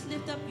 please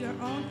lift up your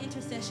own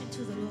intercession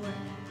to the Lord.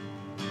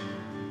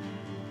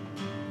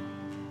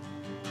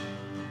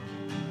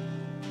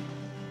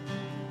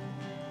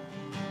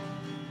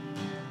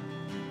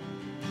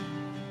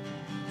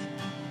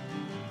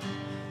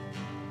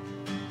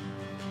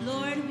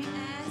 Lord, we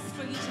ask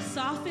for you to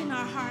soften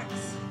our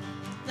hearts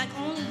like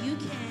only you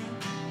can.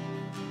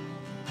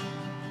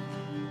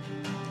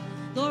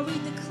 Lord, we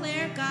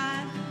declare,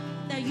 God,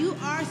 that you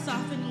are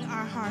softening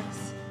our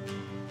hearts.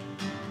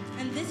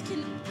 And this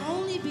can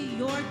only be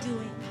your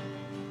doing.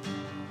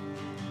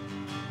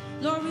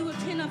 Lord, we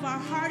repent of our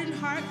hardened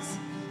hearts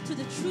to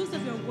the truth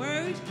of your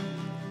word.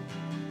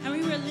 And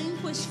we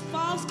relinquish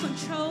false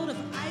control of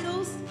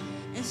idols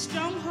and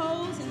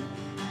strongholds and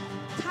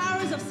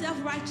powers of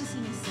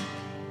self-righteousness.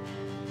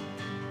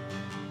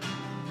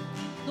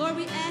 Lord,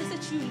 we ask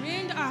that you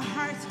rend our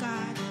hearts,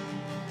 God.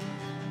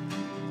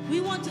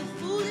 We want to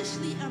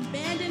foolishly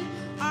abandon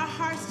our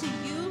hearts to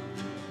you,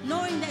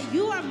 knowing that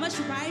you are much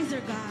wiser,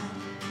 God.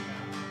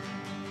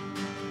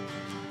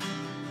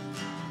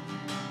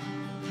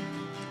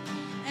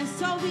 And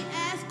so we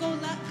ask, oh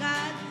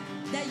God,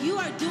 that you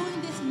are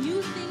doing this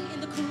new thing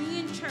in the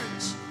Korean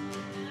church.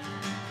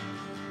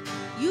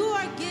 You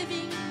are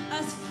giving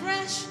us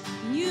fresh,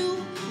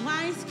 new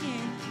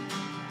wineskin.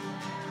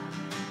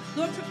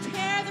 Lord,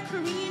 prepare the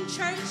Korean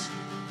church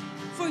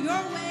for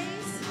your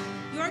ways,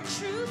 your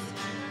truth,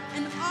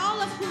 and all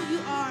of who you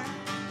are.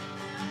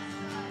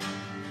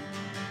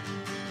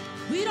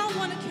 We don't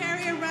want to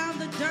carry around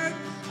the dirt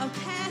of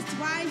past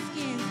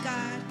wineskins,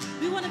 God.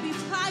 We want to be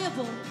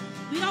pliable.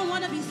 We don't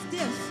want to be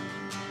stiff.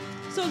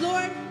 So,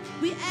 Lord,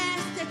 we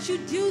ask that you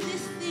do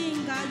this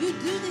thing, God. You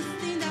do this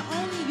thing that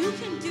only you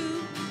can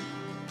do.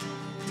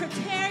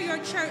 Prepare your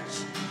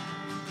church.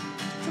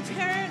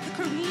 Prepare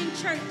the Korean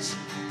church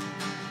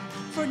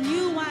for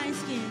new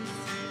wineskins.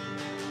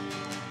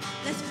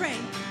 Let's pray.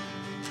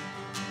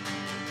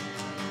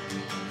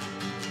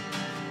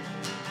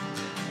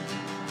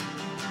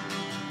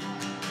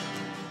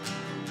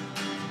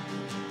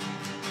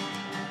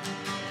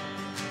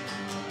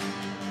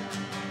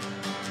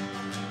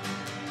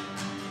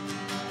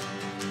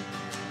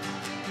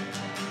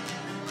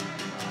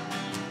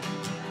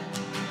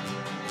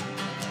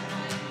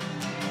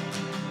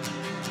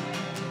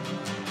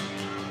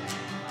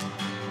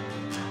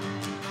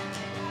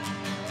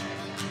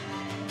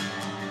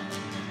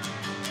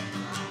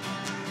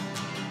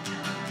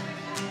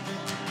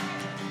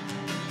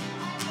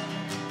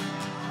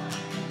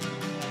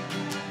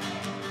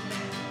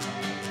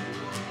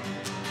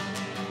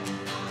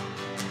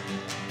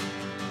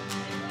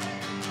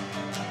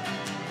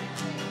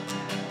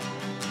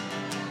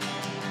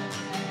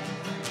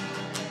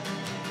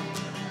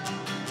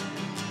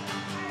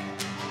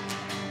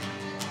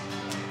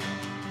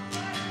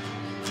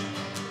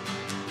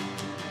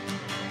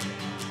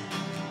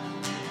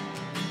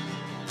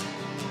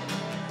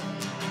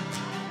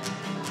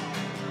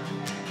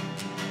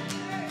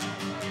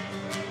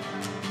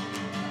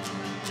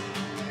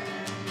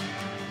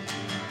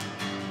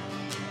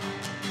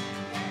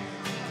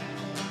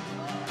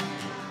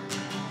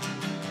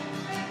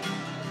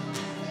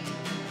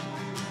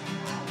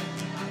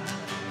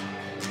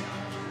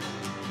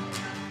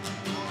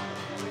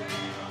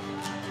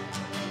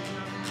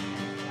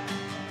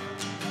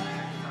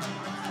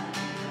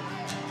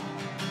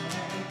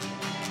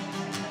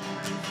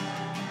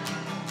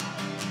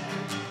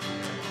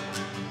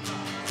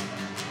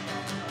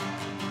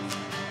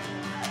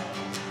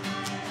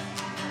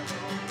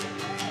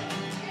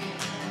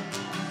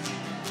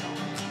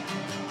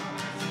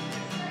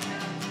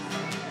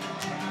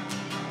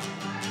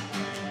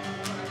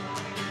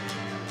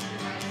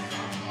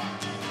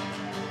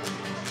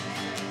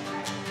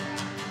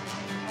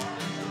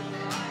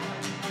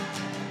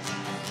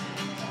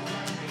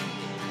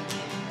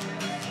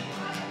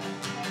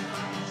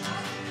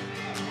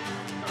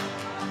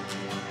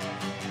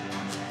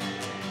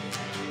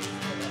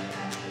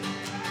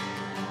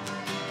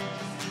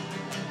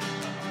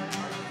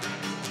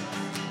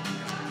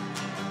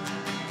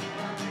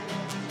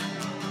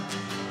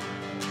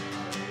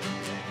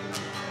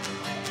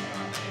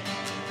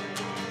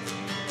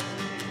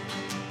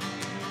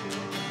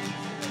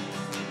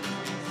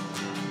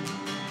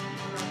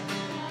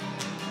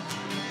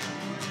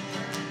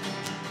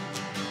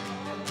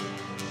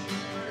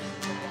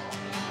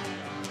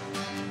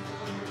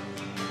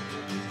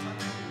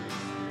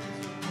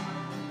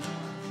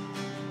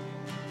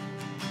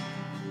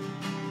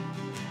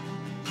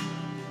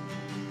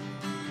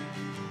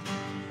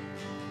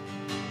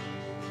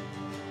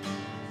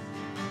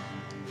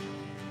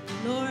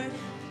 Lord,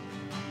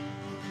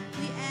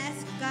 we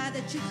ask, God,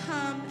 that you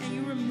come and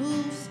you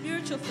remove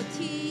spiritual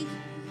fatigue,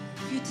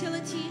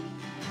 futility,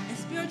 and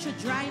spiritual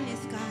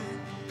dryness, God.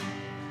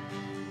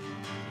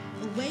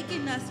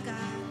 Awaken us, God.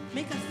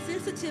 Make us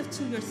sensitive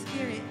to your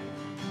spirit.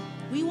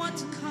 We want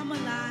to come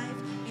alive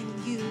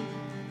in you.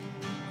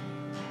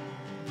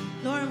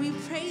 Lord, we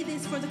pray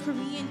this for the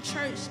Korean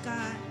church,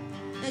 God,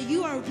 that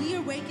you are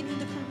reawakening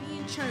the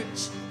Korean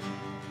church.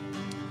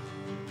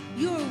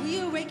 You are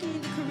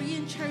reawakening the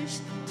Korean church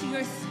to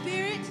your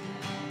spirit.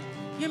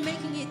 You're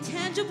making it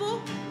tangible,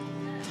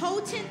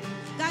 potent.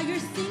 God, you're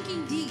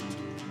sinking deep.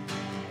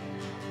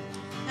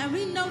 And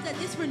we know that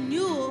this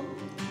renewal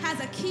has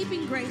a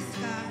keeping grace,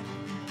 God,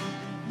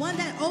 one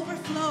that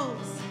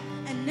overflows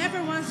and never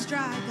runs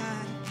dry,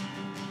 God.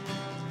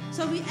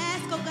 So we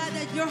ask, oh God,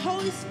 that your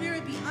Holy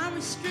Spirit be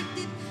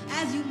unrestricted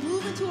as you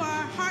move into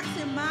our hearts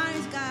and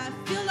minds, God.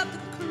 Fill up the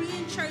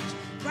Korean church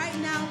right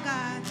now,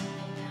 God.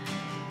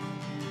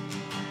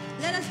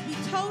 Let us be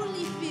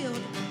totally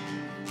filled.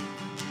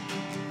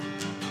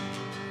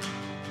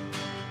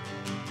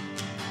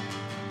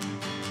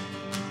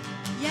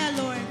 Yeah,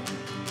 Lord.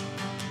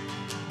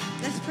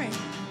 Let's pray.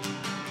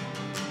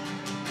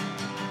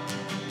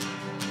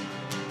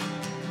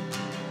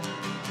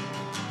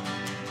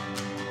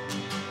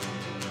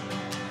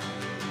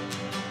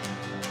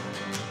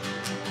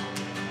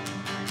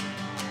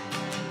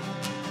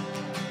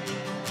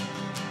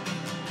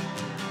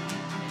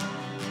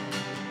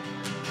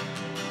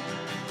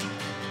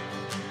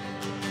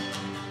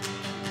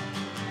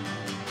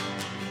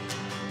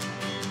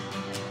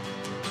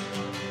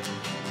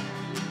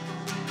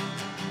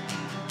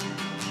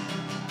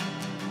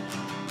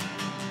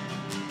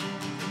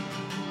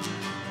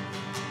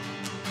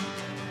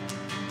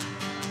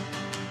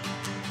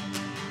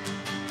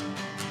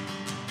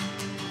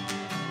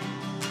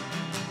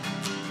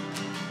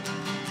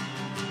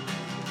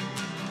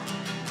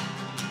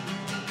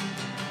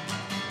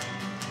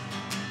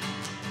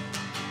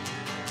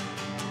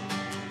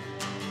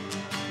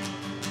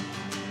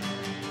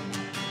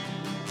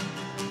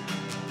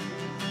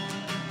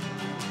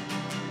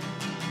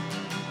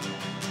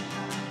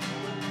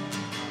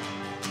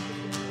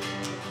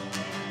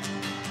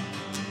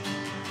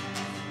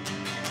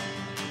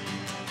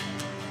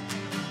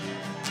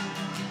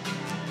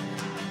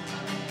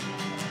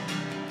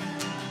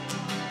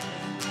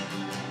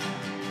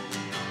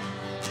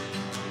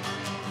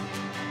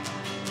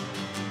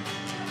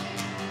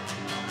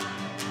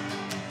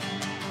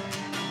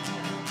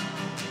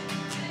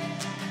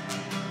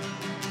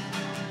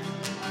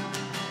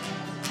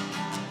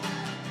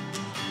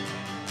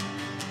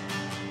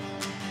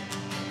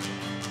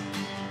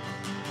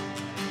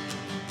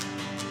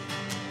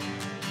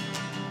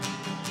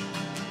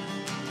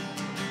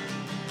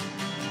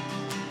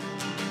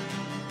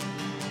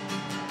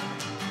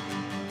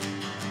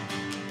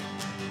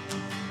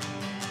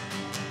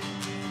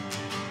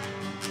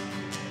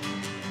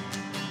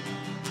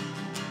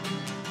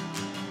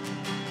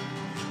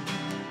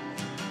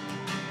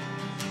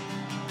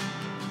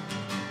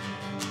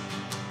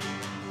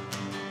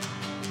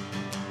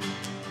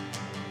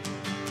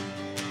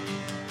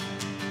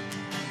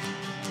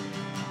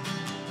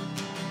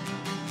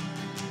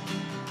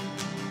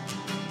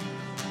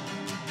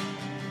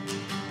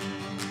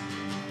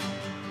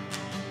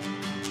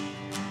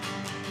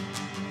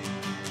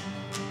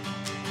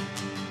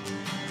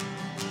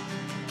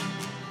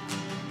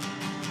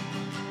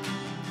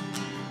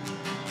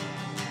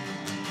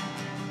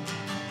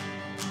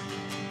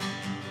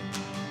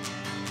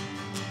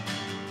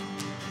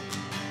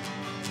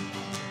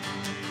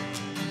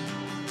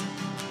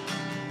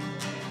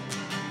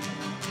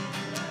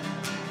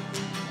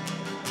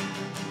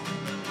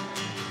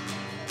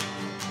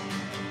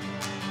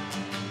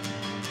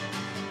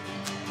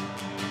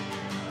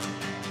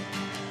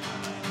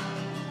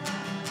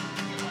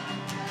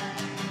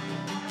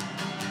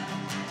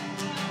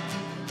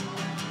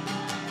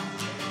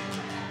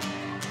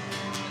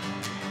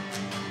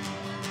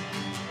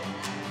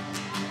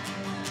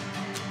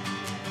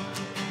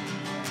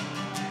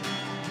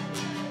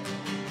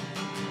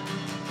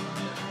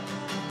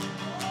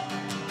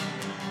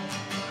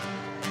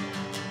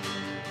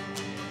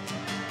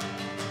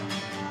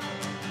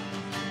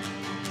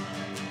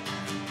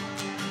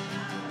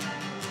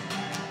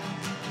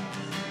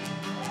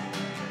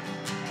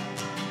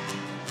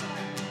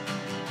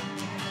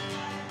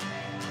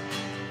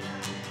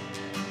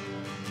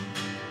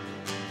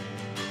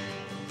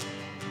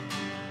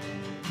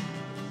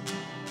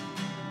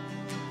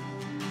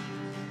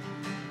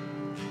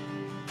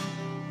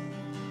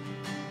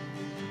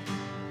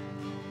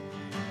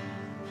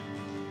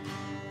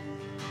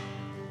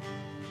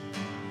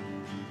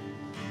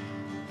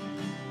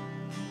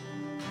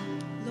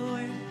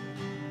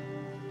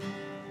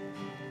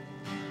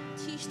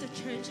 the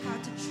church how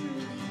to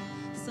truly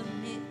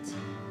submit,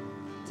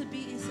 to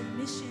be in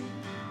submission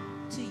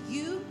to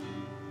you.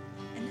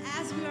 And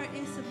as we are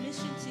in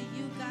submission to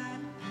you, God,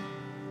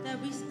 that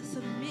we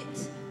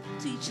submit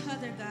to each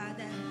other, God,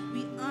 that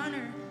we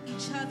honor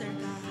each other,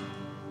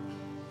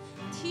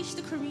 God. Teach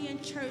the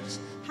Korean church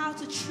how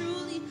to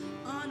truly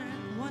honor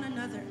one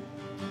another.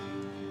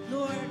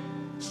 Lord,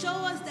 show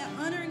us that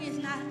honoring is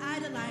not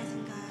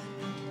idolizing,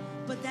 God,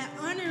 but that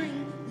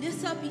honoring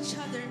lifts up each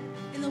other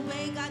in the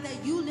way, God,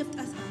 that you lift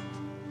us up.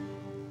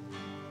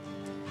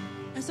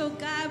 And so,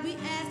 God, we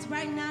ask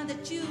right now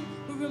that you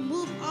will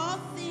remove all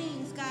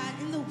things,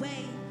 God, in the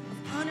way of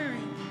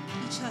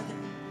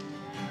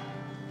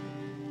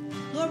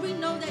Lord, we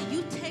know that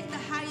you take the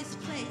highest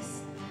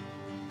place.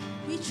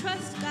 We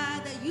trust,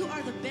 God, that you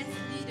are the best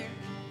leader.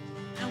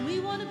 And we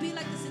want to be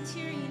like the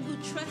centurion who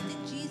trusted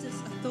Jesus'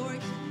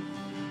 authority.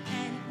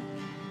 And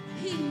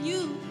he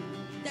knew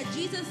that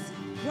Jesus'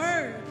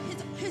 word,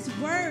 his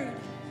word,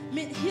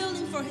 meant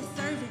healing for his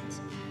servant.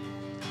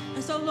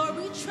 And so, Lord,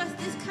 we trust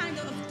this kind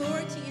of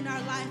authority in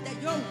our life, that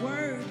your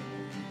word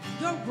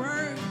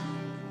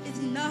is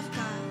enough,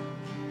 God.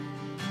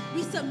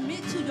 We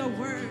submit to your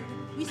word.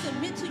 We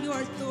submit to your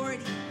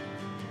authority.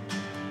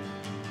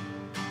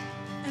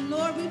 And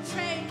Lord, we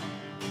pray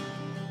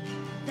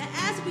that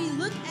as we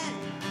look at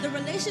the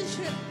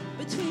relationship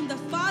between the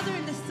Father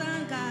and the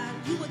Son, God,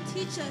 you would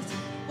teach us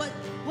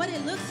what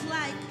it looks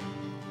like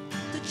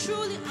to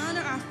truly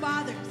honor our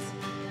fathers.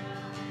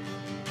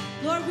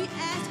 Lord, we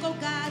ask, oh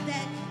God,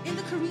 that in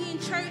the Korean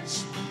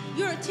church,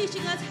 you are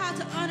teaching us how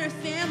to honor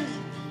family.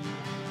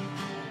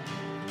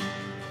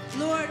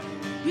 Lord,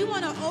 we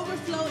want to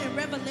overflow in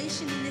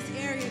revelation in this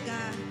area,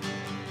 God.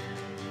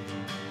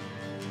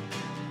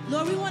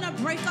 Lord, we want to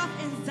break off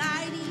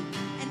anxiety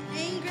and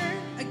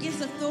anger against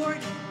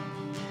authority.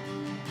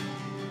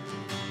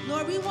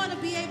 Lord, we want to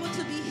be able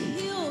to be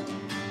healed,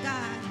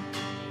 God.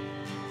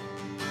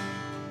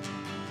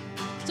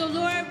 So,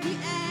 Lord, we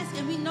ask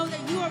and we know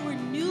that you are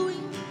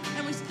renewing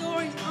and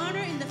restoring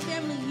honor in the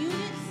family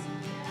units.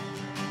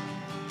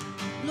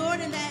 Lord,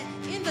 and that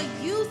in the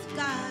youth,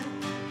 God,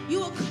 you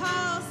will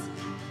cause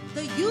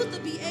the youth to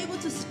be able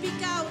to speak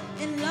out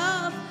in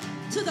love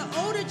to the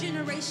older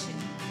generation.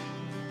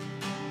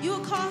 You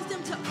will cause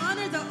them to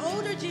honor the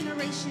older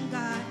generation,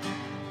 God.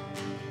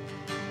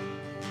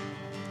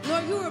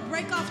 Lord, you will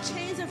break off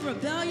chains of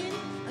rebellion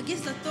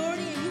against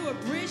authority, and you will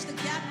bridge the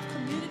gap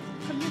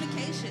of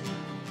communication.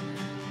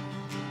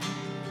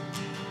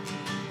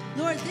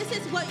 Lord, this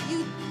is what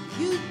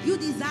you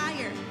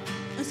desire.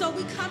 And so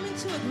we come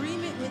into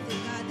agreement with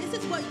it, God.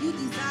 This is what you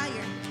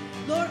desire.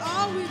 Lord,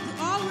 all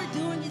we're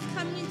doing is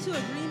coming into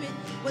agreement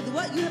with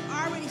what you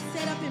have already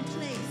set up in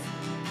place.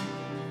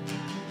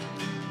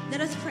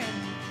 Let us pray.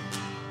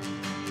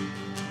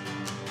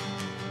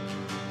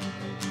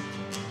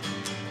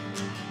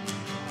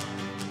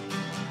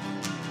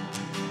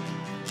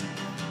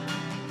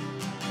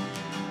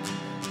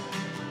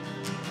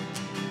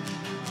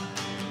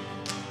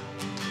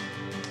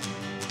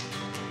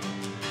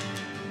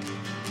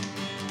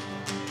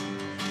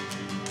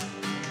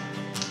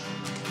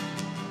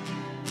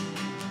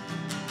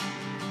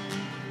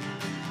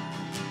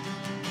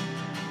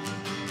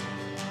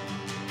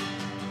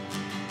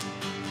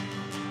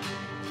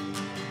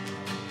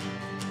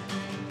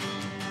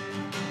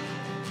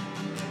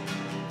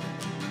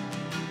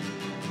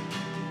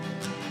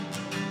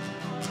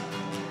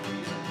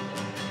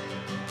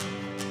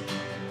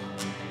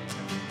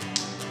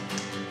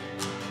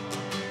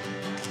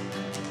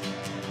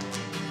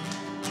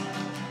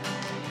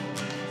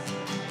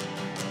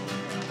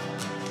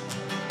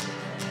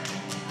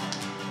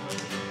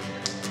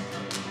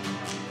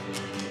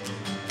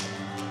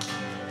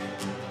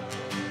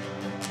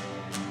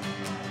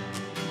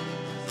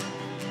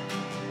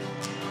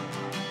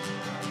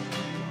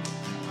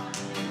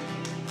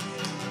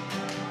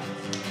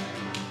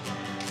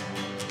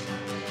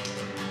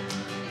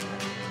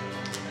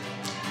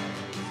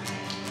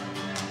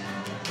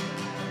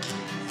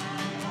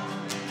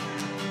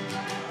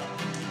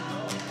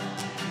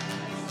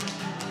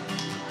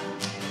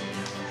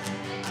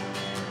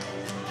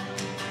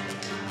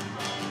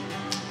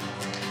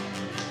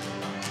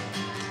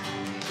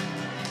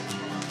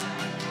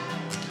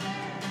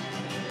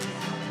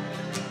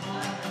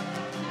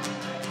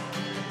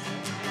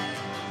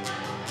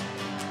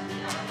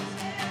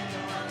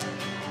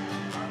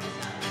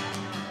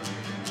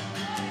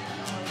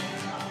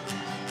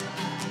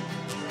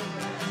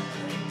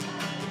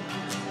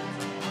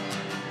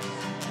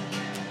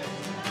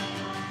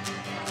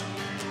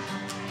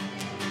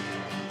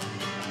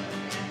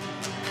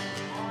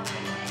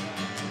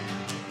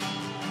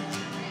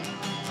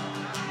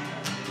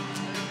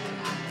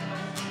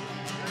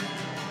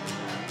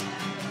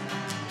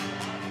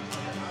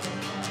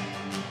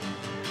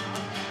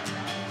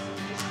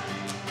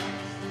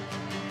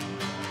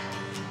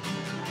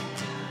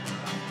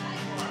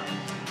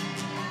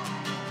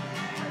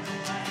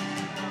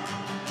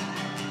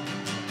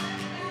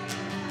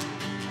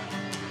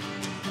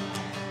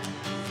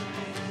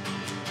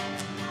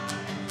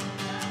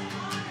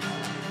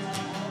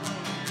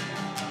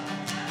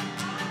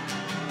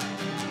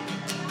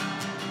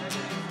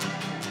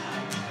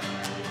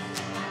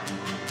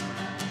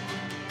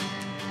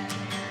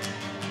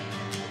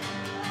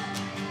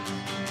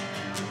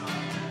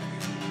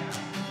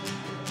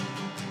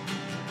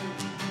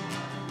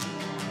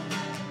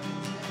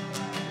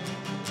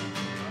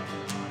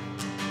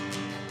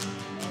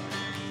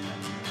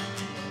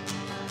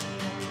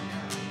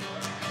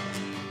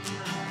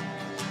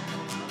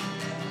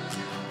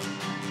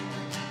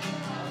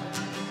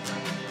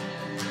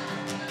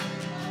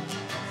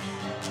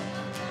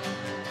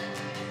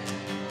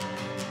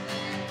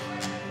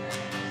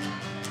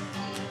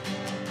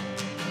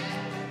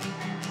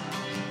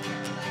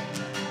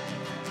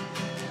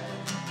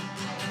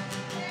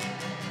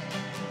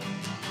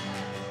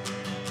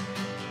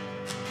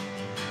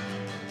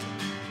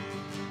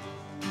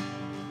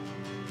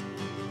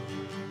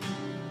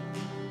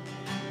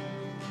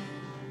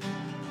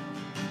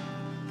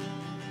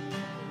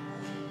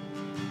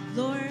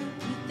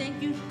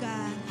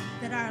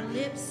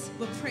 lips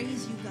will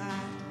praise you,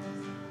 God.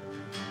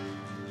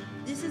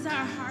 This is our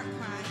heart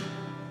cry,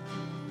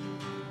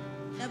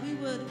 that we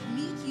would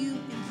meet you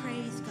in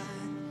praise, God.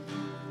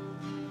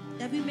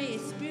 That we may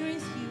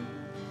experience you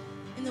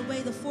in the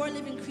way the four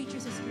living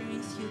creatures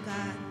experience you,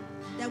 God.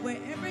 That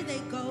wherever they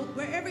go,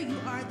 wherever you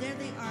are, there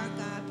they are,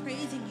 God,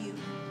 praising you.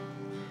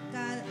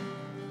 God,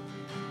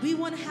 we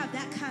want to have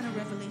that kind of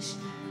revelation.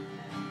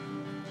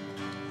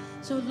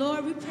 So,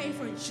 Lord, we pray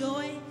for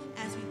joy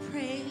as we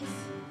praise.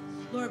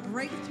 Lord,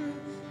 breakthrough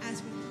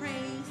as we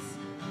praise.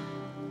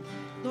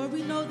 Lord,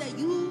 we know that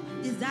you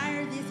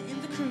desire this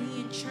in the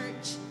Korean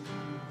church.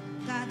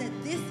 God, that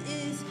this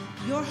is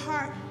your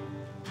heart.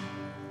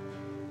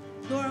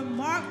 Lord,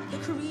 mark the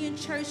Korean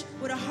church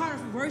with a heart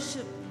of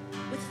worship,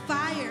 with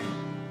fire.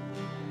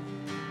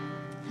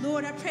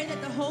 Lord, I pray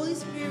that the Holy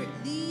Spirit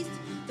leads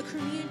the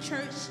Korean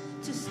church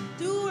to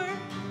steward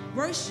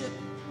worship.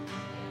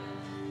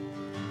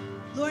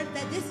 Lord,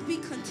 that this be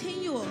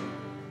continual.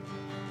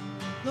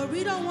 Lord,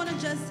 we don't want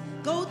to just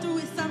go through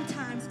it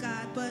sometimes,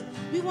 God, but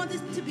we want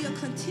this to be a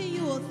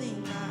continual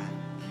thing, God.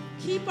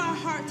 Keep our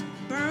hearts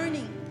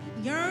burning,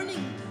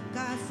 yearning,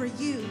 God, for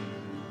you.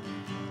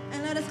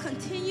 And let us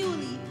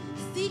continually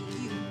seek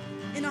you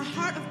in a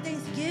heart of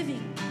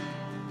thanksgiving.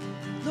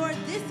 Lord,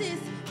 this is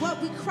what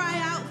we cry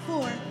out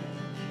for,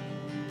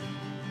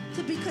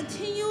 to be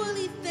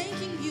continually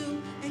thanking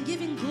you and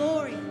giving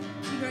glory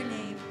to your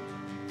name.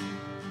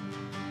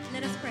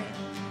 Let us pray.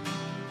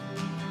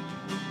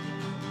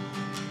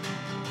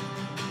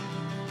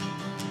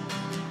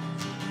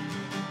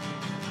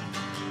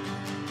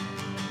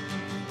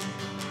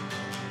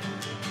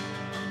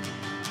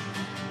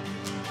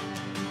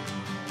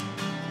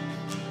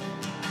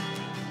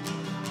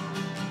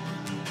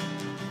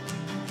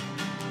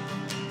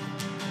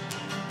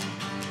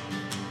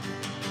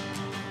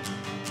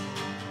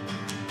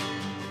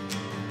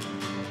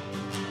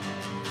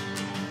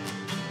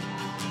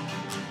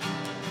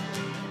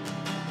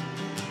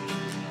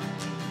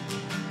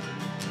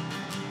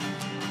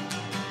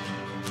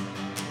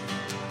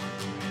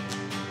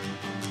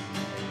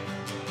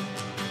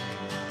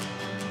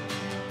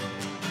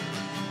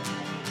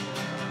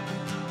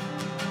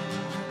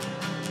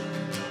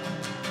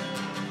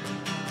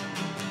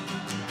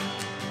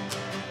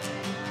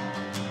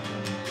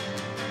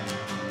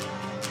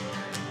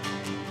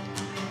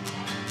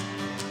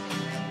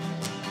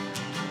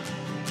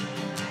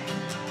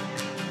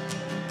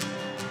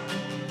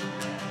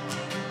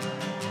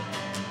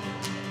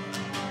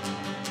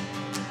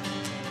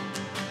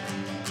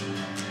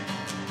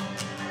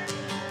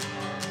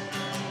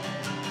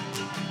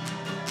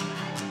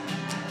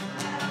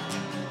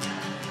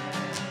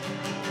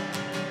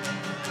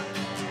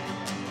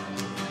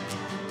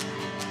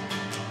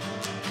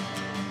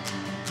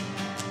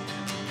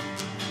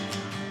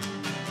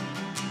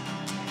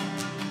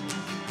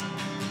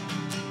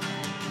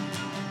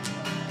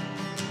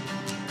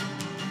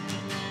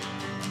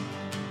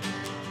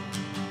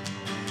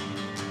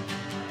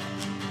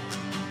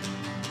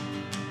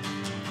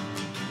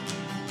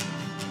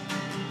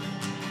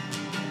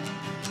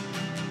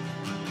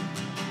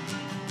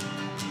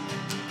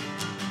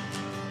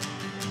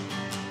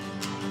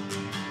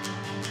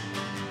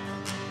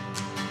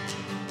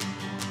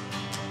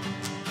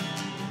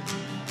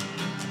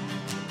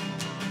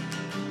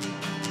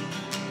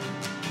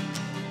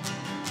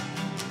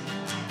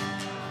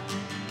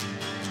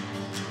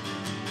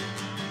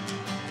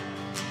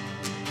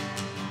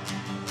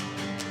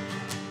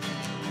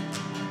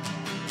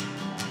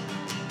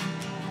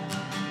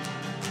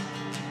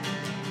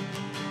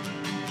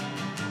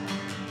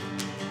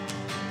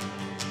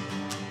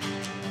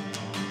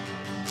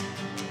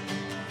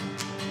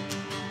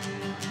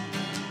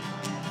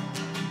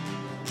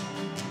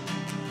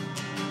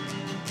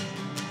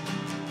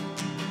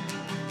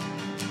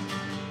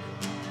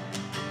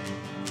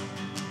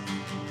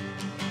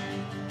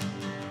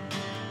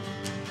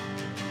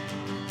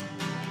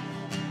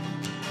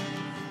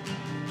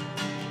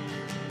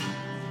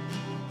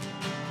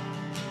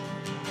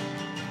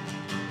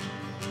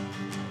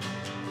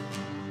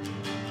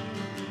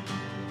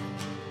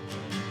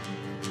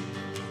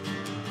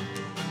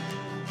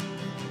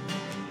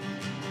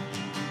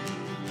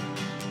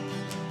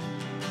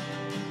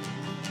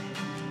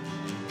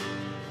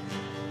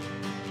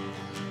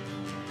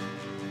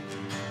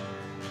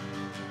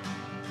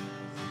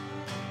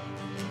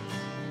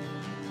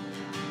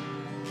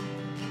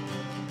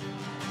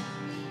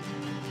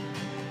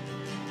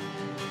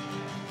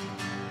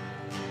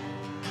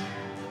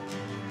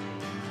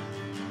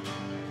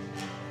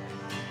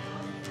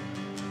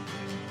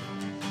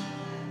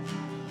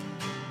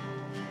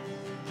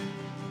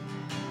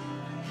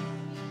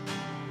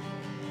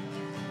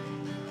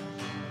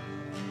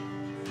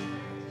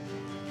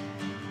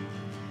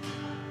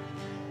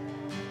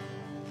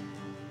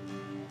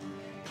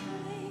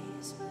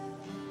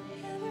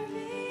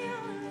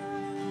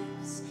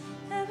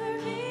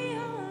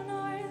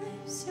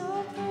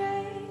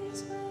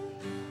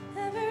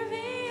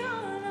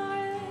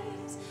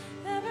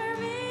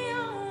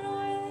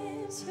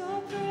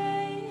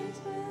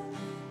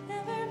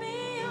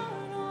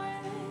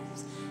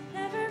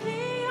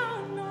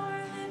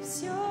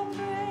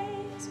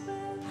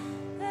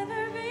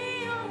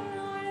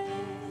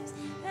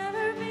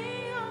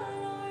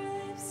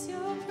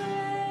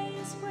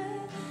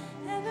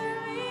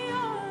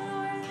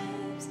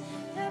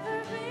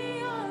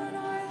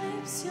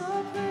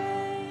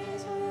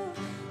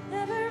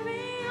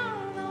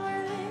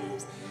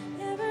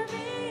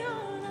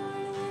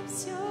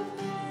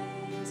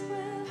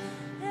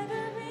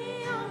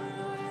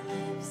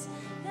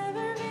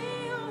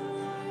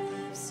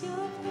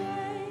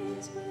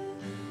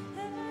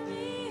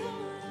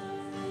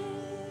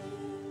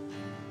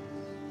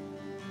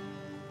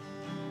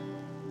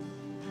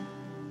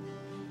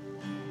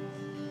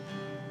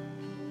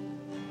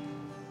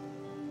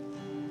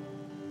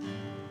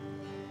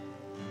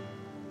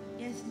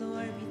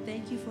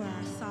 thank you for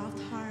our soft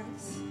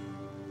hearts,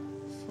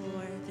 for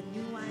the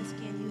new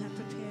wineskin you have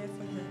prepared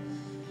for the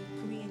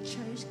Korean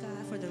church,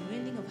 God, for the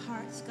rending of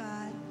hearts,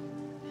 God.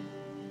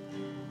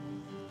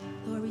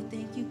 Lord, we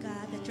thank you,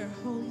 God, that your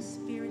Holy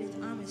Spirit is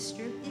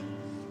unrestricted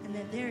and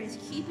that there is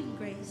keeping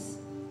grace.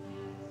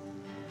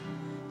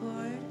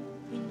 Lord,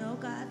 we know,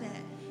 God,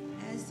 that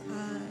as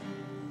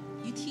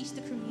you teach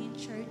the Korean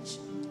church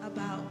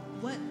about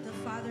what the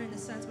Father and the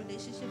Son's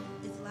relationship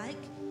is like,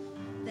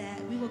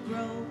 that we will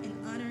grow in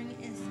honoring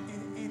and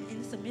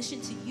in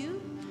submission to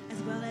you as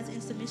well as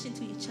in submission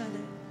to each other.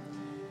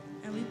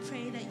 And we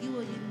pray that you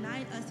will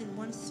unite us in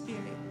one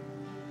spirit,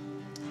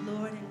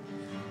 Lord, and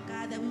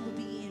God, that we will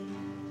be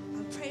in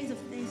a praise of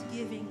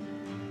thanksgiving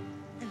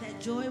and that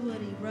joy will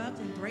erupt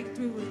and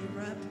breakthrough will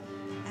erupt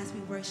as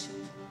we worship.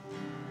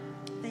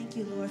 Thank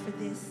you, Lord, for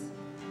this.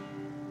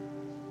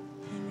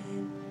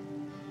 Amen.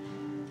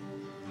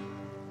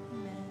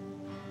 Amen.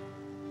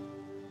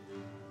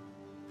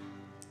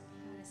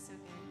 God is so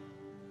good.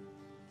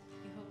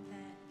 We hope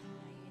that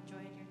you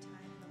enjoyed your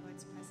time in the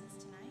Lord's presence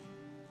tonight.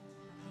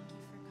 Thank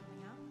you for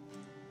coming out.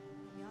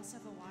 We also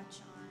have a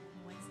watch on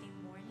Wednesday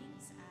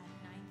mornings at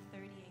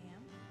 9:30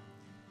 a.m.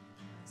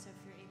 So if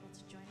you're able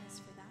to join us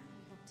for that,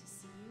 we hope to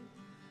see you.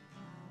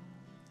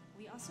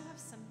 We also have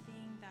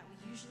something that we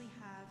usually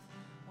have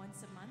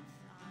once a month,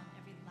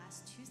 every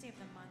last Tuesday of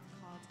the month,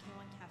 called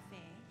K1 Cafe.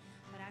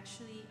 But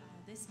actually,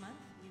 this month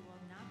we will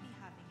not be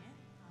having it,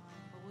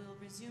 but we will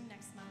resume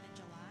next month in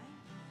July.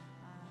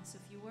 So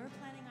if you were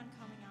planning on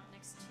coming out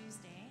next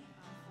Tuesday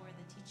for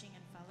the teaching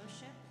and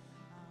fellowship,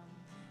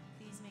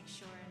 please make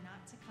sure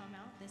not to come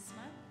out this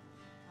month,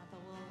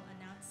 but we'll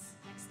announce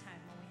next time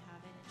when we